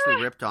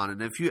basically ripped on it.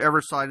 And if you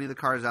ever saw any of the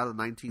cars out of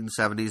the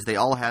 1970s, they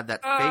all had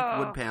that fake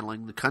wood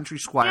paneling, the country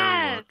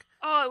squire look.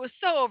 Oh, it was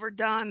so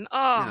overdone.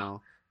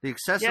 Oh, the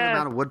excessive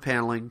amount of wood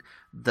paneling,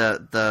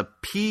 the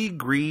pea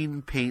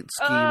green paint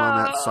scheme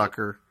on that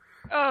sucker.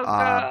 Oh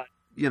God.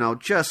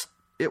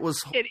 It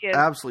was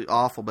absolutely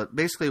awful. But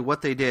basically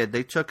what they did,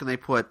 they took and they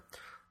put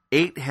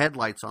 8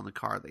 headlights on the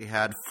car. They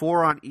had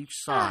 4 on each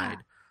side.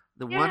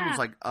 The one was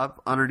like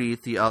up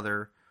underneath the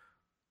other.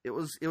 It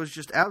was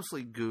just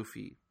absolutely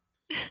goofy.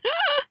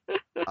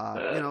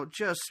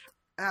 Just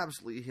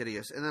absolutely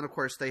hideous. And then of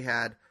course they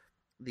had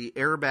the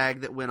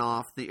airbag that went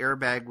off. The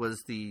airbag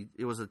was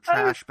a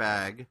trash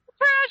bag.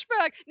 Trash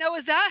bag. Now,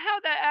 was that how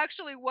that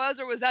actually was,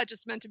 or was that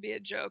just meant to be a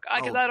joke?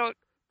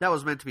 That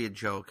was meant to be a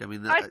joke. I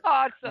mean, I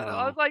thought so.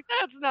 I was like,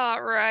 that's not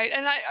right.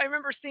 And I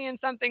remember seeing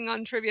something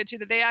on trivia too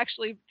that they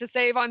actually, to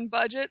save on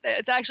budget,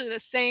 it's actually the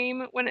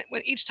same when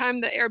each time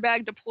the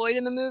airbag deployed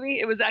in the movie,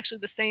 it was actually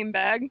the same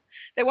bag.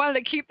 They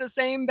wanted to keep the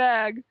same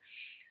bag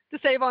to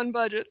save on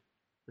budget.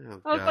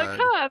 Oh, I was like,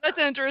 that's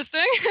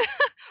interesting.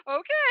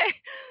 Okay.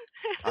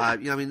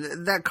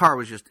 That car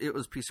was it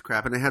was a piece of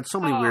crap, and it had so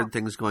many weird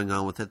things going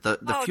on with it.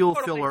 The fuel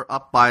filler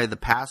up by the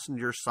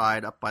passenger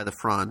side, up by the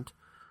front.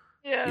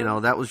 Yeah.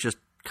 That was just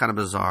kind of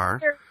bizarre.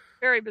 Very,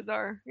 very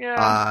bizarre.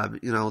 Yeah.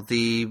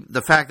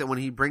 The fact that when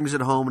he brings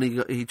it home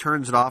and he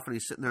turns it off and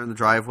he's sitting there in the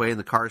driveway and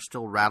the car is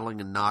still rattling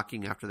and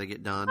knocking after they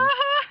get done.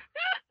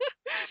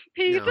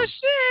 Piece of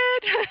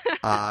shit.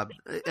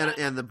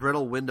 And the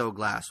brittle window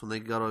glass when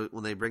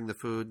they bring the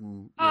food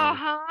and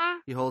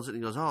he holds it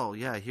and he goes, oh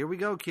yeah, here we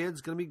go, kids,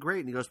 it's gonna be great.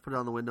 And he goes put it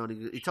on the window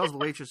and he tells the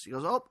waitress, he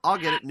goes, oh, I'll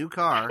get it, new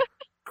car.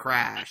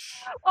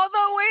 Crash.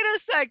 Although, wait a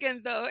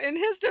second, though. In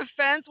his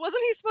defense,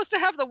 wasn't he supposed to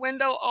have the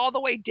window all the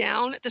way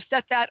down to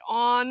set that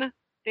on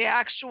the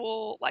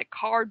actual,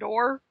 car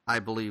door? I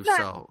believe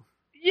so.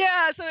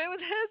 Yeah, so it was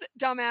his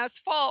dumbass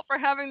fault for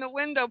having the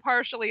window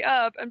partially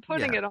up and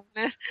putting it on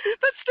it.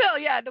 But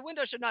still, the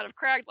window should not have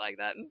cracked like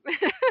that.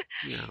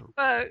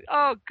 But,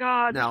 oh,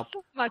 God, there's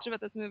so much about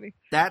this movie.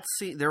 That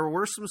scene, there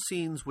were some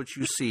scenes which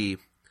you see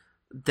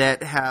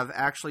that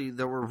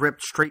were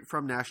ripped straight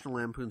from National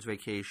Lampoon's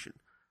Vacation.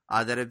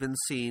 That have been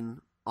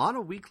seen on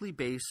a weekly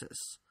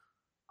basis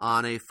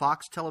on a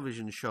Fox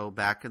television show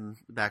back in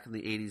the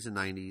 80s and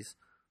 90s.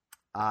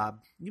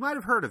 You might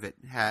have heard of it.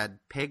 It had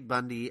Peg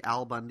Bundy,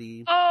 Al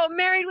Bundy. Oh,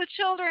 Married with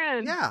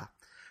Children. Yeah.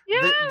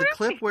 The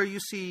clip where you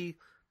see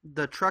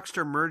the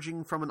truckster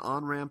merging from an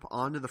on-ramp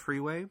onto the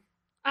freeway.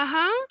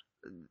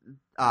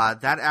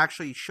 That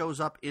actually shows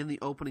up in the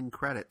opening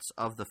credits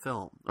of the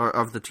film or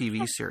of the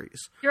TV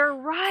series. You're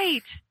right.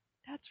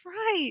 That's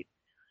right.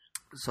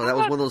 So that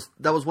was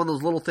one of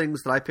those little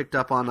things that I picked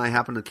up on and I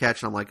happened to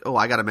catch, and I'm like, oh,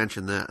 I got to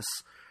mention this.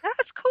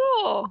 That's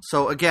cool.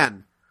 So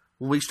again,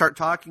 when we start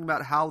talking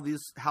about how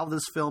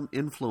this film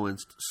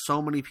influenced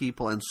so many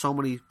people and so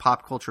many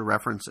pop culture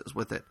references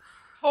with it.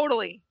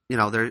 Totally. You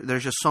know,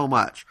 there's just so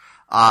much.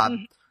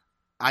 Mm-hmm.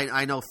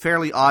 I know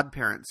Fairly Odd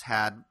Parents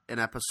had an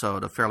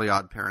episode of Fairly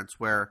Odd Parents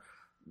where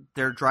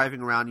they're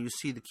driving around. You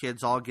see the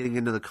kids all getting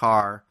into the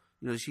car.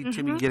 You know, you see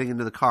Timmy getting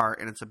into the car,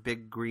 and it's a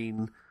big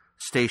green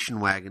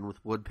station wagon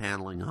with wood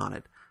paneling on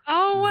it.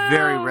 Oh, wow.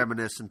 Very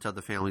reminiscent of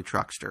the Family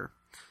Truckster.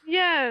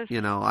 Yes.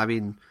 You know, I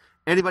mean,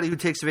 anybody who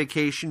takes a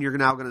vacation, you're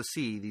now going to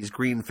see these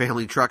green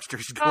Family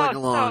Trucksters going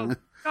along. So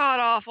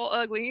god-awful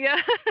ugly,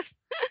 yeah.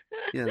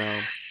 You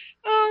know.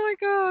 Oh,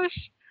 my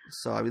gosh.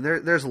 So, I mean,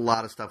 there's a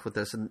lot of stuff with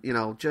this, and, you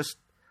know, just...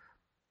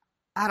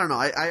 I don't know.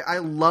 I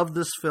love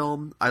this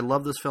film. I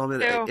love this film.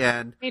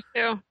 And me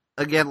too.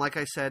 Again, like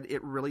I said,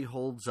 it really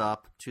holds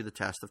up to the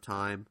test of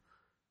time.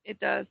 It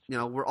does. You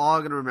know, we're all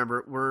going to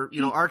remember.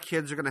 Our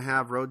kids are going to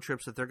have road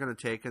trips that they're going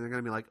to take, and they're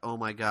going to be like, "Oh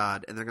my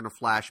god!" and they're going to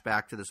flash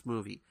back to this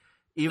movie,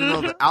 even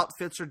though the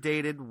outfits are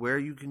dated, where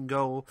you can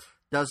go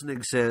doesn't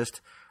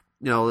exist.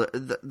 You know,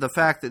 the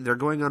fact that they're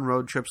going on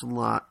road trips a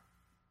lot,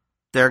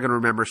 they're going to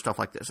remember stuff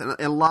like this, and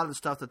a lot of the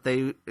stuff that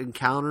they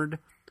encountered,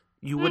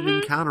 you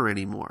wouldn't encounter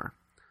anymore.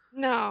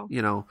 No.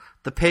 You know,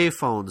 the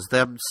payphones,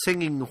 them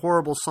singing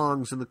horrible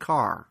songs in the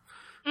car,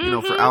 you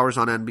know, for hours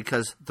on end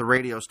because the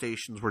radio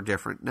stations were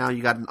different. Now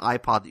you got an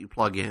iPod that you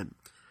plug in.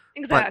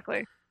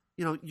 Exactly. But,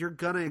 you know, you're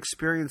going to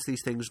experience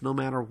these things no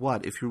matter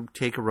what if you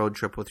take a road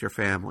trip with your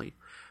family.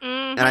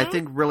 And I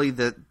think really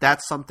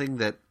that's something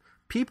that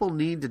people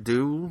need to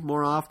do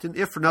more often,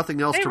 if for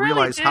nothing else, they to really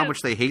realize do. how much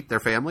they hate their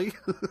family.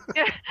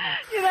 Yeah,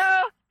 you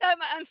know, that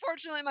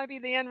unfortunately might be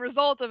the end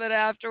result of it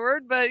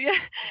afterward. But yeah,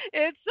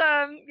 it's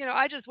you know,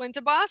 I just went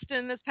to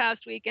Boston this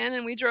past weekend,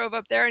 and we drove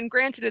up there. And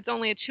granted, it's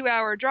only a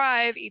 2-hour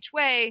drive each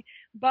way,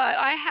 but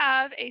I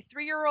have a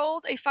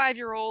 3-year-old, a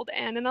 5-year-old,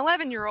 and an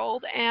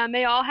 11-year-old, and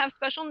they all have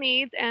special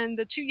needs. And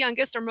the 2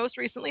 youngest are most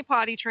recently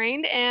potty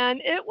trained, and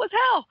it was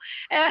hell.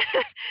 And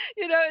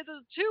you know, it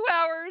was 2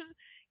 hours.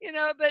 You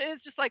know, but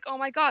it's just like, oh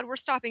my God, we're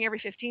stopping every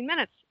 15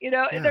 minutes. You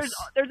know, Yes.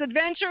 there's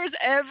adventures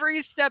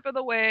every step of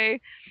the way.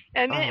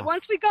 And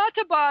once we got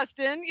to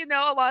Boston, you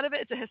know, a lot of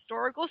it's a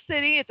historical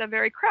city. It's a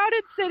very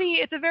crowded city.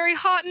 It's a very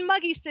hot and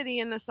muggy city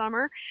in the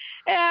summer.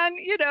 And,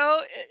 you know,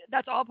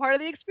 that's all part of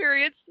the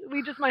experience.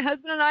 My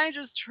husband and I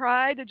just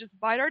tried to just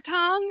bite our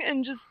tongue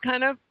and just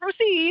kind of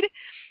proceed.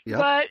 Yep.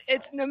 But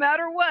it's no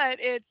matter what,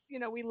 it's, you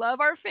know, we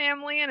love our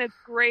family and it's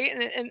great.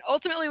 And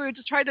ultimately we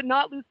just tried to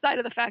not lose sight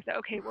of the fact that,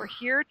 okay, we're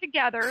here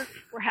together.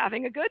 We're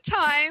having a good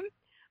time,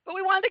 but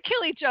we wanted to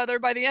kill each other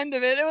by the end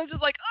of it. It was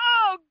just like,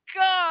 oh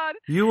God.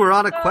 You were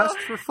on a quest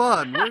for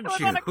fun, weren't you? I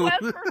was on a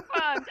quest for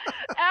fun.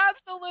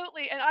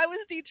 Absolutely. And I was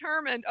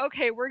determined,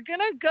 okay, we're going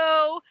to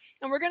go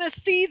and we're going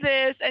to see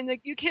this. And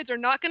you kids are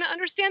not going to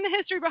understand the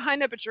history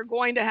behind it, but you're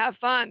going to have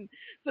fun.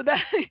 So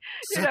that,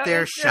 Sit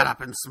there, shut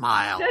up, and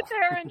smile. Sit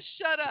there and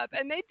shut up.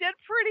 And they did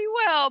pretty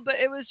well, but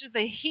it was just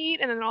the heat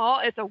and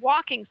it's a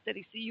walking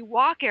city. So you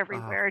walk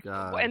everywhere.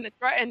 Oh, and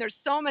there's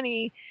so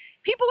many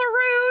people are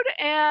rude,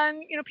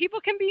 and you know,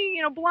 people can be,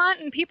 you know, blunt,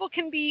 and people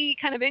can be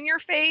kind of in your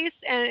face,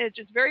 and it's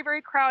just very,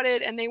 very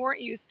crowded, and they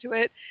weren't used to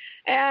it,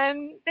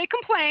 and they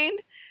complained,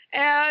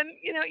 and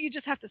you know, you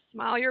just have to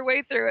smile your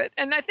way through it.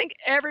 And I think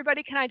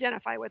everybody can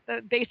identify with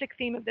the basic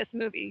theme of this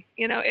movie.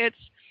 You know, it's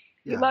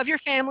you love your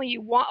family,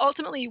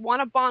 ultimately you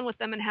want to bond with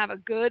them and have a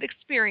good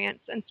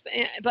experience,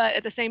 but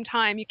at the same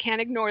time, you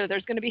can't ignore that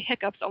there's going to be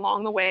hiccups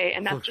along the way,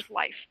 and that's just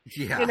life.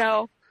 Yeah. You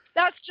know,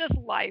 that's just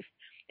life.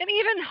 And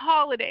even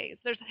holidays,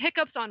 there's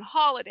hiccups on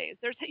holidays.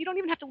 You don't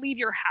even have to leave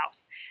your house.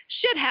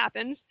 Shit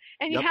happens,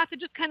 and you have to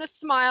just kind of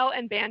smile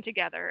and band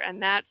together. And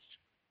that's,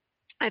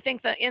 I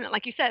think that,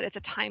 like you said, it's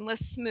a timeless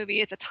movie.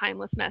 It's a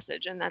timeless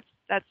message, and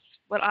that's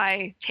what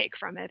I take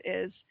from it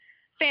is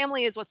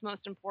family is what's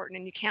most important,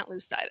 and you can't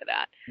lose sight of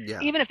that.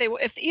 Yeah. Even if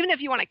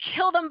you want to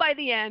kill them by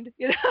the end,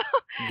 you know.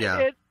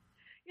 Yeah.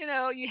 You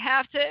know, you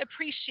have to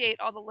appreciate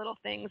all the little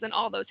things and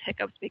all those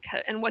hiccups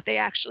and what they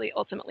actually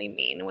ultimately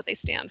mean and what they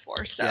stand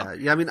for. So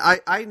yeah. I mean,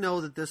 I know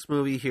that this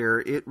movie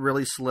here, it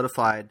really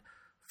solidified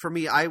for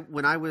me.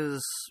 When I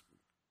was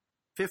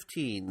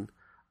 15,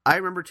 I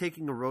remember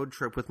taking a road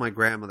trip with my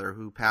grandmother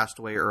who passed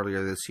away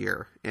earlier this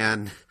year.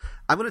 And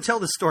I'm going to tell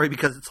this story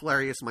because it's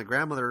hilarious. My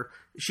grandmother,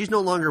 she's no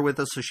longer with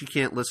us, so she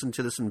can't listen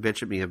to this and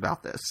bitch at me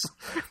about this.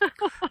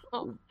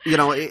 You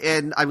know,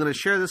 and I'm going to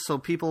share this so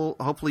people,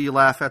 hopefully you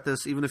laugh at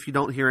this. Even if you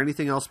don't hear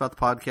anything else about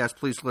the podcast,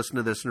 please listen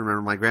to this and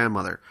remember my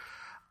grandmother.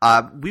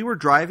 We were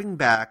driving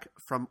back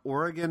from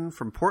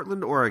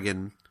Portland,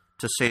 Oregon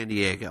to San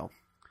Diego.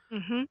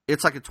 Mm-hmm.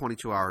 It's like a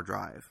 22-hour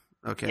drive.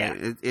 Okay.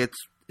 Yeah. It's,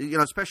 you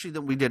know, especially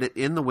that we did it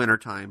in the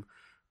wintertime.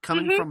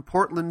 Coming from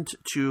Portland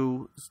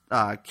to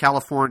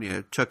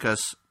California took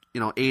us,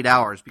 you know, 8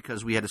 hours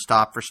because we had to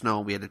stop for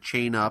snow. We had to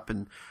chain up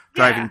and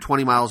driving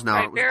 20 miles an hour.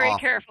 Right, it was very awful.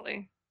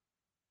 Carefully.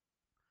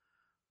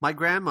 My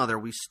grandmother,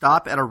 we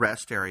stop at a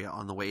rest area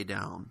on the way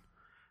down,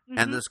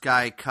 and this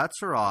guy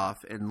cuts her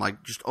off and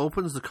like just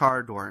opens the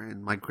car door,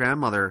 and my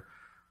grandmother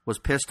was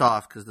pissed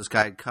off because this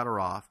guy had cut her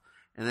off,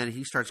 And then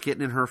he starts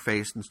getting in her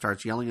face and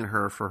starts yelling at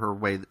her for her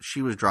way that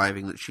she was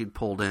driving, that she'd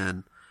pulled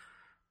in.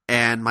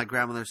 And my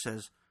grandmother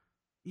says,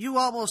 "You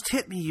almost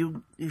hit me,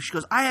 you..." She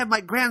goes, "I have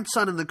my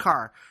grandson in the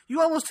car.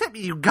 You almost hit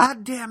me, you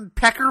goddamn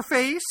pecker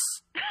face."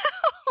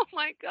 Oh,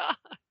 my God.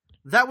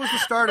 That was the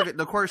start of it.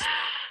 And, of course,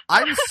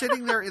 I'm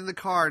sitting there in the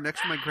car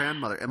next to my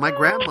grandmother. And my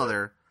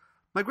grandmother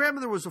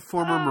was a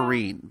former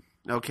Marine.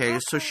 Okay,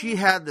 so she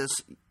had this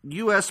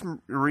U.S.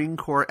 Marine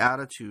Corps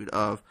attitude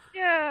of,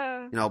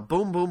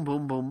 boom, boom,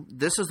 boom, boom.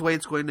 This is the way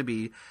it's going to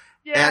be.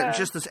 Yeah. And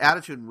just this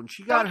attitude. And when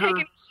she got Don't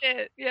take any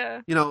shit.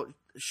 Yeah.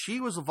 She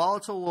was a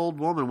volatile old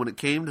woman when it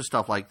came to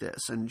stuff like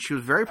this. And she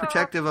was very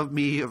protective of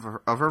me, of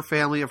her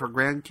family, of her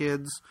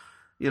grandkids.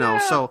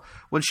 So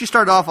when she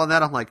started off on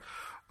that, I'm like,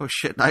 oh,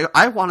 shit. And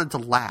I wanted to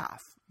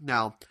laugh.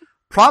 Now,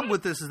 problem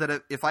with this is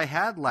that if I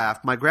had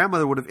laughed, my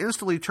grandmother would have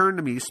instantly turned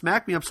to me,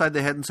 smacked me upside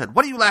the head, and said,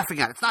 "What are you laughing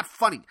at? It's not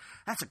funny.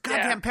 That's a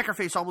goddamn pecker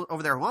face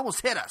over there who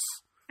almost hit us."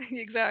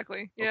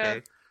 Exactly. Yeah.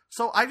 Okay.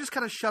 So I just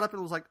kind of shut up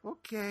and was like,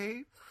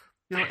 okay.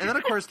 And then,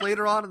 of course,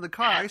 later on in the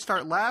car, I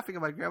start laughing,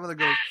 and my grandmother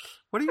goes,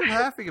 "What are you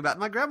laughing about?"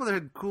 And my grandmother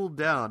had cooled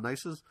down. And I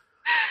says,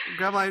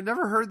 "Grandma, I've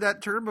never heard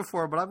that term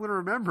before, but I'm going to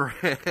remember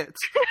it."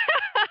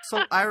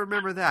 So I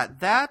remember that.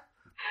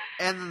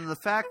 And then the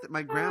fact that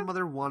my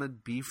grandmother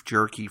wanted beef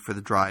jerky for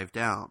the drive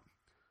down.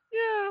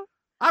 Yeah.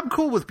 I'm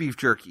cool with beef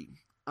jerky.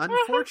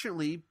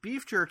 Unfortunately,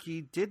 beef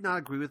jerky did not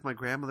agree with my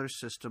grandmother's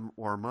system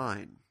or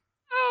mine.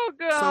 Oh,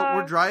 God. So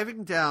we're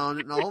driving down,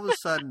 and all of a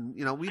sudden,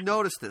 we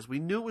noticed this. We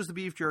knew it was the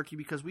beef jerky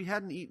because we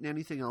hadn't eaten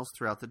anything else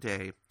throughout the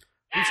day.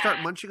 We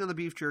start munching on the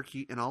beef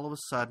jerky, and all of a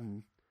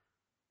sudden,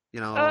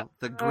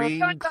 the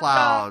green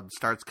cloud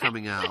starts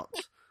coming out.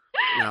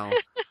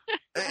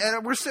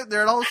 And we're sitting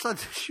there, and all of a sudden,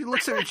 she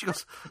looks at me and she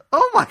goes,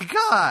 "Oh, my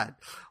God,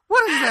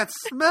 what is that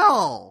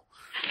smell?"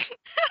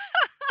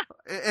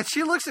 And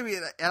she looks at me,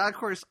 and of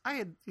course,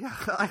 I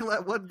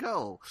let one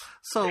go.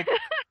 So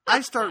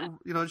I start,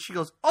 she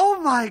goes,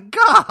 "Oh, my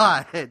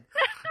God."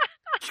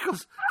 She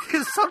goes,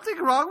 "Is something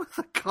wrong with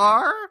the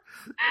car?"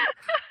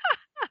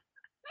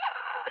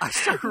 I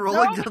start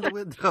rolling down the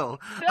window.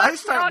 I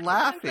start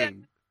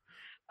laughing.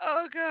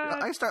 Oh,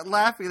 God. I start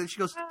laughing, and she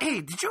goes,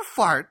 "Hey, did you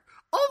fart?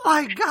 Oh,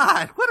 my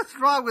God, what is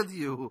wrong with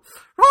you?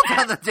 Roll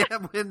down the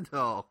damn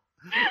window."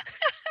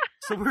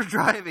 So we're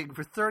driving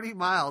for 30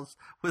 miles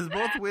with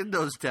both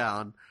windows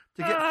down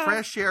to get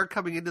fresh air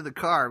coming into the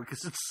car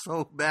because it's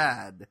so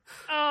bad.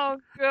 Oh,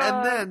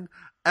 God.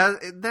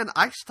 And then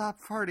I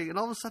stop farting, and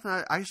all of a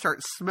sudden I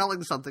start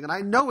smelling something, and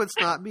I know it's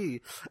not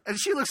me. And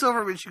she looks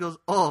over at me, and she goes,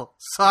 "Oh,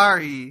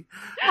 sorry."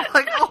 I'm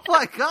like, "Oh,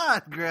 my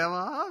God,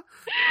 Grandma."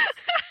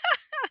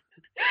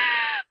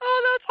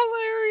 Oh, that's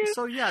hilarious.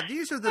 So, yeah,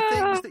 these are the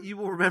things that you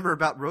will remember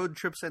about road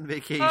trips and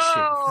vacations.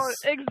 Oh,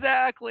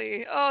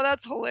 exactly. Oh,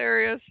 that's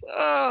hilarious.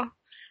 Oh,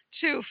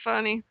 too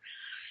funny.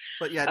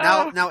 But, yeah,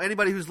 now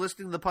anybody who's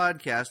listening to the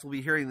podcast will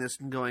be hearing this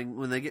and going,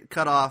 when they get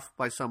cut off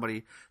by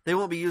somebody, they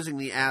won't be using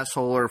the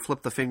asshole or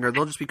flip the finger.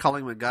 They'll just be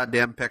calling him a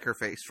goddamn pecker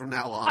face from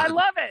now on. I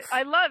love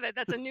it.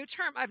 That's a new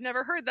term. I've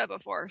never heard that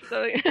before.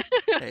 So,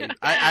 hey,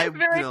 I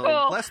very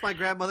cool. Bless my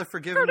grandmother for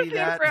giving me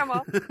that.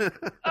 Grandma.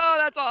 Oh,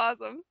 that's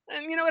awesome.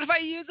 And you know what? If I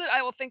use it,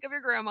 I will think of your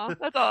grandma.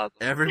 That's awesome.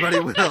 Everybody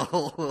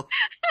will.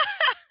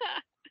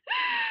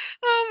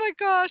 Oh, my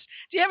gosh.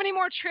 Do you have any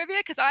more trivia?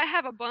 Because I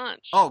have a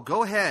bunch. Oh,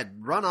 go ahead.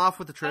 Run off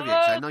with the trivia.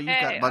 I know you've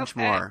got a bunch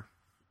more.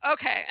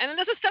 Okay. And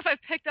this is stuff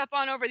I've picked up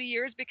on over the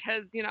years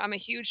because, I'm a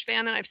huge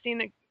fan and I've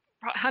seen it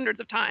hundreds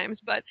of times.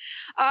 But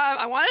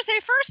I want to say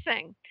first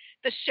thing,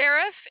 the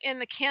sheriff in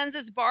the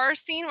Kansas bar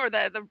scene or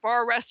the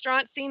bar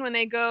restaurant scene when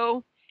they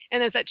go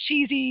and there's that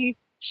cheesy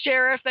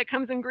sheriff that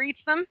comes and greets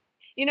them.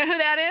 You know who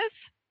that is?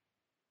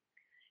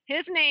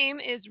 His name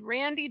is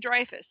Randy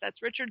Dreyfuss.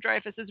 That's Richard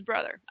Dreyfuss's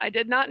brother. I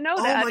did not know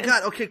that. Oh, my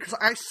God. Okay, because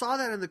I saw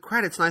that in the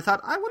credits, and I thought,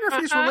 I wonder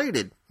if he's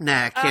related.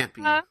 Nah, it can't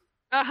be.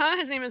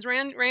 His name is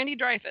Randy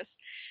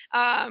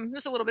Dreyfuss.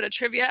 Just a little bit of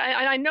trivia.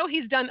 I know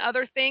he's done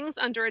other things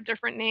under a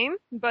different name,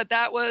 but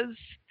that was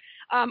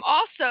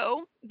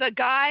also the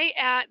guy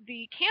at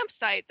the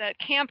campsite, that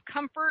Camp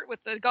Comfort with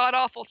the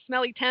god-awful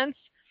smelly tents.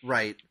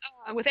 Right.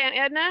 With Aunt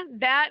Edna.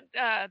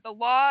 The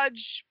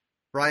lodge.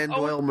 Brian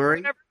Doyle Murray?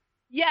 Whatever.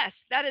 Yes,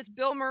 that is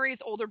Bill Murray's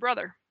older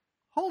brother.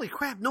 Holy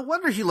crap, no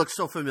wonder he looks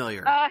so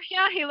familiar.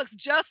 Yeah, he looks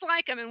just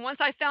like him. And once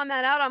I found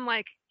that out, I'm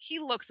like, he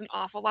looks an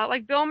awful lot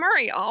like Bill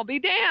Murray. I'll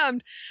be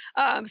damned.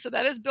 So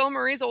that is Bill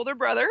Murray's older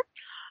brother,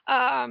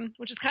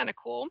 which is kind of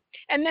cool.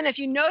 And then if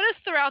you notice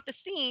throughout the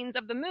scenes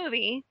of the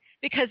movie,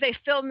 because they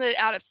filmed it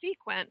out of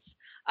sequence,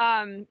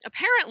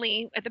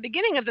 apparently at the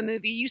beginning of the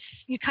movie,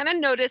 you kind of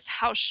notice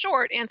how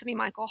short Anthony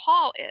Michael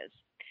Hall is.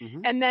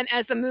 Mm-hmm. And then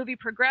as the movie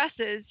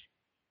progresses,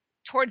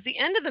 towards the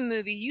end of the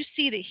movie, you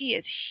see that he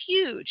is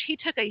huge. He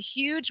took a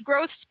huge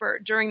growth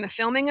spurt during the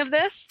filming of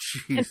this.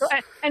 And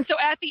so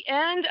at the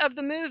end of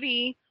the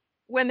movie,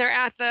 when they're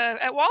at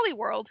Wally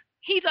World,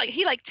 he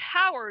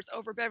towers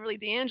over Beverly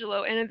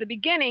D'Angelo. And at the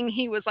beginning,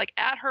 he was like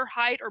at her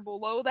height or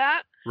below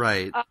that.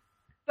 Right.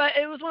 But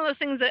it was one of those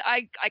things that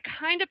I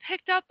kind of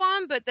picked up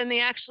on, but then they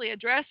actually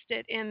addressed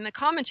it in the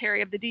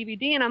commentary of the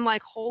DVD, and I'm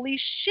like, holy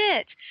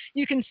shit!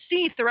 You can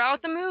see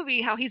throughout the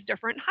movie how he's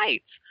different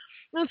heights.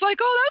 And it's like,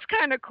 oh, that's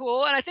kind of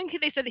cool. And I think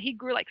they said that he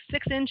grew like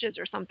 6 inches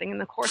or something in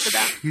the course of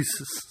that.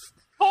 Jesus.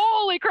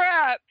 Holy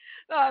crap!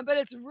 But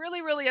it's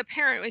really, really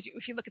apparent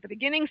if you look at the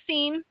beginning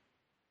scene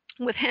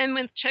with him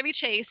with Chevy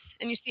Chase,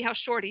 and you see how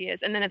short he is,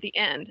 and then at the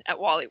end at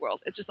Wally World,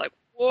 it's just like,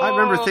 whoa. I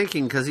remember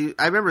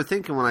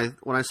thinking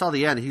when I saw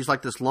the end, he's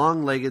like this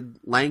long-legged,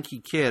 lanky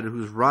kid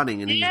who's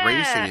running and he's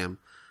racing him.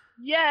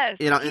 Yes.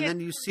 You know, and then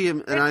you see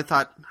him, and I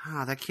thought,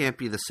 that can't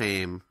be the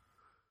same.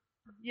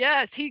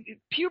 Yes,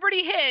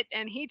 puberty hit,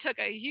 and he took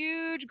a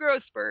huge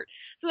growth spurt.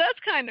 So that's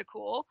kind of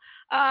cool.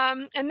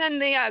 And then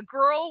the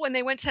girl, when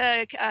they went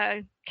to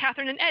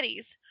Catherine and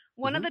Eddie's,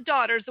 one of the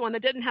daughters, the one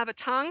that didn't have a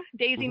tongue,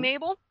 Daisy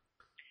Mabel,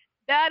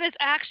 that is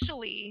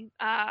actually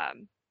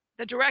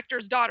the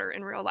director's daughter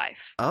in real life.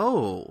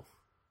 Oh.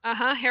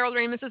 Harold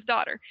Ramis's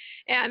daughter,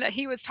 and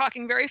he was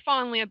talking very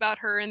fondly about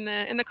her in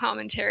the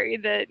commentary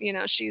that, you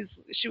know, she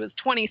was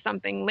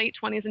 20-something, late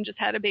 20s, and just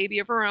had a baby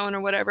of her own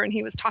or whatever, and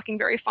he was talking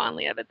very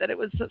fondly of it, that it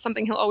was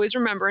something he'll always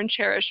remember and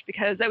cherish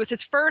because that was his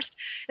first,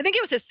 I think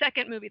it was his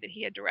second movie that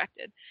he had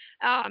directed.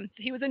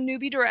 He was a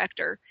newbie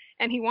director,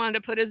 and he wanted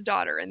to put his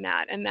daughter in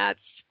that, and I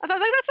thought,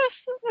 like,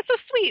 that's so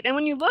sweet. And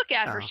when you look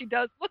at her, she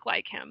does look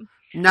like him.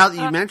 Now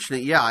that you mention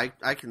it, yeah,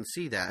 I can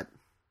see that.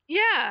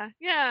 Yeah.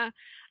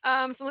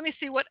 So let me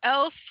see what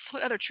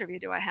other trivia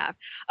do I have?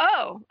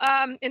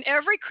 In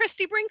every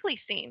Christy Brinkley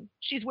scene,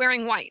 she's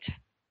wearing white.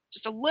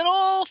 Just a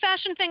little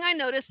fashion thing I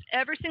noticed.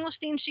 Every single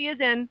scene she is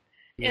in,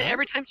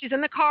 every time she's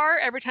in the car,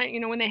 every time, you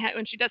know, when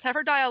she does have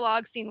her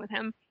dialogue scene with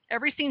him,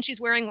 every scene she's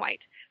wearing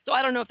white. So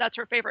I don't know if that's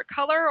her favorite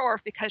color or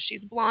if because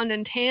she's blonde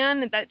and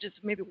tan, that just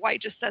maybe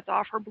white just sets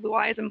off her blue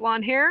eyes and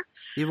blonde hair.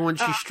 Even when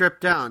she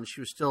stripped down, she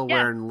was still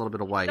wearing a little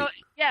bit of white. So,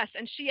 yes,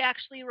 and she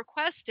actually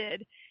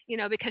requested, you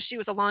know, because she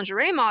was a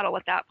lingerie model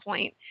at that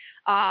point.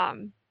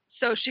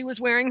 So she was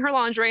wearing her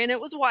lingerie and it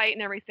was white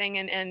and everything.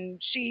 And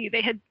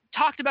they had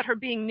talked about her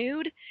being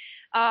nude.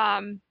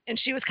 And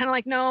she was kind of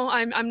like, no,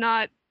 I'm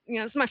not, you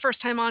know, this is my first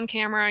time on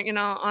camera, you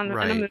know, in a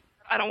movie.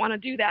 I don't want to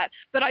do that,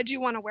 but I do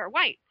want to wear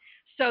white.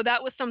 So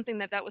that was something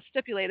that was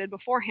stipulated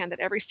beforehand, that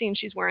every scene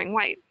she's wearing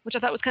white, which I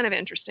thought was kind of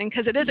interesting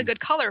because it is a good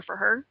color for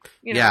her.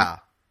 You know? Yeah.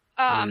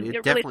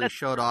 It definitely really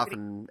showed off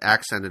and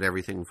accented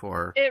everything for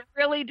her. It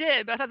really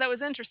did, but I thought that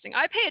was interesting.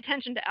 I pay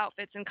attention to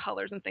outfits and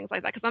colors and things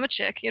like that because I'm a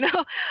chick, you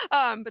know,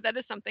 but that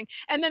is something.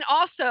 And then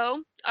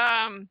also,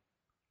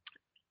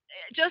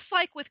 just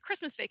like with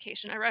Christmas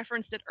Vacation, I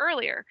referenced it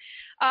earlier,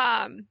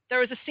 there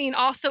was a scene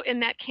also in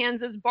that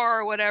Kansas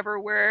bar or whatever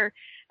where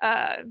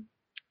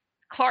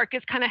Clark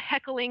is kind of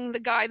heckling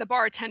the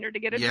bartender to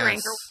get a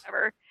drink or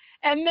whatever.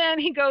 And then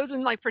he goes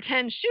and like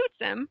pretends shoots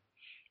him.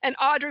 And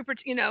Audrey,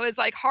 you know, is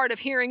like hard of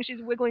hearing. She's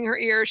wiggling her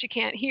ear. She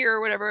can't hear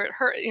or whatever. It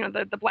hurt, you know,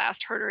 the blast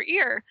hurt her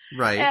ear.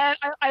 Right. And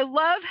I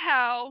love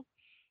how,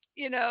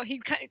 you know,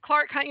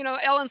 Clark, you know,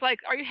 Ellen's like,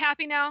 are you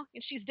happy now?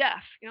 And she's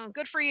deaf. You know,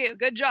 good for you.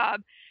 Good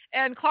job.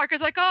 And Clark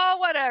is like, oh,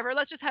 whatever.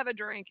 Let's just have a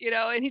drink, you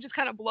know, and he just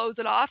kind of blows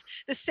it off.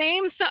 A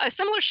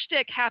similar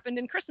shtick happened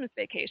in Christmas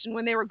Vacation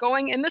when they were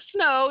going in the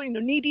snow, you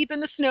know, knee deep in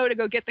the snow to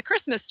go get the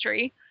Christmas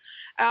tree.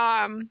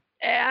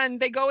 And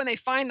they go and they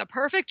find the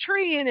perfect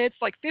tree and it's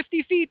like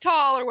 50 feet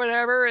tall or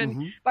whatever.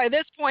 And by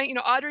this point, you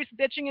know, Audrey's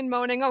bitching and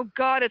moaning, oh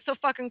God, it's so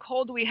fucking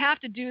cold. Do we have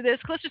to do this?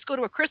 Let's just go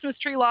to a Christmas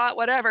tree lot,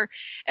 whatever.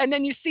 And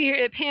then you see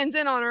it pans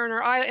in on her and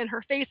her eye and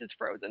her face is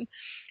frozen.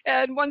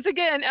 And once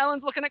again,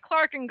 Ellen's looking at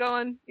Clark and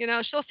going, you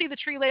know, she'll see the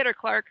tree later,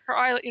 Clark. Her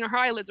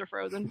eyelids are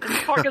frozen. And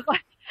Clark is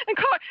like,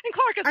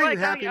 Clark is like,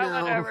 oh,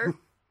 yeah, whatever.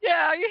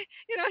 Yeah,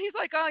 you know, he's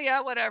like, oh yeah,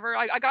 whatever.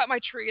 I got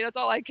my tree. That's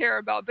all I care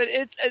about. But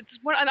it's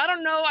and I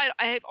don't know.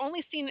 I've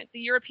only seen the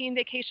European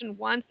Vacation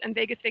once and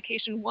Vegas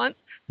Vacation once,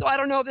 so I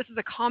don't know if this is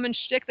a common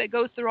shtick that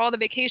goes through all the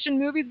vacation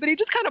movies. But he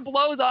just kind of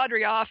blows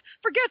Audrey off,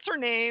 forgets her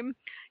name.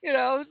 You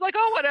know, it's like,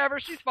 oh,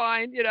 whatever, she's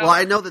fine. You know. Well,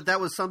 I know that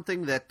was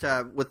something that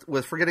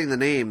with forgetting the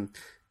name.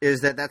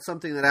 Is that's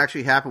something that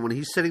actually happened when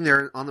he's sitting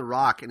there on the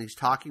rock and he's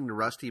talking to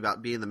Rusty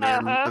about being the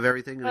man of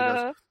everything. And he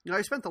goes, you know,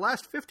 I spent the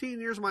last 15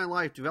 years of my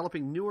life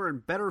developing newer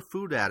and better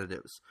food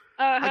additives.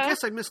 I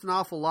guess I missed an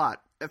awful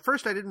lot. At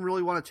first, I didn't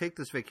really want to take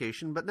this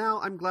vacation, but now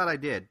I'm glad I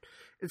did.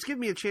 It's given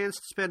me a chance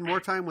to spend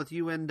more time with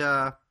you and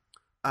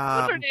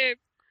what's her name?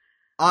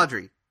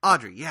 Audrey,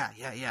 yeah.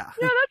 Yeah,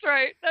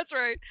 that's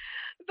right.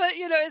 But,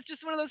 you know, it's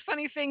just one of those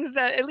funny things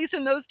that, at least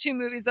in those two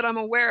movies that I'm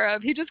aware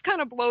of, he just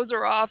kind of blows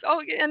her off. Oh,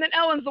 and then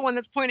Ellen's the one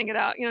that's pointing it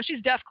out. You know,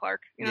 she's deaf,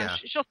 Clark. You know,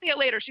 she'll see it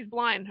later. She's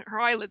blind. Her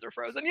eyelids are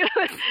frozen. You know,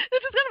 it's just kind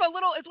of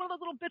it's one of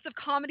those little bits of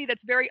comedy that's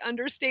very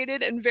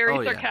understated and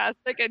very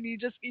sarcastic, and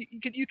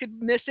you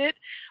could miss it.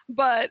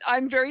 But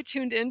I'm very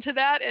tuned into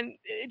that, and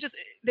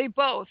they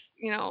both,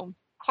 you know,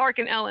 Clark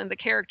and Ellen, the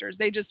characters,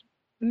 they just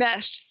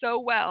meshed so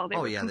well. They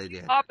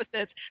did.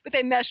 Opposites, but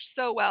they meshed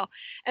so well.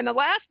 And the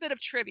last bit of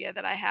trivia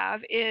that I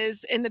have is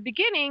in the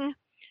beginning,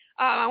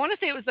 I want to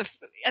say it was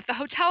at the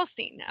hotel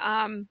scene,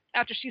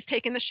 after she's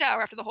taken the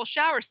shower, after the whole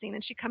shower scene,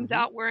 and she comes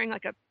out wearing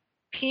like a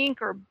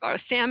pink or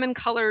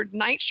salmon-colored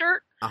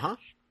nightshirt. Uh-huh.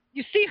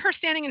 You see her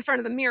standing in front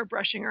of the mirror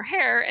brushing her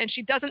hair, and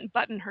she doesn't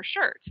button her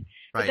shirt.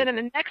 But Right. then in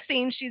the next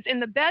scene, she's in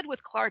the bed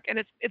with Clark, and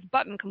it's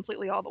buttoned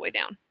completely all the way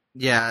down.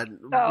 Yeah,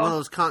 one of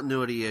those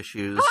continuity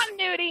issues.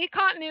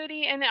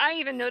 Continuity, and I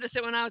even noticed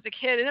it when I was a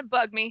kid, and it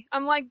bugged me.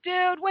 I'm like,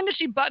 dude, when did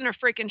she button her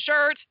freaking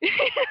shirt?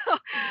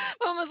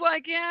 Mom was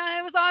like, yeah,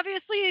 it was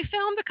obviously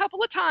filmed a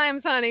couple of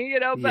times, honey,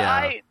 but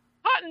Yeah.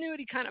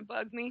 continuity kind of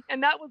bugs me,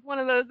 and that was one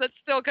of those that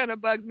still kind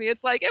of bugs me.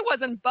 It's like, it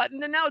wasn't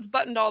buttoned, and now it's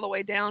buttoned all the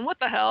way down. What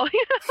the hell?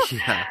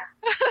 Yeah.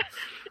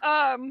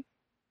 And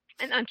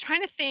I'm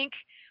trying to think,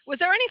 was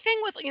there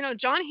anything with,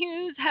 John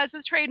Hughes has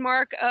the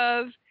trademark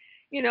of,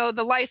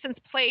 the license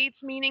plates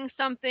meaning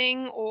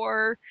something,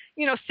 or,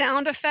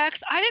 sound effects.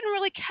 I didn't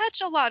really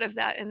catch a lot of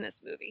that in this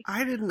movie.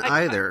 I didn't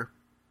either.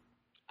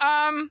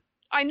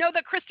 I know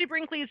that Christy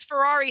Brinkley's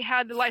Ferrari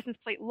had the license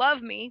plate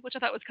 "Love Me," which I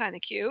thought was kind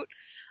of cute.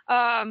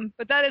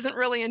 But that isn't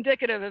really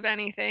indicative of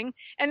anything.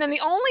 And then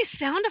the only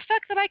sound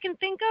effect that I can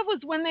think of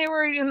was when they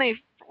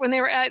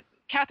were at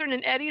Catherine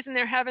and Eddie's and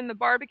they're having the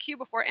barbecue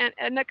before Aunt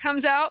Edna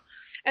comes out,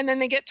 and then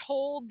they get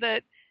told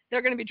that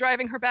they're going to be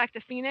driving her back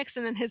to Phoenix,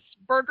 and then his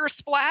burger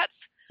splats.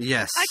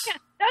 Yes.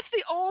 That's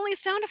the only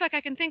sound effect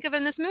I can think of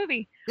in this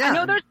movie. Yeah. I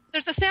know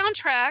there's a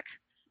soundtrack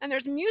and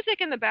there's music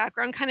in the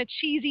background, kind of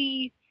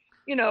cheesy,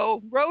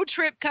 road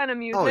trip kind of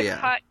music. Oh,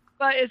 yeah.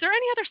 But is there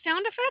any other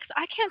sound effects?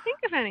 I can't think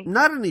of any.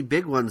 Not any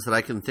big ones that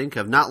I can think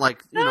of. Not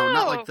like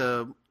not like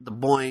the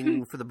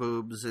boing for the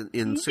boobs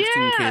in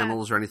 16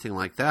 Candles or anything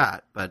like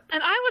that. But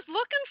and I was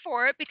looking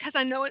for it because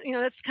I know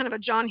that's kind of a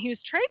John Hughes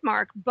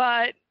trademark.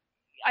 But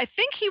I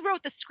think he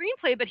wrote the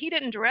screenplay, but he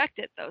didn't direct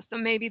it though. So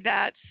maybe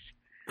that's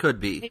could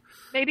be.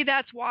 Maybe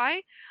that's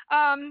why.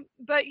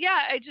 But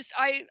yeah,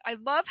 I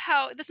love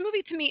how this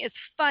movie to me is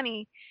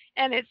funny.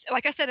 And it's,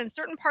 like I said, in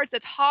certain parts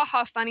it's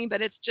ha-ha funny, but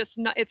it's just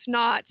not,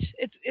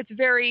 it's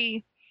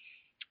very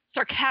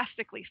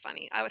sarcastically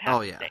funny, I would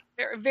have to say.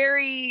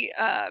 Very,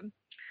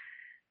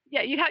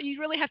 you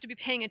really have to be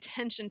paying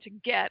attention to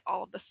get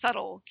all of the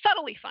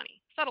subtly funny.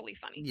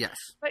 Yes.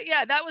 But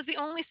yeah, that was the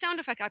only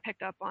sound effect I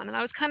picked up on, and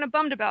I was kind of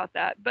bummed about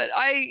that. But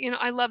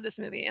I love this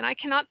movie, and I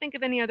cannot think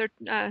of any other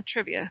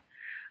trivia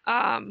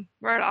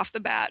right off the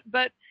bat.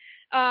 But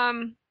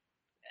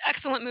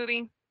excellent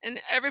movie. And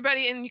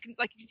everybody, and you can,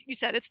 like you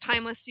said, it's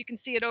timeless. You can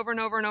see it over and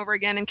over and over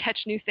again and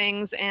catch new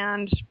things,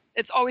 and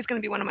it's always going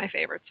to be one of my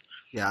favorites.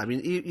 Yeah, I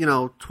mean,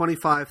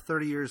 25,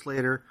 30 years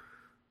later,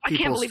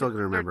 people are still going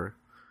to remember.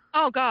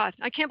 Oh, God.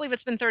 I can't believe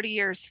it's been 30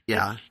 years.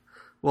 Yeah.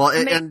 Well,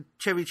 and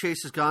Chevy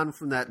Chase has gone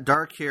from that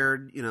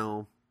dark-haired,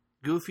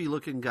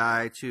 goofy-looking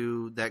guy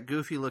to that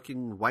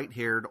goofy-looking,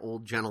 white-haired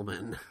old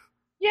gentleman.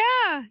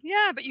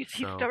 Yeah, but he's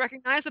still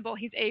recognizable.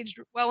 He's aged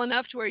well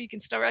enough to where you can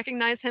still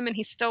recognize him, and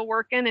he's still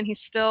working, and he's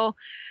still,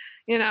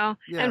 Yeah.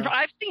 And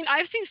I've seen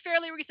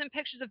fairly recent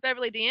pictures of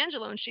Beverly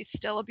D'Angelo, and she's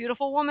still a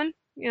beautiful woman.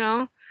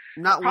 Not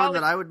one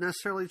that I would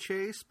necessarily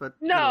chase, but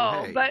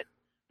no, hey. but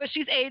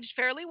she's aged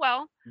fairly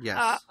well.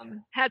 Yes.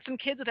 Had some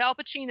kids with Al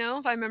Pacino,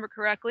 if I remember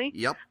correctly.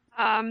 Yep.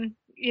 Very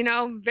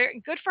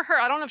good for her.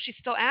 I don't know if she's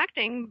still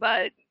acting,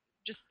 but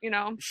just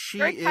she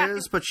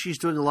is, but she's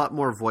doing a lot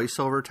more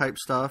voiceover type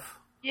stuff.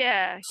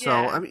 Yeah. So,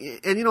 I mean,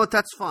 and you know what?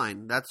 That's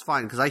fine. That's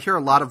fine. Because I hear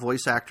a lot of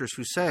voice actors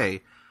who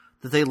say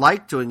that they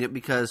like doing it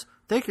because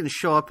they can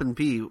show up and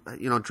be,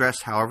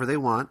 dressed however they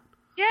want.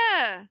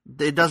 Yeah.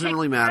 It doesn't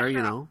really matter,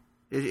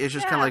 It's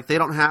just kind of like they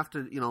don't have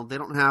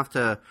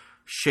to,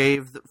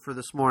 shave for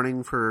this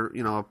morning for,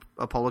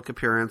 a public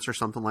appearance or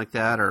something like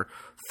that, or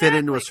fit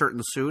into a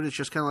certain suit. It's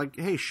just kind of like,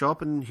 hey, show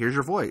up and here's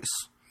your voice.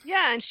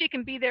 Yeah, and she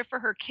can be there for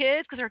her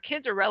kids because her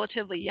kids are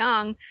relatively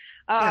young.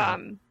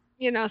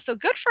 So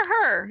good for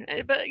her.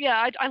 But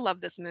yeah, I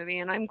love this movie,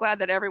 and I'm glad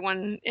that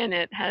everyone in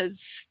it has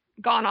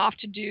gone off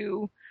to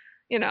do,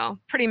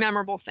 pretty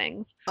memorable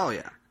things. Oh,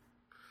 yeah.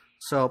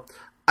 So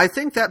I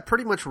think that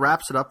pretty much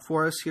wraps it up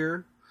for us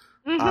here.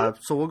 Mm-hmm.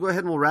 So we'll go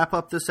ahead and we'll wrap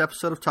up this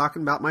episode of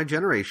Talking About My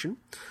Generation.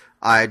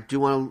 I do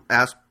want to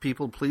ask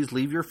people, please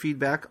leave your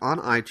feedback on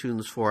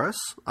iTunes for us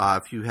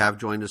if you have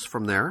joined us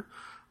from there.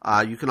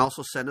 You can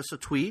also send us a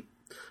tweet.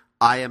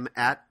 I am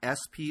at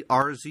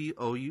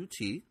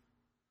SPRZOUT.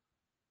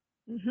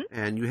 Mm-hmm.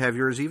 And you have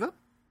yours, Eva?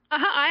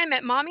 I am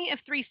at Mommy of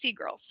 3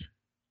 Seagirls.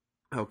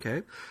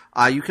 Okay.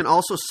 You can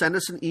also send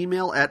us an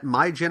email at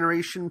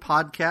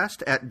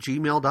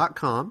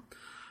mygenerationpodcast@gmail.com.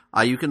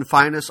 You can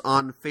find us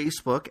on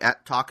Facebook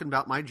at Talking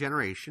About My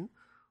Generation,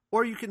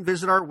 or you can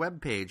visit our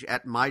webpage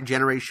at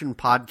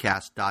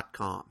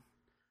mygenerationpodcast.com.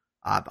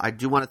 I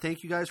do want to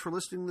thank you guys for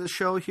listening to the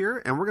show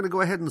here, and we're going to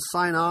go ahead and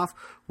sign off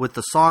with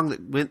the song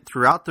that went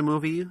throughout the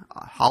movie,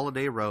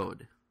 Holiday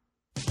Road.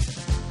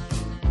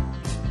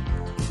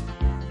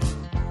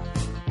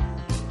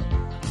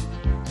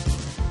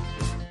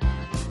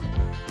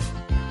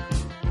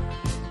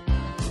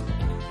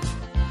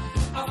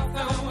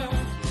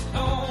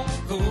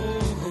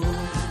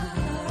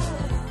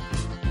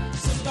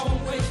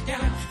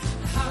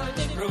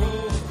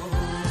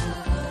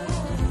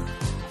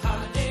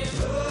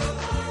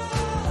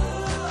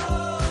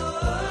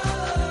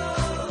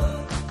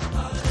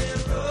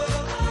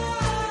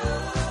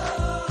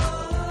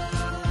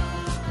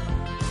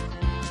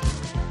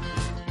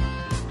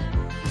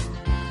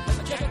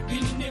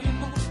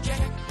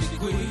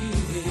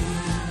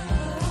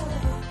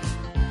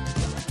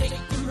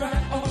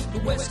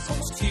 West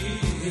Coast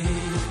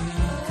kid.